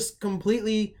Pelosi just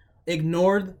completely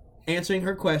ignored answering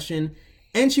her question,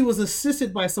 and she was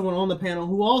assisted by someone on the panel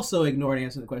who also ignored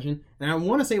answering the question. And I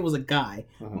want to say it was a guy,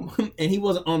 and he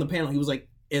wasn't on the panel. He was like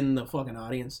in the fucking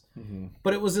audience.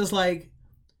 But it was just like,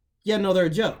 yeah, no, they're a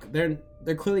joke. They're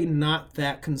clearly not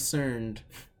that concerned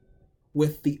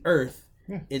with the earth.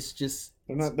 Yeah. It's just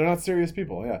they're not serious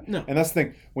people. Yeah. No. And that's the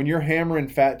thing. When you're hammering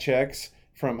fat checks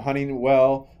from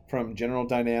Honeywell, from General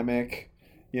Dynamic,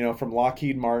 from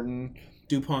Lockheed Martin,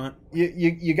 DuPont,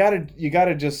 you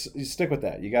gotta just stick with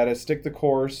that. You gotta stick the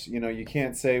course. You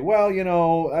can't say, well,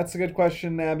 that's a good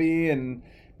question, Abby, and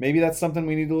maybe that's something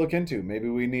we need to look into. Maybe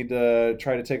we need to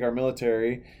try to take our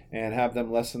military and have them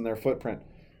lessen their footprint.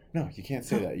 No, you can't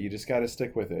say that. You just got to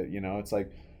stick with it. It's like,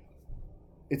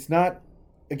 it's not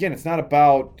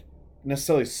about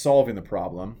necessarily solving the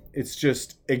problem. It's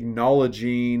just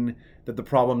acknowledging that the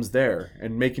problem's there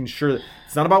and making sure that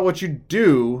it's not about what you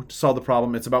do to solve the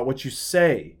problem. It's about what you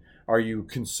say. Are you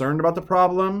concerned about the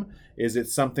problem? Is it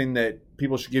something that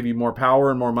people should give you more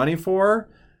power and more money for?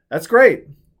 That's great.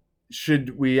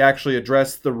 Should we actually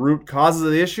address the root causes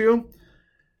of the issue?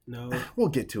 no. We'll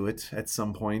get to it at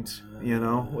some point.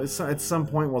 At some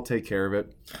point we'll take care of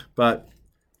it. But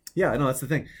yeah, no, that's the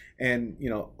thing. And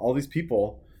all these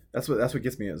people. That's what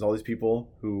gets me is all these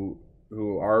people who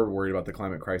are worried about the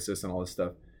climate crisis and all this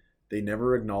stuff. They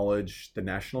never acknowledge the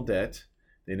national debt.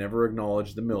 They never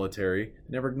acknowledge the military.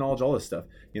 They never acknowledge all this stuff.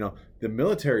 The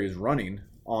military is running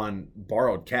on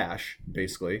borrowed cash,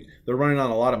 basically. They're running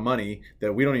on a lot of money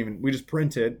that we just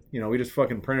print it. We just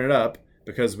fucking print it up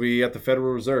because we got the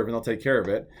Federal Reserve and they'll take care of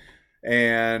it.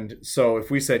 And so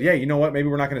if we said, yeah, you know what, maybe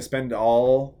we're not going to spend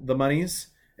all the monies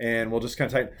and we'll just kind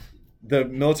of tighten. The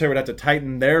military would have to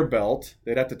tighten their belt.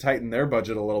 They'd have to tighten their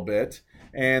budget a little bit,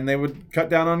 and they would cut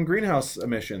down on greenhouse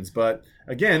emissions. But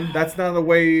again, that's not the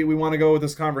way we want to go with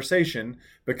this conversation,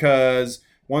 because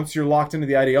once you're locked into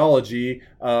the ideology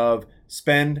of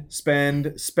spend,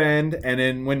 and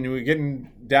then when we get in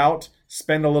doubt,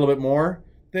 spend a little bit more,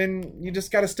 then you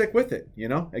just got to stick with it.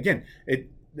 Again,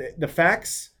 the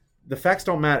facts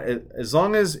don't matter. As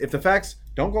long as if the facts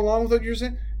don't go along with what you're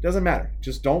saying, it doesn't matter.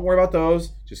 Just don't worry about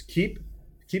those. Just keep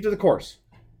to the course.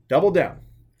 Double down.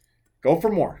 Go for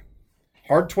more.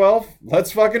 Hard 12.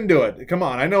 Let's fucking do it. Come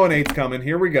on. I know an 8's coming.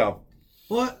 Here we go.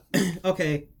 What?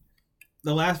 Okay.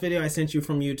 The last video I sent you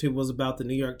from YouTube was about the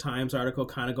New York Times article,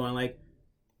 kind of going like,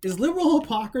 is liberal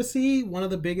hypocrisy one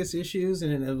of the biggest issues?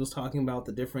 And it was talking about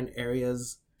the different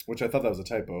areas. Which I thought that was a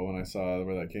typo when I saw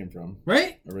where that came from.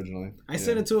 Right? Originally. I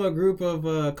sent it to a group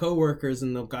of co-workers,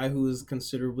 and the guy who was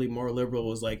considerably more liberal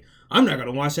was like, I'm not going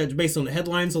to watch that based on the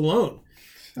headlines alone.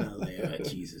 And I was like,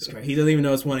 Jesus Christ. He doesn't even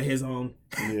know it's one of his own.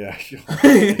 Yeah.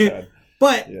 Oh,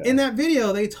 but in that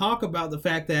video, they talk about the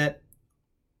fact that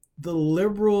the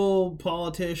liberal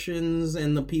politicians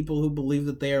and the people who believe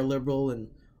that they are liberal and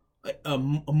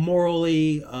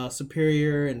morally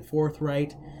superior and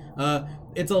forthright,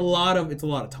 it's a lot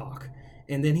of talk.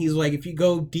 And then he's like, if you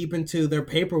go deep into their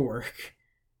paperwork,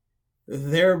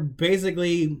 they're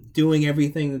basically doing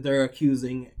everything that they're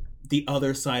accusing the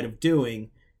other side of doing.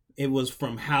 It was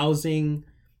from housing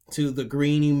to the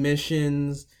green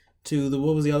emissions to the,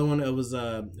 what was the other one? It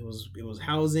was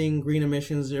housing, green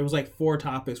emissions. There was like 4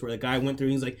 topics where the guy went through.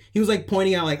 He was like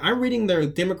pointing out, like, I'm reading their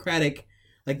Democratic,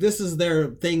 like, this is their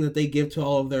thing that they give to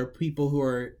all of their people who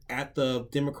are at the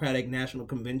Democratic National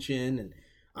Convention, and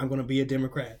I'm going to be a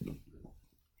Democrat.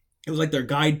 It was like their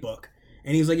guidebook.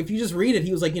 And he was like, if you just read it,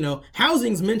 he was like,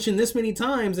 housing's mentioned this many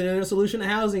times, and then a solution to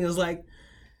housing is like,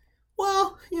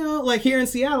 well, like here in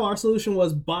Seattle, our solution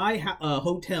was buy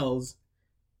hotels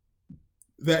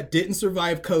that didn't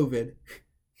survive COVID.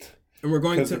 And we're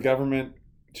going to... Because the government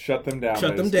shut them down.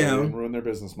 And ruin their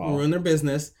business model. Ruin their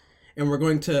business. And we're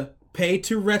going to pay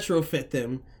to retrofit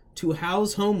them to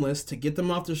house homeless, to get them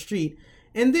off the street.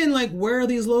 And then, like, where are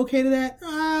these located at?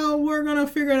 we're gonna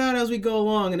figure it out as we go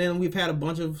along. And then we've had a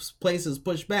bunch of places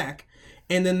push back.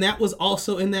 And then that was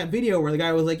also in that video where the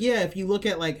guy was like, yeah, if you look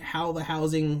at like how the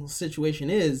housing situation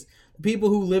is, the people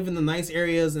who live in the nice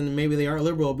areas and maybe they are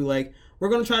liberal will be like, we're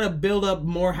going to try to build up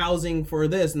more housing for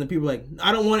this. And the people are like,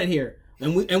 I don't want it here.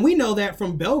 And we know that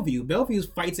from Bellevue. Bellevue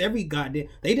fights every goddamn...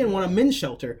 They didn't want a men's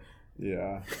shelter.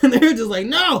 Yeah. And they were just like,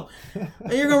 no,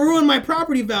 you're going to ruin my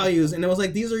property values. And it was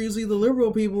like, these are usually the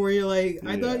liberal people where you're like,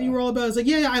 I thought you were all about it. It's like,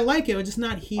 yeah, I like it, but just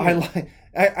not here. I like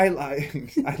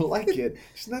it.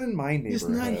 It's not in my neighborhood. Just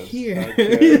not here.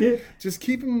 Okay. Just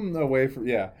keep them away from...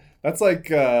 Yeah. That's like,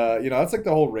 that's like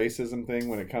the whole racism thing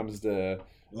when it comes to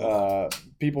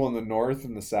people in the North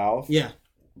and the South. Yeah.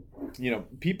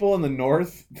 People in the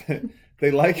North... They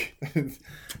like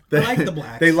the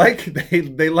blacks. They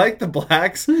like the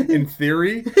blacks in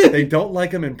theory. They don't like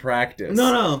them in practice.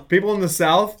 No. People in the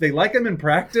South, they like them in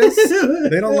practice.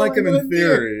 They don't like them in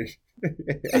theory.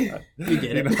 Yeah. You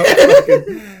get it.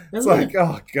 It's like,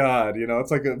 oh God,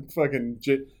 it's like a fucking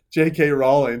J.K.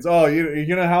 Rowling's. Oh, you're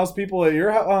gonna house people at your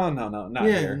house? Oh no, not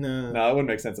here. No, it wouldn't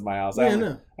make sense at my house. I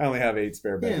only have 8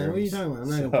 spare bedrooms. Yeah, what are you talking about? I'm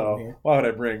not gonna put them here. Why would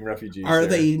I bring refugees? Are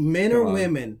they men or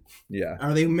women? Yeah.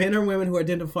 Are they men or women who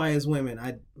identify as women?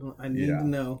 I need to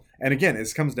know. And again,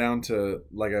 it comes down to,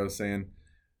 like I was saying,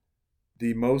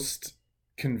 the most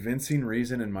convincing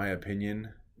reason, in my opinion,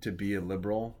 to be a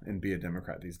liberal and be a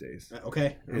Democrat these days.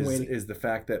 Okay, is the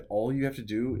fact that all you have to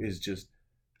do is just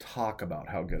talk about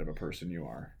how good of a person you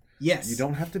are. Yes. You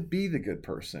don't have to be the good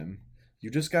person. You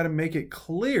just got to make it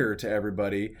clear to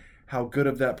everybody how good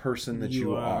of that person that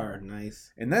you are.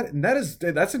 Nice. And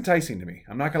that's enticing to me.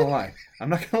 I'm not gonna lie.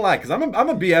 Because I'm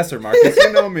a BSer, Marcus.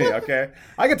 You know me, okay?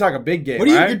 I could talk a big game.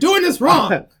 You're doing this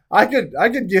wrong. I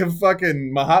could give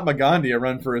fucking Mahatma Gandhi a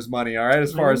run for his money. All right,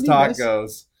 as far as talk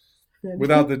goes,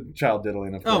 without the child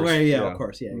diddling, of course. Oh, right, yeah, of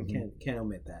course, yeah. Mm-hmm. You can't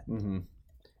omit that. Mm-hmm.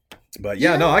 But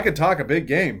no, I could talk a big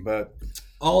game, but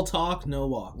all talk, no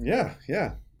walk. Yeah.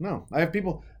 No, I have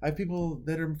people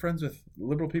that are friends with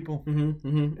liberal people,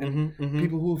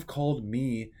 people who have called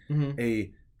me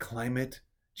a climate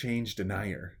change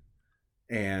denier,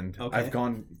 and I've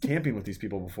gone camping with these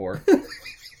people before.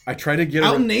 I try to get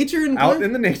out in nature, out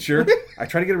in the nature. I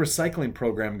try to get a recycling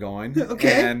program going.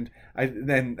 Okay, and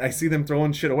I see them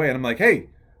throwing shit away, and I'm like, hey,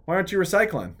 why aren't you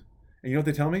recycling? And you know what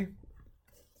they tell me?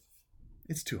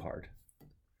 It's too hard.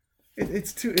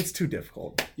 It's too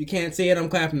difficult. You can't see it. I'm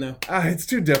clapping though. It's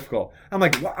too difficult. I'm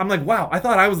like, wow. I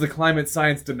thought I was the climate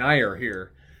science denier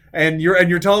here, and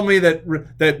you're telling me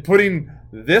that putting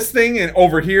this thing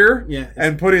over here,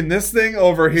 and putting this thing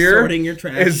over here, sorting your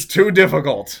trash, is too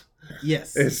difficult.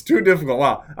 Yes, it's too difficult.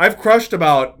 Wow, I've crushed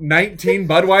about 19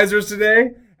 Budweisers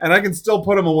today, and I can still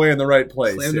put them away in the right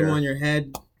place. Slammed them on your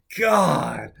head.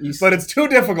 God, but it's too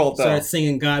difficult though. Start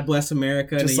singing "God Bless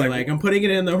America," and then you're like, "I'm putting it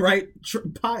in the right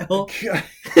pile."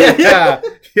 yeah,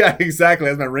 exactly.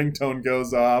 As my ringtone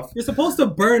goes off, you're supposed to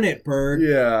burn it, bird.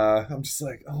 Yeah, I'm just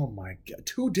like, oh my God,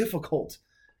 too difficult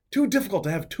to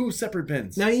have 2 separate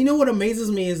bins. Now you know what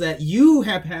amazes me is that you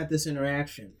have had this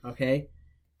interaction, okay,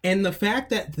 and the fact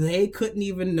that they couldn't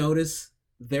even notice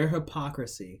their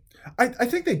hypocrisy. I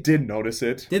think they did notice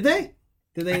it. Did they?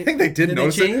 I think they did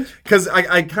notice it because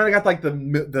I kind of got like the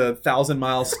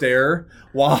 1,000-mile stare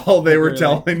while they were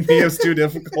telling me it was too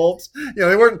difficult. They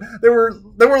weren't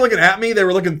looking at me; they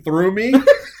were looking through me.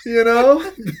 They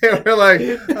were like,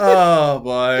 "Oh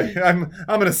boy, I'm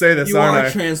gonna say this, aren't I?" You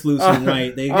are translucent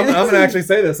white. I'm gonna actually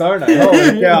say this, aren't I?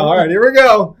 Holy cow! All right, here we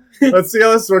go. Let's see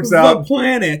how this works out. The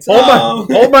planet.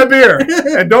 Hold my beer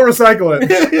and don't recycle it.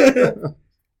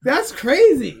 That's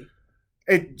crazy.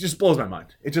 It just blows my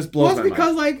mind. It just blows my mind.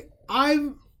 Because like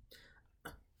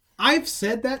I've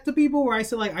said that to people where I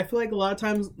said like I feel like a lot of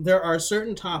times there are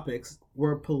certain topics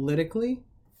where politically,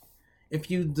 if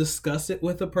you discuss it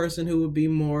with a person who would be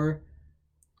more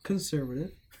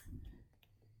conservative,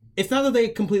 it's not that they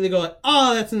completely go like,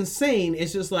 oh, that's insane.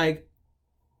 It's just like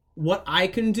what I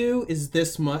can do is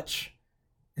this much,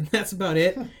 and that's about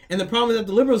it. And the problem is that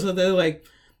the liberals are they're like,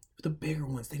 the bigger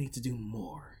ones, they need to do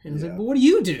more. And it's like, but what do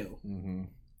you do? Mm-hmm.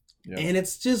 Yep. And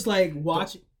it's just like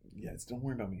watch. Don't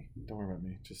worry about me. Don't worry about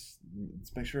me. Just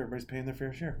let's make sure everybody's paying their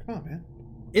fair share. Come on, man.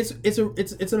 It's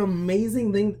an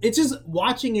amazing thing. It's just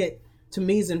watching it to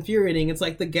me is infuriating. It's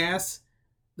like the gas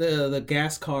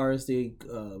cars.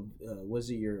 Was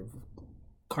it your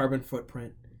carbon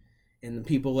footprint? And the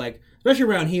people like, especially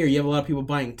around here, you have a lot of people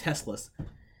buying Teslas.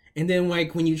 And then,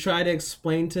 like, when you try to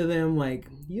explain to them, like,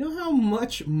 you know how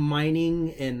much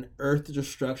mining and earth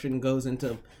destruction goes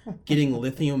into getting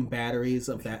lithium batteries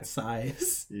of that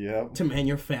size to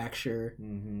manufacture,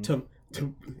 to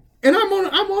And I'm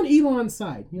on Elon's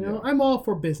side, you know. Yeah. I'm all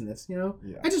for business, you know.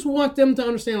 Yeah. I just want them to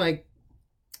understand, like,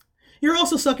 you're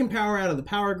also sucking power out of the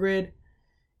power grid.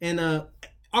 And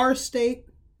our state,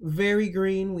 very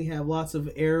green. We have lots of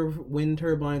wind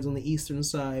turbines on the eastern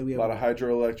side. We A have lot of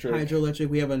hydroelectric.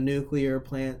 We have a nuclear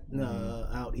plant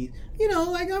out east. You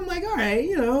know, like, I'm like, all right,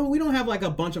 you know, we don't have like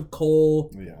a bunch of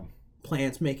coal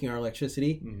plants making our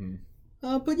electricity. Mm-hmm.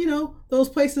 But, you know, those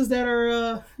places that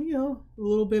are, you know, a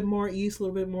little bit more east, a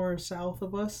little bit more south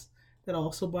of us that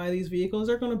also buy these vehicles,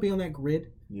 they're going to be on that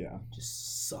grid. Yeah.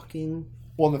 Just sucking.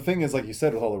 Well, and the thing is, like you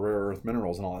said, with all the rare earth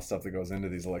minerals and all that stuff that goes into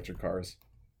these electric cars,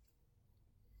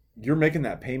 you're making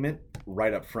that payment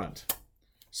right up front.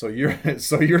 So you're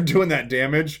doing that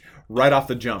damage right off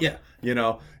the jump. Yeah. You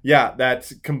know,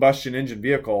 that combustion engine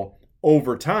vehicle,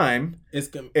 over time,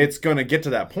 it's going to get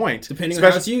to that point. Depending on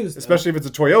how it's used. Especially if it's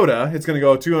a Toyota, it's going to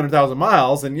go 200,000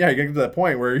 miles. And yeah, you get to that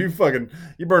point where you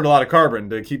burned a lot of carbon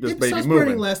to keep this baby moving. It's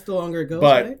burning less the longer it goes,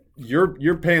 but right?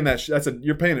 you're paying that.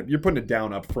 You're putting it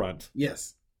down up front.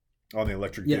 Yes. On the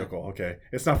electric vehicle. Okay.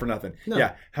 It's not for nothing. No.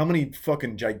 Yeah. How many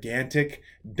fucking gigantic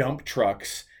dump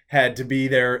trucks had to be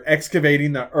there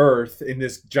excavating the earth in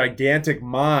this gigantic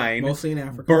mine, mostly in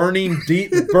Africa,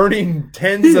 burning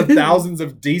tens of thousands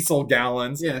of diesel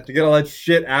gallons to get all that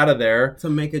shit out of there to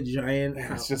make a giant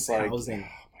it's just like, housing.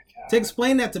 Oh my God. To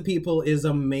explain that to people is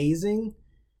amazing,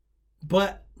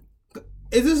 but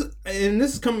this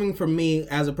is coming from me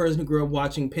as a person who grew up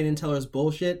watching Penn and Teller's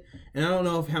bullshit, and I don't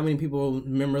know how many people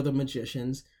remember the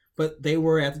Magicians, but they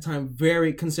were at the time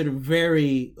considered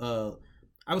very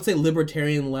I would say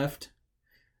libertarian left,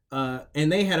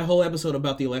 and they had a whole episode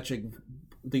about the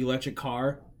electric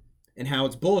car and how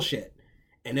it's bullshit.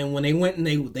 And then when they went and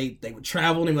they would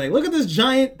travel and they were like, look at this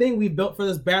giant thing we built for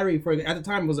this battery for, at the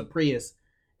time it was a Prius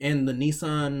and the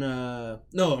the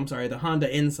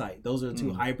Honda Insight. Those are the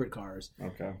two hybrid cars.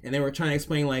 Okay. And they were trying to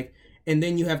explain, like, and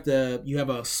then you have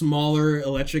a smaller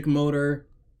electric motor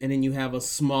and then you have a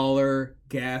smaller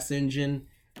gas engine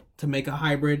to make a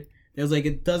hybrid. There's like,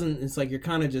 it's like you're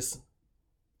kind of just,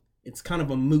 it's kind of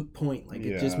a moot point. Like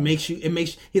it just they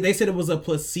said it was a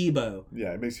placebo.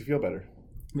 Yeah, it makes you feel better.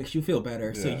 Makes you feel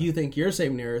better. Yeah. So you think you're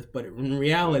saving the earth, but in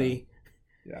reality,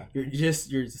 you're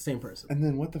the same person. And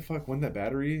then what the fuck, when that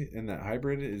battery and that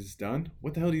hybrid is done,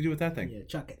 what the hell do you do with that thing? Yeah,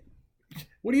 chuck it.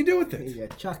 What do you do with it? Yeah,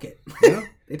 chuck it. Yeah?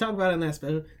 They talk about it in that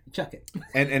special. Chuck it.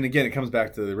 And again, it comes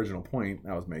back to the original point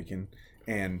I was making,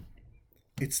 and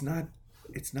it's not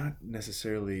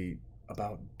necessarily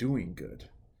about doing good.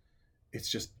 It's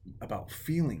just about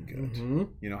feeling good. Mm-hmm.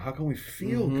 You know, how can we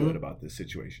feel good about this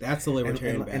situation? That's the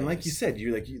libertarian. And like you said,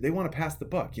 they want to pass the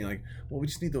buck. You know, like, well, we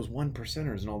just need those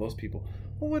 1%ers and all those people.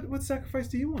 Well, what sacrifice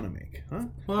do you want to make, huh?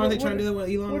 Well, are they trying to do that with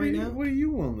Elon right now? What are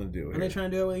you willing to do? Are they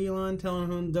trying to do it with Elon, telling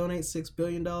him to donate $6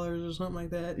 billion or something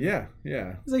like that? Yeah.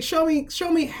 He's like, show me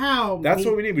how. That's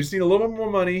what we need. We just need a little bit more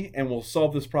money, and we'll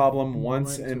solve this problem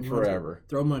once and forever.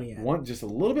 Throw money at it. Just a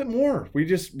little bit more. We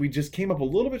just came up a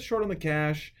little bit short on the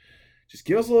cash. Just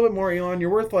give us a little bit more, Elon. You're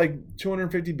worth like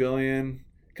 $250 billion.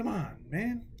 Come on,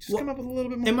 man. Just come up with a little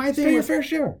bit more. And my thing is, your fair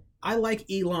share. I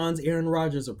like Elon's Aaron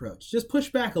Rodgers approach. Just push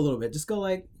back a little bit. Just go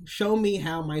like, show me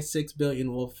how my $6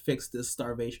 billion will fix this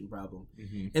starvation problem.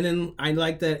 Mm-hmm. And then I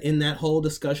like that in that whole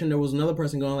discussion, there was another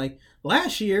person going like,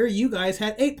 last year you guys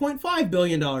had $8.5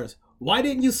 billion. Why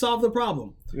didn't you solve the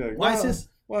problem? Like, why is this?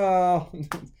 Well.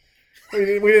 We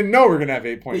didn't know we were going to have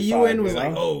 8.5. The UN was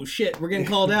like, oh shit, we're getting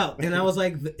called out. And I was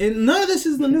like, and none of this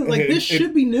is the news. Like, this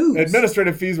should be news.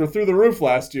 Administrative fees were through the roof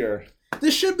last year.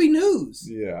 This should be news.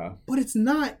 Yeah. But it's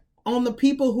not. On the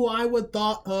people who I would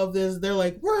thought of this, they're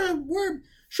like, we're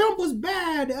Trump was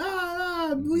bad.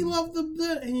 We love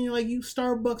the and you're like, you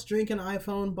Starbucks drinking,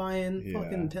 iPhone buying,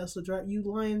 fucking Tesla drive. You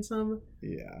lying son of a...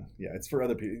 Yeah. It's for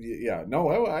other people. Yeah.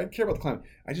 No, I care about the climate.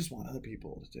 I just want other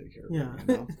people to take care of it. Yeah.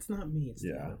 You know? It's not me. It's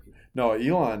the other people. No,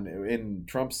 Elon, in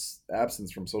Trump's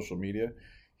absence from social media,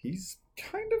 he's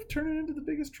kind of turning into the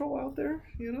biggest troll out there.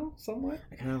 You know, somewhat.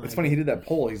 It's funny. He did that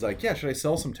poll. He's like, yeah, should I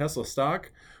sell some Tesla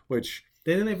stock? Which.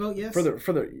 Didn't they vote yes? For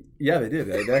the yeah, they did.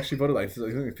 They actually voted like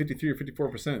 53 or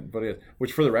 54% voted yes.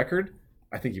 Which, for the record,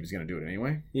 I think he was going to do it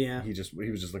anyway. Yeah. He was just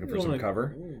looking for some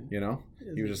cover. You know,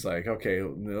 he was just like, okay,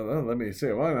 let me see.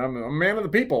 Well, I'm a man of the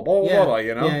people. Blah blah blah.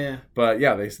 You know. Yeah. But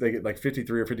yeah, they get like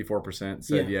 53 or 54%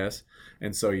 said yes,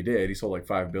 and so he did. He sold like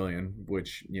 $5 billion,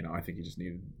 which I think he just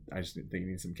needed. I just think he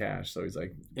needs some cash. So he's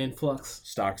like influx.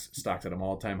 Stocks at an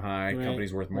all-time high. Right.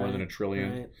 Company's worth more than $1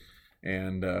 trillion. Right.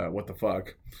 And what the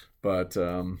fuck. But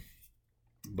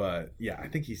yeah, I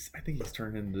think he's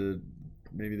turned into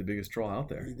maybe the biggest troll out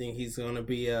there. You think he's going to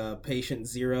be a patient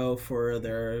zero for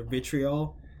their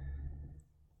vitriol?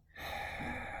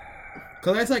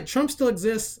 Because it's like Trump still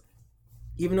exists,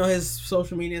 even though his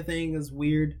social media thing is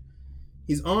weird.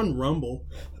 He's on Rumble.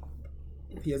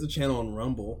 He has a channel on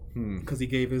Rumble because he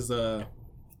gave his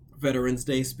Veterans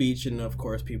Day speech, and of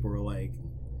course people were like,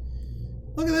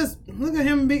 "Look at this! Look at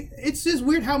him!" It's just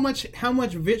weird how much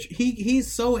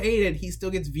he's so hated. He still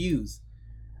gets views.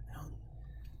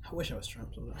 I wish I was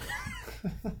Trump.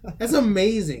 That's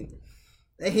amazing.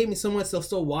 They hate me so much they'll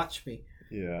still watch me.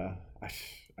 Yeah,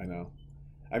 I know.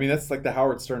 I mean, that's like the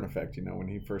Howard Stern effect, when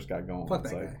he first got going. Fuck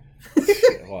it's that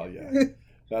guy. Well, yeah.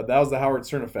 That was the Howard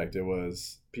Stern effect. It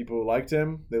was people who liked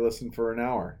him, they listened for an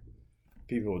hour.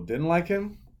 People who didn't like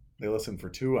him, they listened for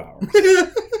 2 hours.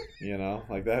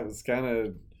 Like that was kind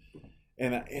of...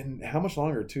 And how much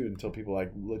longer, too, until people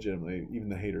like legitimately, even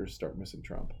the haters, start missing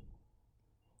Trump?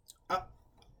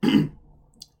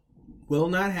 Will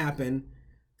not happen.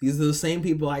 These are the same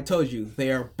people I told you.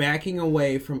 They are backing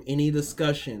away from any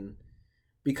discussion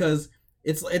because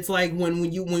it's like when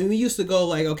we used to go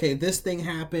like, okay, this thing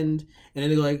happened, and then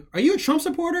they're like, are you a Trump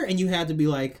supporter? And you had to be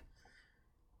like,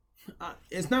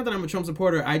 it's not that I'm a Trump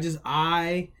supporter. I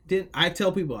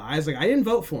tell people, I was like, I didn't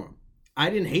vote for him. I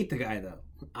didn't hate the guy though.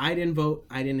 I didn't vote.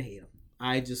 I didn't hate him.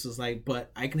 I just was like,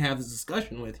 but I can have this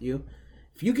discussion with you.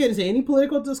 If you get into any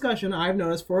political discussion, I've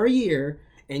noticed for a year,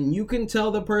 and you can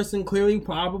tell the person clearly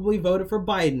probably voted for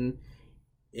Biden,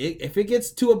 if it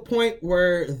gets to a point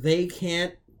where they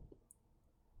can't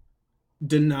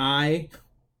deny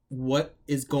what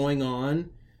is going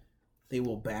on, they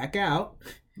will back out.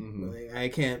 Mm-hmm. I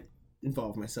can't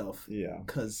involve myself. Yeah.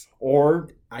 Because or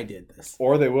I did this.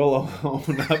 Or they will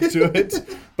own up to it.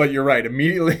 But you're right.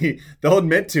 Immediately, they'll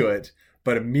admit to it.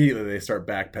 But immediately they start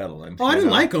backpedaling. Oh, I didn't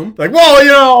like him. Like, well,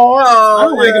 I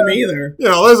don't like him either.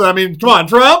 Listen, I mean, come on,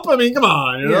 Trump. I mean, come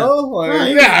on, you know?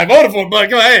 Like, I voted for him,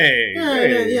 but hey.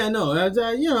 No.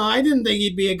 I didn't think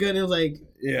he'd be a good. It was like,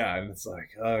 yeah, and it's like,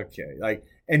 okay, like,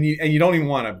 and you don't even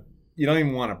want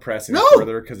to press it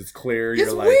further because it's clear. It's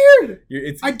you're like, weird.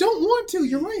 I don't want to.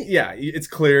 You're right. Yeah, it's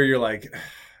clear. You're like,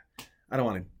 I don't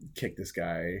want to kick this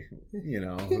guy, who's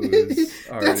already...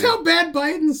 That's how bad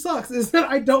Biden sucks, is that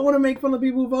I don't want to make fun of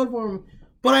people who vote for him.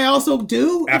 But I also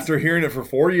do. After hearing it for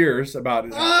 4 years about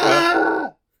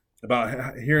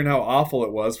hearing how awful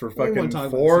it was for fucking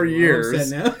 4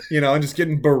 years, and just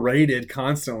getting berated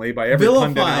constantly by every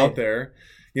pundit out there,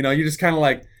 you just kind of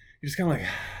like, you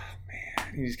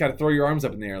just got to throw your arms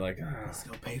up in the air like, let's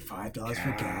go pay $5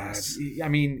 for gas. I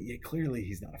mean, clearly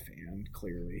he's not a fan.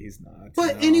 Clearly he's not.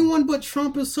 But anyone but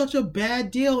Trump is such a bad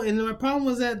deal. And my problem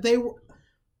was that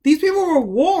these people were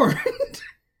warned.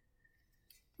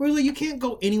 Whereas like, you can't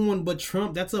go anyone but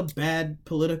Trump. That's a bad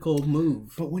political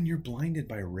move. But when you're blinded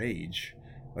by rage,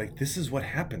 like this is what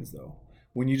happens though.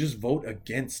 When you just vote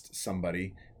against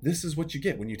somebody, this is what you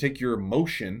get. When you take your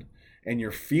emotion and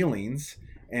your feelings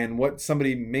and what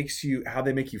somebody how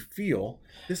they make you feel,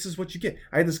 this is what you get.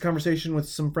 I had this conversation with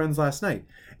some friends last night,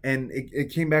 and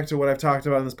it came back to what I've talked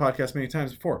about in this podcast many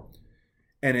times before.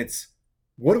 And it's,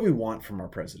 what do we want from our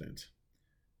president?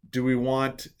 Do we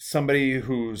want somebody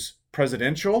who's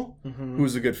presidential,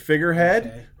 who's a good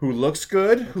figurehead, who looks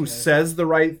good, who says the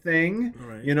right thing,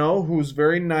 who's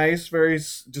very nice, very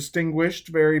distinguished,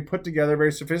 very put together,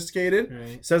 very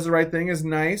sophisticated, says the right thing, is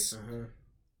nice?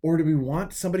 Or do we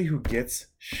want somebody who gets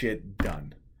shit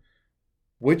done?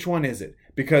 Which one is it?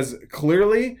 Because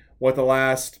clearly what the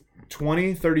last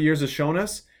 20, 30 years has shown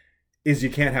us is you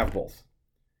can't have both.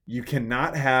 You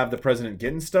cannot have the president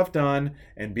getting stuff done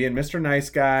and being Mr.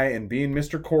 Nice Guy and being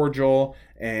Mr. Cordial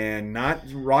and not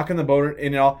rocking the boat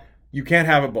and all. You can't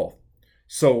have it both.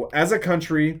 So as a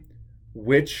country,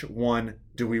 which one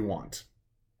do we want?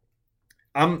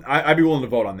 I'd be willing to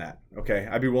vote on that. Okay,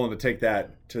 I'd be willing to take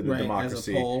that to the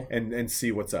democracy and see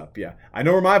what's up. Yeah, I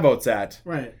know where my vote's at.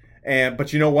 Right.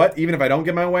 But you know what? Even if I don't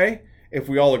get my way, if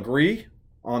we all agree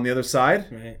on the other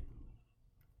side,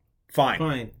 fine.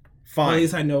 Well, at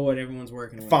least I know what everyone's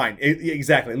working with. Fine.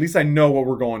 Exactly. At least I know what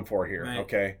we're going for here. Right.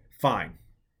 Okay. Fine.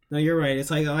 No, you're right. It's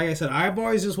like I said, I've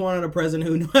always just wanted a president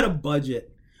who knew how to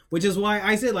budget, which is why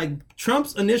I said like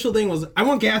Trump's initial thing was I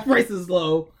want gas prices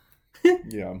low.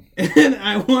 Yeah. And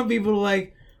I want people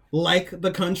to like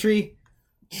the country.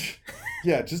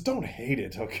 Yeah, just don't hate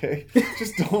it, okay?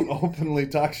 Just don't openly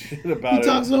talk shit about it.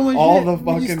 You talk so much all shit. The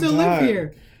fucking you still time. Live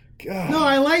here. God. No,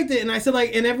 I liked it, and I said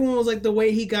and everyone was like, the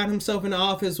way he got himself into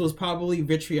office was probably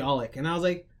vitriolic, and I was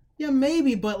like, yeah,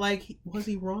 maybe, but was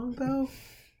he wrong though?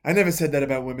 I never said that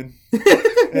about women.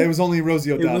 It was only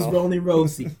Rosie O'Donnell. It was only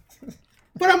Rosie.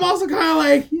 But I'm also kind of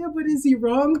like, yeah, but is he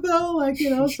wrong though?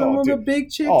 Some of the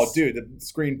big chicks. Oh, dude, the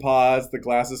screen paused, the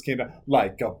glasses came down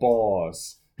like a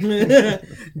boss. It's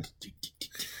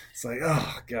like,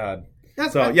 oh god.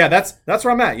 That's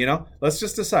where I'm at. Let's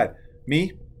just decide.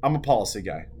 Me, I'm a policy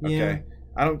guy. Okay. Yeah.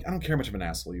 I don't care much of an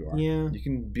asshole you are. Yeah. You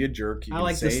can be a jerk. I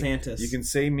like DeSantis. You can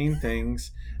say mean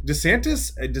things.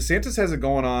 DeSantis has it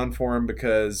going on for him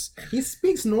because he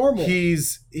speaks normal.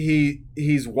 He's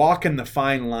walking the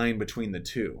fine line between the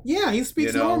two. Yeah, he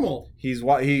speaks normal. He's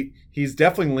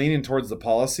definitely leaning towards the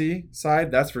policy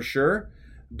side, that's for sure.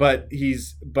 But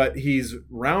he's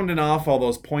rounding off all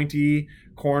those pointy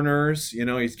corners.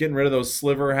 He's getting rid of those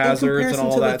sliver hazards and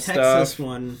all that stuff. Texas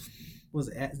one was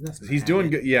he's doing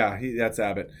good. Yeah, that's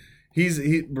Abbott.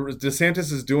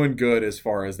 DeSantis is doing good as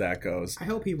far as that goes. I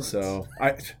hope he runs. So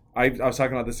I was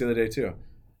talking about this the other day too.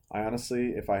 I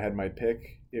honestly, if I had my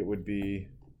pick, it would be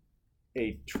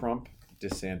a Trump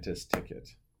DeSantis ticket.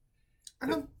 I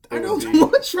don't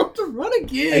want Trump to run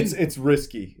again. It's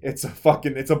risky. It's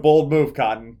a bold move,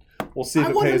 Cotton. We'll see if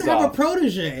it pays off. I want him to have a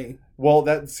protege. Well,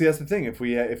 that's the thing.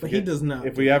 He does not.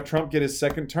 If we have Trump get his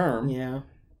second term, yeah,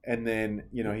 and then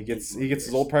he gets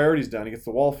his old priorities done, he gets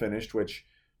the wall finished, which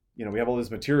we have all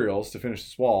these materials to finish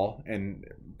this wall, and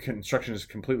construction has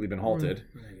completely been halted.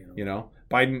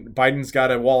 Biden's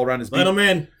got a wall around his beach. Let him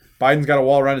in. Biden's got a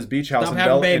wall around his beach house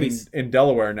in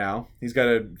Delaware now. He's got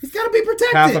to be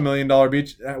protected. $500,000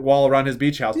 beach wall around his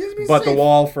beach house. But safe. The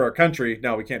wall for our country,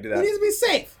 no, we can't do that. He needs to be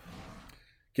safe.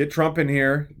 Get Trump in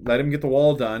here. Let him get the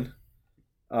wall done.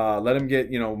 Let him get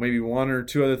maybe one or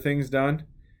two other things done,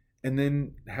 and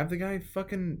then have the guy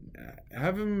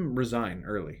have him resign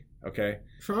early. Okay.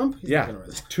 Trump? He's not gonna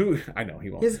resign. I know he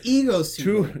won't. His ego's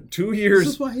two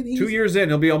years. 2 years in,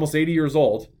 he'll be almost 80 years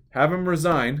old. Have him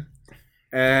resign,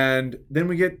 and then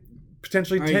we get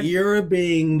potentially 10. You're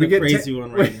being the crazy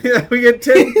one right now. We get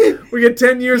 10. We get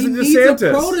 10 years of DeSantis. He needs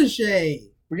a protege.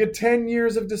 We get 10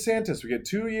 years of DeSantis. We get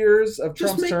 2 years of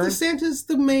Trump's term. Just make DeSantis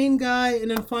the main guy,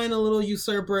 and then find a little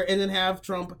usurper, and then have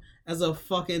Trump as a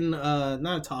fucking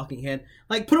not a talking head.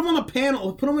 Like, put him on a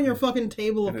panel. Put him on your fucking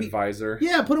table. An advisor.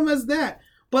 Yeah, put him as that.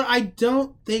 But I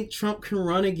don't think Trump can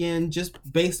run again just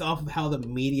based off of how the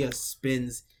media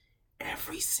spins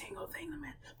every single thing.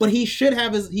 Man. But he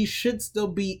should still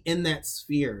be in that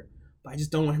sphere. But I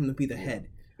just don't want him to be the head.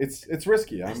 It's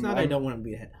risky. I don't want him to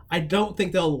be the head. I don't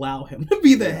think they'll allow him to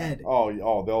be the head.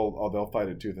 They'll fight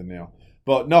it tooth and nail.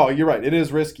 But no, you're right. It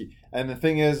is risky. And the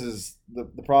thing is the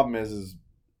problem is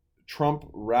Trump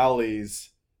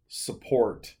rallies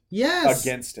support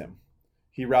against him.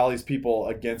 He rallies people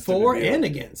against him. For and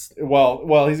against.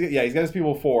 Well, he's got his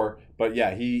people for, but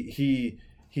yeah, he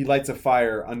lights a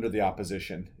fire under the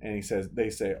opposition, and they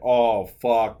say, "Oh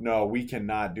fuck, no, we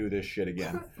cannot do this shit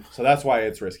again." So that's why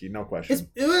it's risky, no question.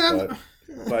 But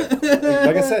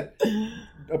like I said,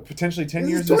 potentially 10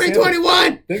 years.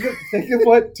 2021. Think of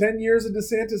what 10 years of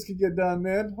DeSantis could get done,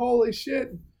 man. Holy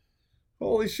shit.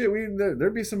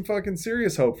 There'd be some fucking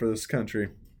serious hope for this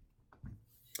country.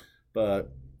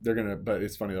 But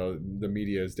it's funny though, the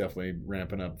media is definitely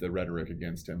ramping up the rhetoric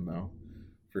against him though,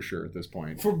 for sure at this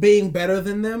point. For being better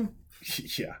than them?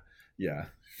 Yeah.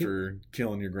 For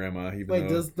killing your grandma.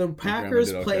 Does the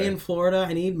Packers play in Florida?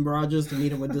 I need Rodgers to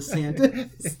meet him with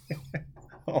DeSantis.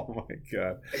 Oh my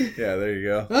God. Yeah, there you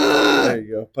go. There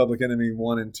you go. Public enemy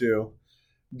 1 and 2.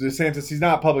 DeSantis, he's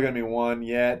not public enemy 1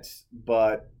 yet,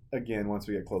 but again, once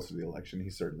we get closer to the election, he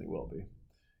certainly will be.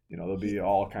 There'll be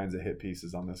all kinds of hit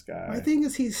pieces on this guy. My thing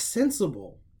is he's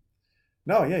sensible.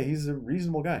 No, yeah, he's a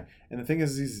reasonable guy. And the thing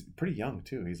is, he's pretty young,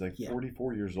 too. He's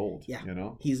 44 years old, Yeah,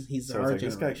 he's so our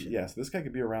This generation. guy, this guy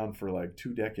could be around for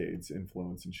 2 decades,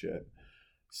 influence and shit.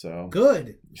 So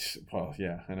good. Well,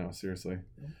 yeah, I know, seriously.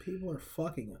 People are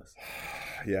fucking us.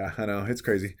 Yeah, I know. It's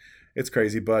crazy.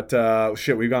 But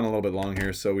shit, we've gone a little bit long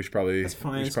here, so we should probably. It's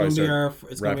fine. It's gonna be our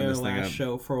last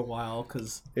show for a while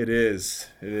because it is.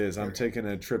 I'm taking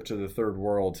a trip to the third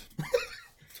world.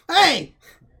 Hey,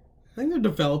 I think they're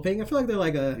developing. I feel like they're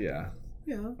like a yeah.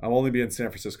 I'll only be in San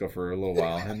Francisco for a little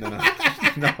while, and then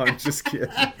no, I'm just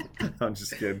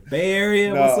kidding. Bay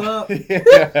Area, what's up?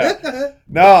 Yeah.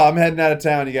 No, I'm heading out of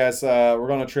town, you guys. We're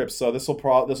going on a trip, so this will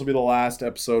be the last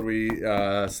episode we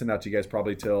send out to you guys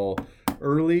probably till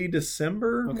early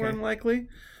December, more than likely.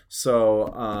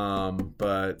 So,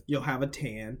 but you'll have a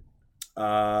tan.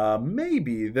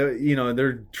 Maybe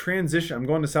they're transition. I'm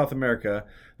going to South America.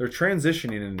 They're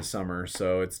transitioning into summer,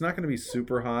 so it's not going to be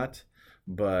super hot.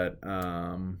 But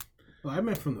well, I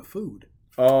meant from the food.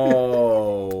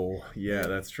 Oh, yeah,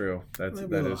 that's true. That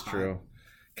is true.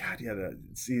 God, yeah.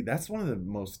 That's one of the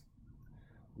most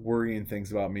worrying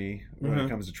things about me when it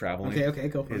comes to traveling. Okay,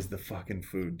 go for it. Is the fucking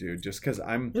food, dude. Just because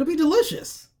it'll be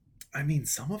delicious. I mean,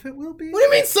 some of it will be. What do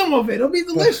you mean some of it? It'll be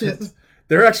delicious.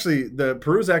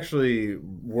 Peru's actually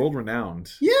world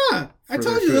renowned. Yeah, I for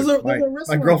told their you there's a food. My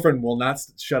restaurant. girlfriend will not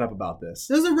shut up about this.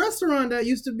 There's a restaurant that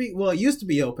used to be it used to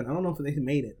be open. I don't know if they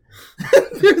made it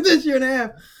this year and a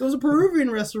half. There was a Peruvian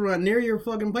restaurant near your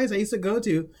fucking place I used to go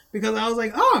to because I was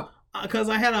like, because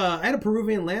I had a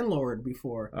Peruvian landlord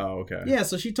before. Oh, okay. Yeah,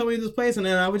 so she told me this place, and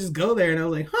then I would just go there, and I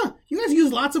was like, you guys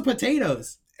use lots of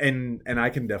potatoes. And I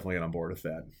can definitely get on board with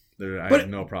that. I But have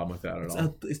no problem with that at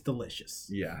all. It's delicious.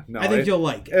 Yeah, no, I think you'll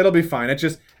like it. It'll be fine.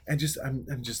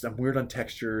 I'm weird on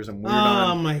textures. I'm weird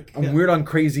my God. I'm weird on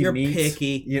crazy You're meats.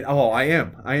 picky. Yeah, I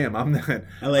am. I'm that.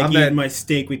 I like I'm eating that, my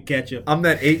steak with ketchup. I'm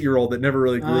that 8-year-old that never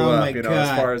really grew Oh, up, my as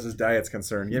God. far as his diet's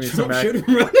concerned. Give me Trump some should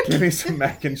run again. give me some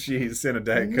mac and cheese and a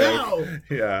Diet Coke. No.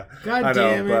 Yeah. God I know,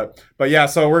 damn it. but yeah,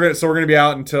 so we're gonna be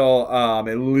out until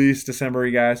at least December,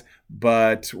 you guys.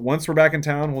 But once we're back in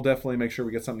town, we'll definitely make sure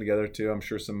we get something together too. I'm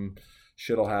sure some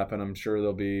shit'll happen. I'm sure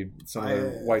there'll be some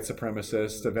white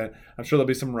supremacist event. I'm sure there'll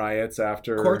be some riots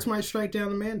after. Courts might strike down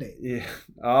the mandate. Yeah.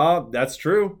 That's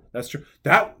true.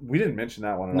 That we didn't mention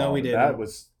that one at all. No, we didn't. That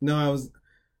was I was.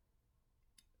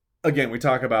 Again, we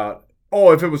talk about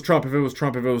if it was Trump,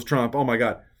 oh my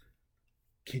God.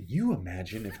 Can you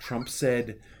imagine if Trump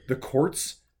said the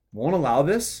courts won't allow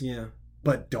this? Yeah.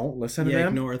 But don't listen to them.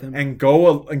 Ignore them. And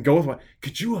go with what?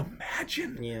 Could you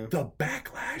imagine the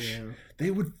backlash? Yeah. They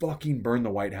would fucking burn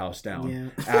the White House down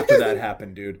Yeah. after that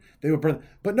happened, dude. They would burn.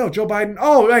 But no, Joe Biden.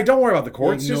 Oh, hey, don't worry about the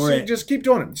courts. Just keep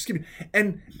doing it.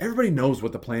 And everybody knows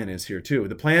what the plan is here too.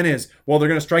 The plan is, well, they're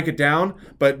going to strike it down.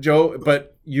 But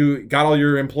you got all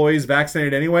your employees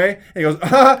vaccinated anyway. And he goes,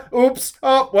 oops.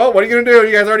 Oh, well, what are you going to do?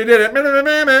 You guys already did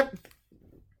it.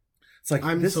 It's like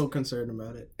I'm so concerned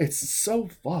about it. It's so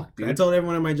fucked, dude. I told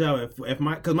everyone at my job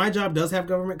because my job does have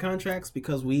government contracts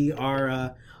because we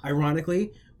are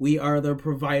ironically we are the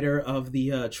provider of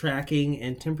the tracking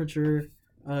and temperature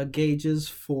gauges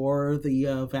for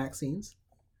the vaccines.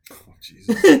 Oh,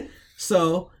 Jesus.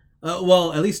 So,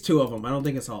 well, at least 2 of them. I don't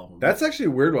think it's all of them. That's actually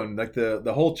a weird one. Like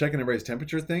the whole checking everybody's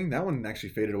temperature thing. That one actually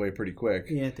faded away pretty quick.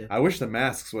 Yeah, it did. I wish the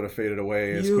masks would have faded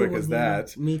away as quick as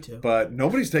that. Me too. But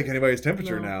nobody's taking anybody's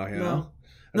temperature now. You know.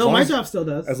 No, my job still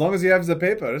does. As long as you have the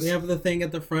papers. We have the thing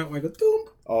at the front where it goes, doom.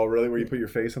 Oh, really? Where you put your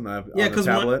face on the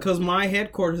tablet? Because my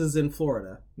headquarters is in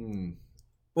Florida. Hmm.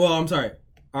 Well, I'm sorry.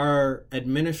 Our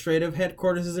administrative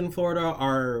headquarters is in Florida.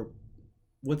 Our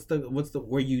what's the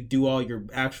where you do all your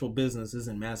actual business is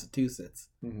in Massachusetts.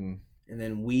 Mm-hmm. And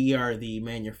then we are the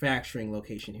manufacturing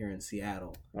location here in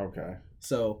Seattle. Okay.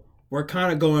 So we're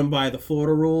kind of going by the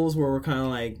Florida rules where we're kind of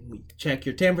like, we check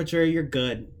your temperature, you're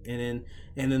good. And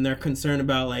then they're concerned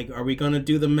about like, are we going to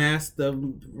do the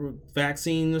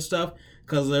vaccine and stuff?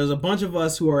 Because there's a bunch of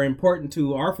us who are important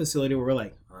to our facility where we're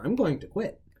like, I'm going to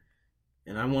quit.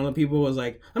 And I'm one of the people who was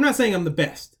like, I'm not saying I'm the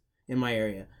best in my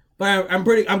area, but I'm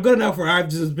good enough where I've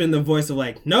just been the voice of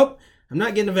like, nope, I'm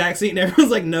not getting the vaccine. And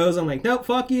everyone's like, no. I'm like, nope,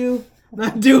 fuck you. I'm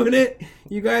not doing it.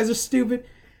 You guys are stupid.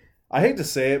 I hate to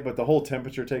say it, but the whole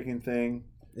temperature taking thing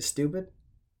is stupid.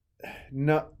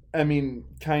 No, I mean,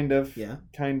 kind of. Yeah.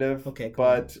 Kind of. Okay, cool.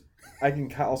 But I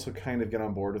can also kind of get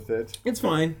on board with it. It's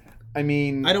fine. I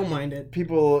mean, I don't mind it.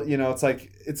 People, it's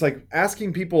like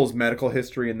asking people's medical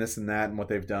history and this and that and what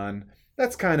they've done.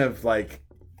 That's kind of like,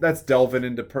 that's delving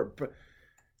into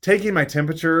taking my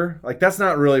temperature. Like, that's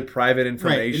not really private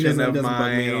information of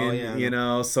mine,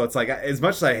 all, So it's like, as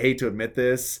much as I hate to admit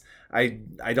this, I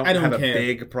don't have a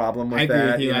big problem with that.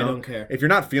 I agree with you. I don't care. If you're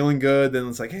not feeling good, then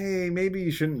it's like, hey, maybe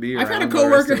you shouldn't be around. I've had a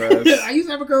coworker. I used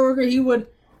to have a coworker. He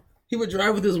would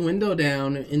drive with his window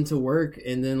down into work,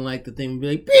 and then like the thing would be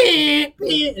like, beep,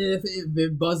 beep. And if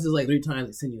it buzzes like 3 times,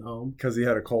 they send you home. Because he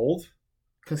had a cold.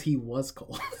 Because he was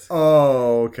cold.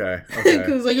 Oh, okay.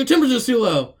 Because like your temperature's too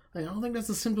low. Like, I don't think that's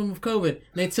a symptom of COVID. And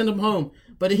they'd send him home.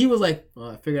 But he was like,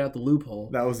 I figured out the loophole.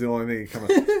 That was the only thing that came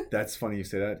up. That's funny you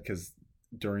say that because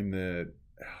during oh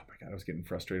my God, I was getting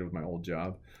frustrated with my old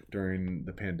job during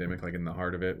the pandemic, like in the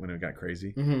heart of it when it got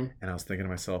crazy. Mm-hmm. And I was thinking to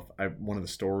myself, one of the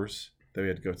stores that we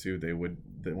had to go to, one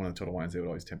of the Total Wines, they would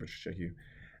always temperature check you.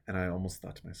 And I almost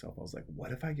thought to myself, I was like,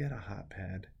 what if I get a hot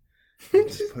pad?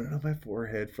 Just put it on my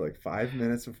forehead for like 5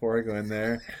 minutes before I go in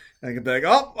there. And I can be like,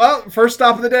 oh, well, first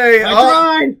stop of the day.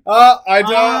 I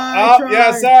tried.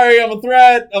 Yeah, sorry, I'm a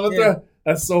threat.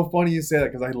 That's so funny you say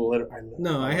that because I literally.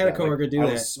 No, I had a coworker do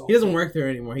that. He doesn't work there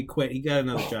anymore. He quit. He got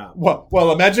another job.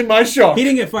 Well, imagine my shock. He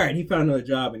didn't get fired. He found another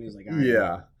job and he was like, all right.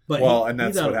 Yeah. But and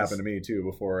that's what happened to me too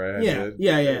before I had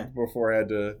before I had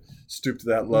to stoop to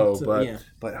that low.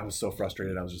 But I was so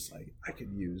frustrated. I was just like, I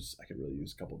could really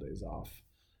use a couple days off.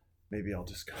 maybe I'll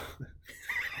just go.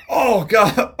 Oh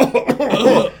God!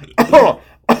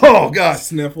 Oh God!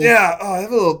 Sniffles. Yeah, I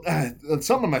have a little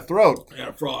something in my throat. I got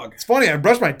a frog. It's funny. I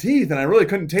brushed my teeth and I really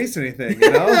couldn't taste anything.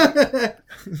 You know.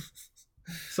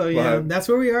 So yeah, But that's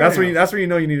where we are. That's now. when you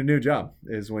know you need a new job,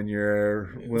 is when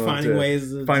you're finding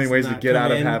ways to get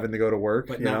out of having to go to work.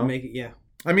 but you not know? make it. Yeah,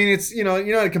 I mean, it's you're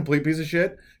not a complete piece of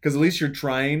shit, because at least you're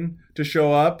trying to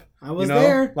show up. I was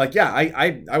there. Like, yeah,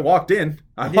 I walked in.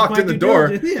 I did walked my in the due door.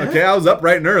 diligence, yeah. Okay, I was up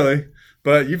bright and early,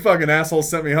 but you fucking assholes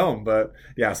sent me home. But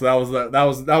yeah, so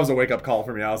that was a wake up call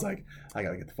for me. I was like, I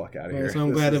gotta get the fuck out of here. So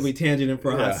I'm glad that we tangented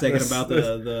for a hot second about this-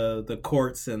 the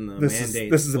courts and the This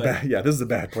mandates. is a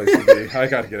bad place to be. I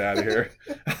gotta get out of here.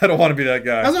 I don't want to be that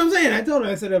guy. That's what I'm saying. I told him,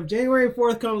 I said, if January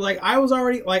 4th comes, like, I was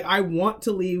already, like, I want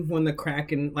to leave when the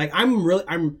Kraken, like, I'm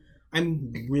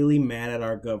really mad at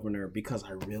our governor because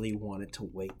I really wanted to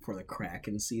wait for the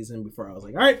Kraken season before I was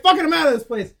like, all right, fucking I'm out of this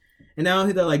place. And now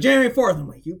they're like, January 4th. I'm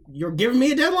like, you're giving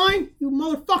me a deadline? You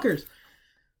motherfuckers.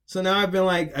 So now I've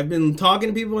been talking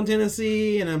to people in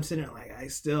Tennessee, and I'm sitting there like, I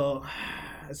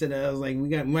was like, we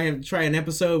might have to try an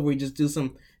episode where we just do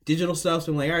some digital stuff.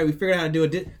 So I'm like, all right, we figured out how to do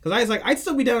it. Because I was like, I'd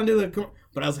still be down to do it.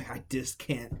 But I was like, I just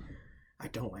can't. I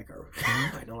don't like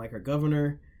our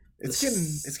governor.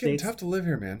 It's getting tough to live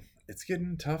here, man. It's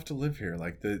getting tough to live here.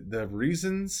 Like the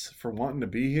reasons for wanting to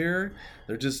be here,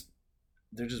 they're just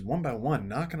one by one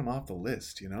knocking them off the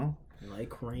list, you know?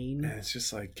 Like rain. And it's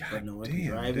just like, God but no one damn, can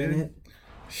drive dude. in it.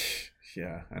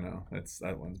 Yeah, I know.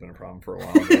 That one's been a problem for a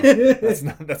while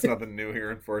now. That's nothing new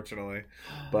here, unfortunately.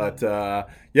 But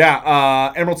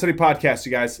Emerald City Podcast,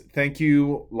 you guys. Thank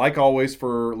you, like always,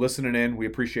 for listening in. We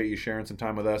appreciate you sharing some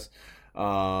time with us.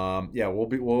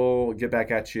 We'll get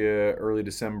back at you early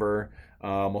December.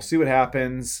 We'll see what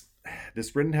happens.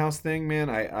 This Rittenhouse thing, man,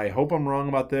 I hope I'm wrong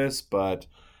about this, but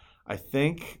I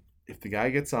think if the guy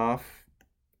gets off,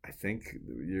 I think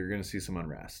you're going to see some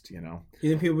unrest, you know?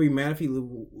 You think people will be mad if he...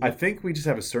 I think we just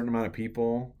have a certain amount of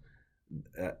people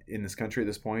in this country at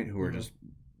this point who are just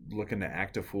looking to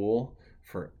act a fool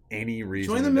for any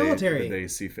reason. Join the military. They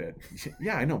see fit.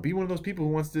 Yeah, I know. Be one of those people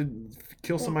who wants to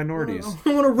kill some minorities.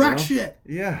 I want to wreck shit.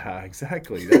 Yeah,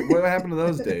 exactly. What happened to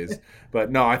those days?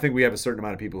 But no, I think we have a certain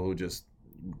amount of people who just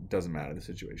doesn't matter the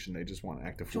situation. They just want to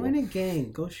act a fool. Join a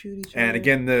gang. Go shoot each other. And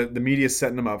again, the media's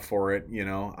setting them up for it. You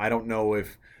know, I don't know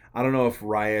if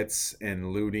riots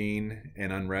and looting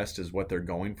and unrest is what they're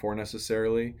going for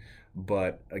necessarily.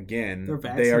 But again,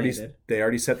 they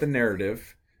already set the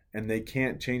narrative. And they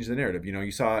can't change the narrative. You know,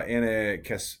 you saw Anna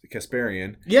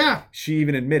Kasparian. Yeah. She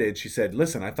even admitted, she said,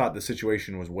 listen, I thought the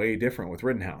situation was way different with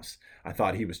Rittenhouse. I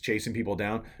thought he was chasing people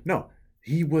down. No,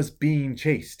 he was being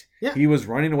chased. Yeah. He was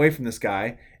running away from this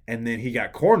guy, and then he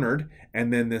got cornered,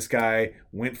 and then this guy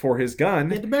went for his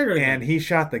gun, and he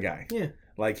shot the guy. Yeah.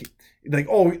 Like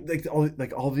all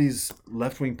these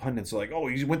left-wing pundits are like, oh,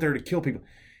 he went there to kill people.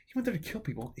 He went there to kill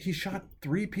people. He shot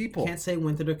 3 people. Can't say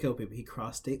went there to kill people. He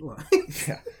crossed state lines.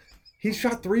 Yeah. He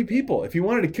shot 3 people. If he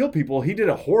wanted to kill people, he did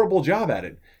a horrible job at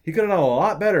it. He could have done a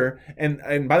lot better.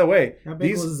 And by the way, how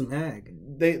big was his mag?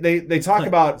 They talk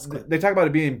about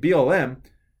it being BLM.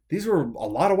 These were a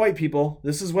lot of white people.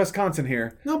 This is Wisconsin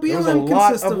here. No, BLM was a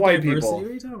lot of white diversity. People. What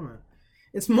are you talking about?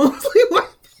 It's mostly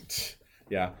white.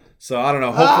 Yeah. So I don't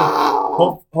know.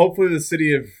 Hopefully the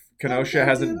city of Kenosha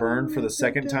hasn't burned for the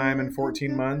second time in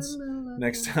 14 months.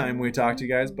 Next time we talk to you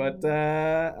guys, but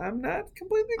I'm not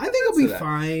completely convinced. I think he'll be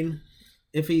fine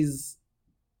if he's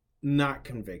not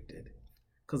convicted.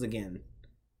 Because again,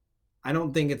 I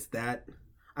don't think it's that.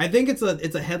 I think it's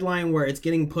a headline where it's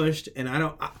getting pushed, and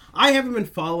I haven't been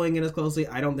following it as closely.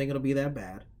 I don't think it'll be that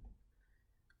bad.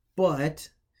 But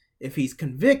if he's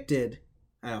convicted,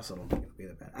 I also don't think it'll be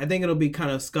that bad. I think it'll be kind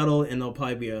of scuttled, and there'll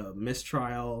probably be a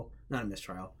mistrial. Not a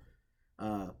mistrial.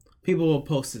 People will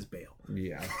post his bail.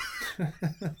 Yeah.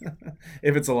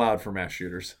 If it's allowed for mass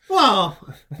shooters. Well,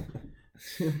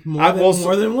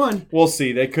 more than one. We'll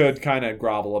see. They could kind of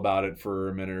grovel about it for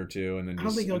a minute or two, and then I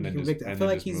don't think he'll get convicted. I feel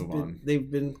like they've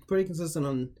been pretty consistent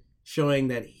on showing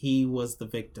that he was the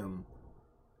victim.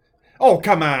 Oh,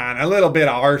 come on. A little bit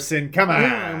of arson. Come on.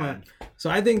 Yeah, come on. So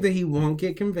I think that he won't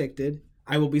get convicted.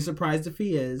 I will be surprised if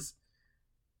he is.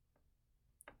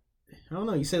 I don't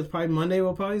know. You said it's probably Monday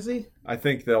we'll probably see? I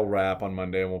think they'll wrap on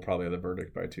Monday, and we'll probably have the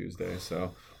verdict by Tuesday.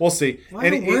 So we'll see. Why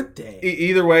a work day?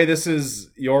 Either way, this is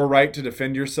your right to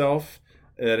defend yourself.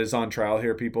 That is on trial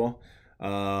here, people.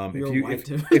 If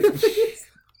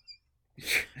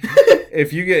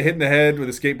you get hit in the head with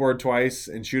a skateboard twice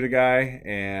and shoot a guy,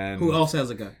 and who else has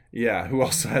a gun? Yeah, who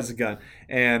also has a gun,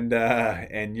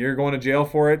 and you're going to jail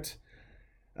for it.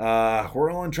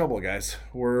 We're all in trouble, guys.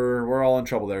 We're all in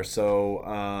trouble there.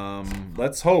 So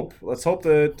let's hope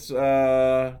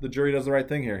that the jury does the right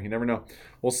thing here. You never know.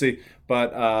 We'll see.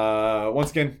 But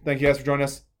once again, thank you guys for joining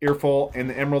us. Earful in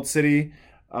the Emerald City.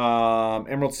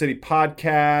 Emerald City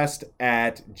Podcast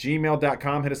at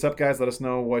gmail.com. Hit us up, guys. Let us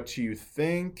know what you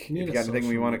think. If you got anything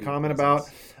we want to comment about.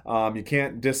 You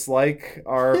can't dislike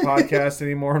our podcast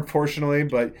anymore, unfortunately,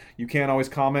 but you can always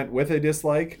comment with a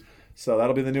dislike. So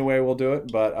that'll be the new way we'll do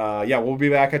it. But yeah, we'll be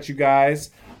back at you guys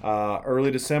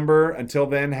early December. Until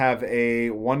then, have a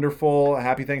wonderful,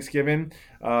 happy Thanksgiving.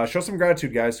 Show some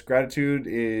gratitude, guys. Gratitude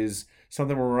is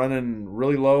something we're running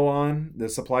really low on. The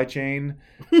supply chain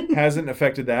hasn't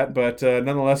affected that, but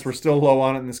nonetheless, we're still low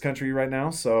on it in this country right now.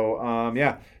 So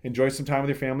yeah, enjoy some time with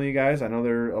your family, you guys. I know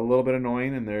they're a little bit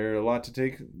annoying and they're a lot to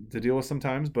deal with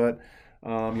sometimes, but you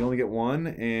only get one,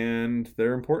 and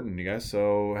they're important, you guys.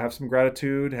 So have some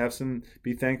gratitude,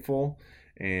 be thankful,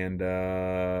 and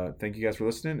thank you guys for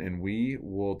listening. And we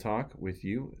will talk with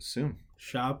you soon.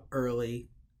 Shop early,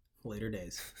 later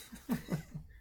days.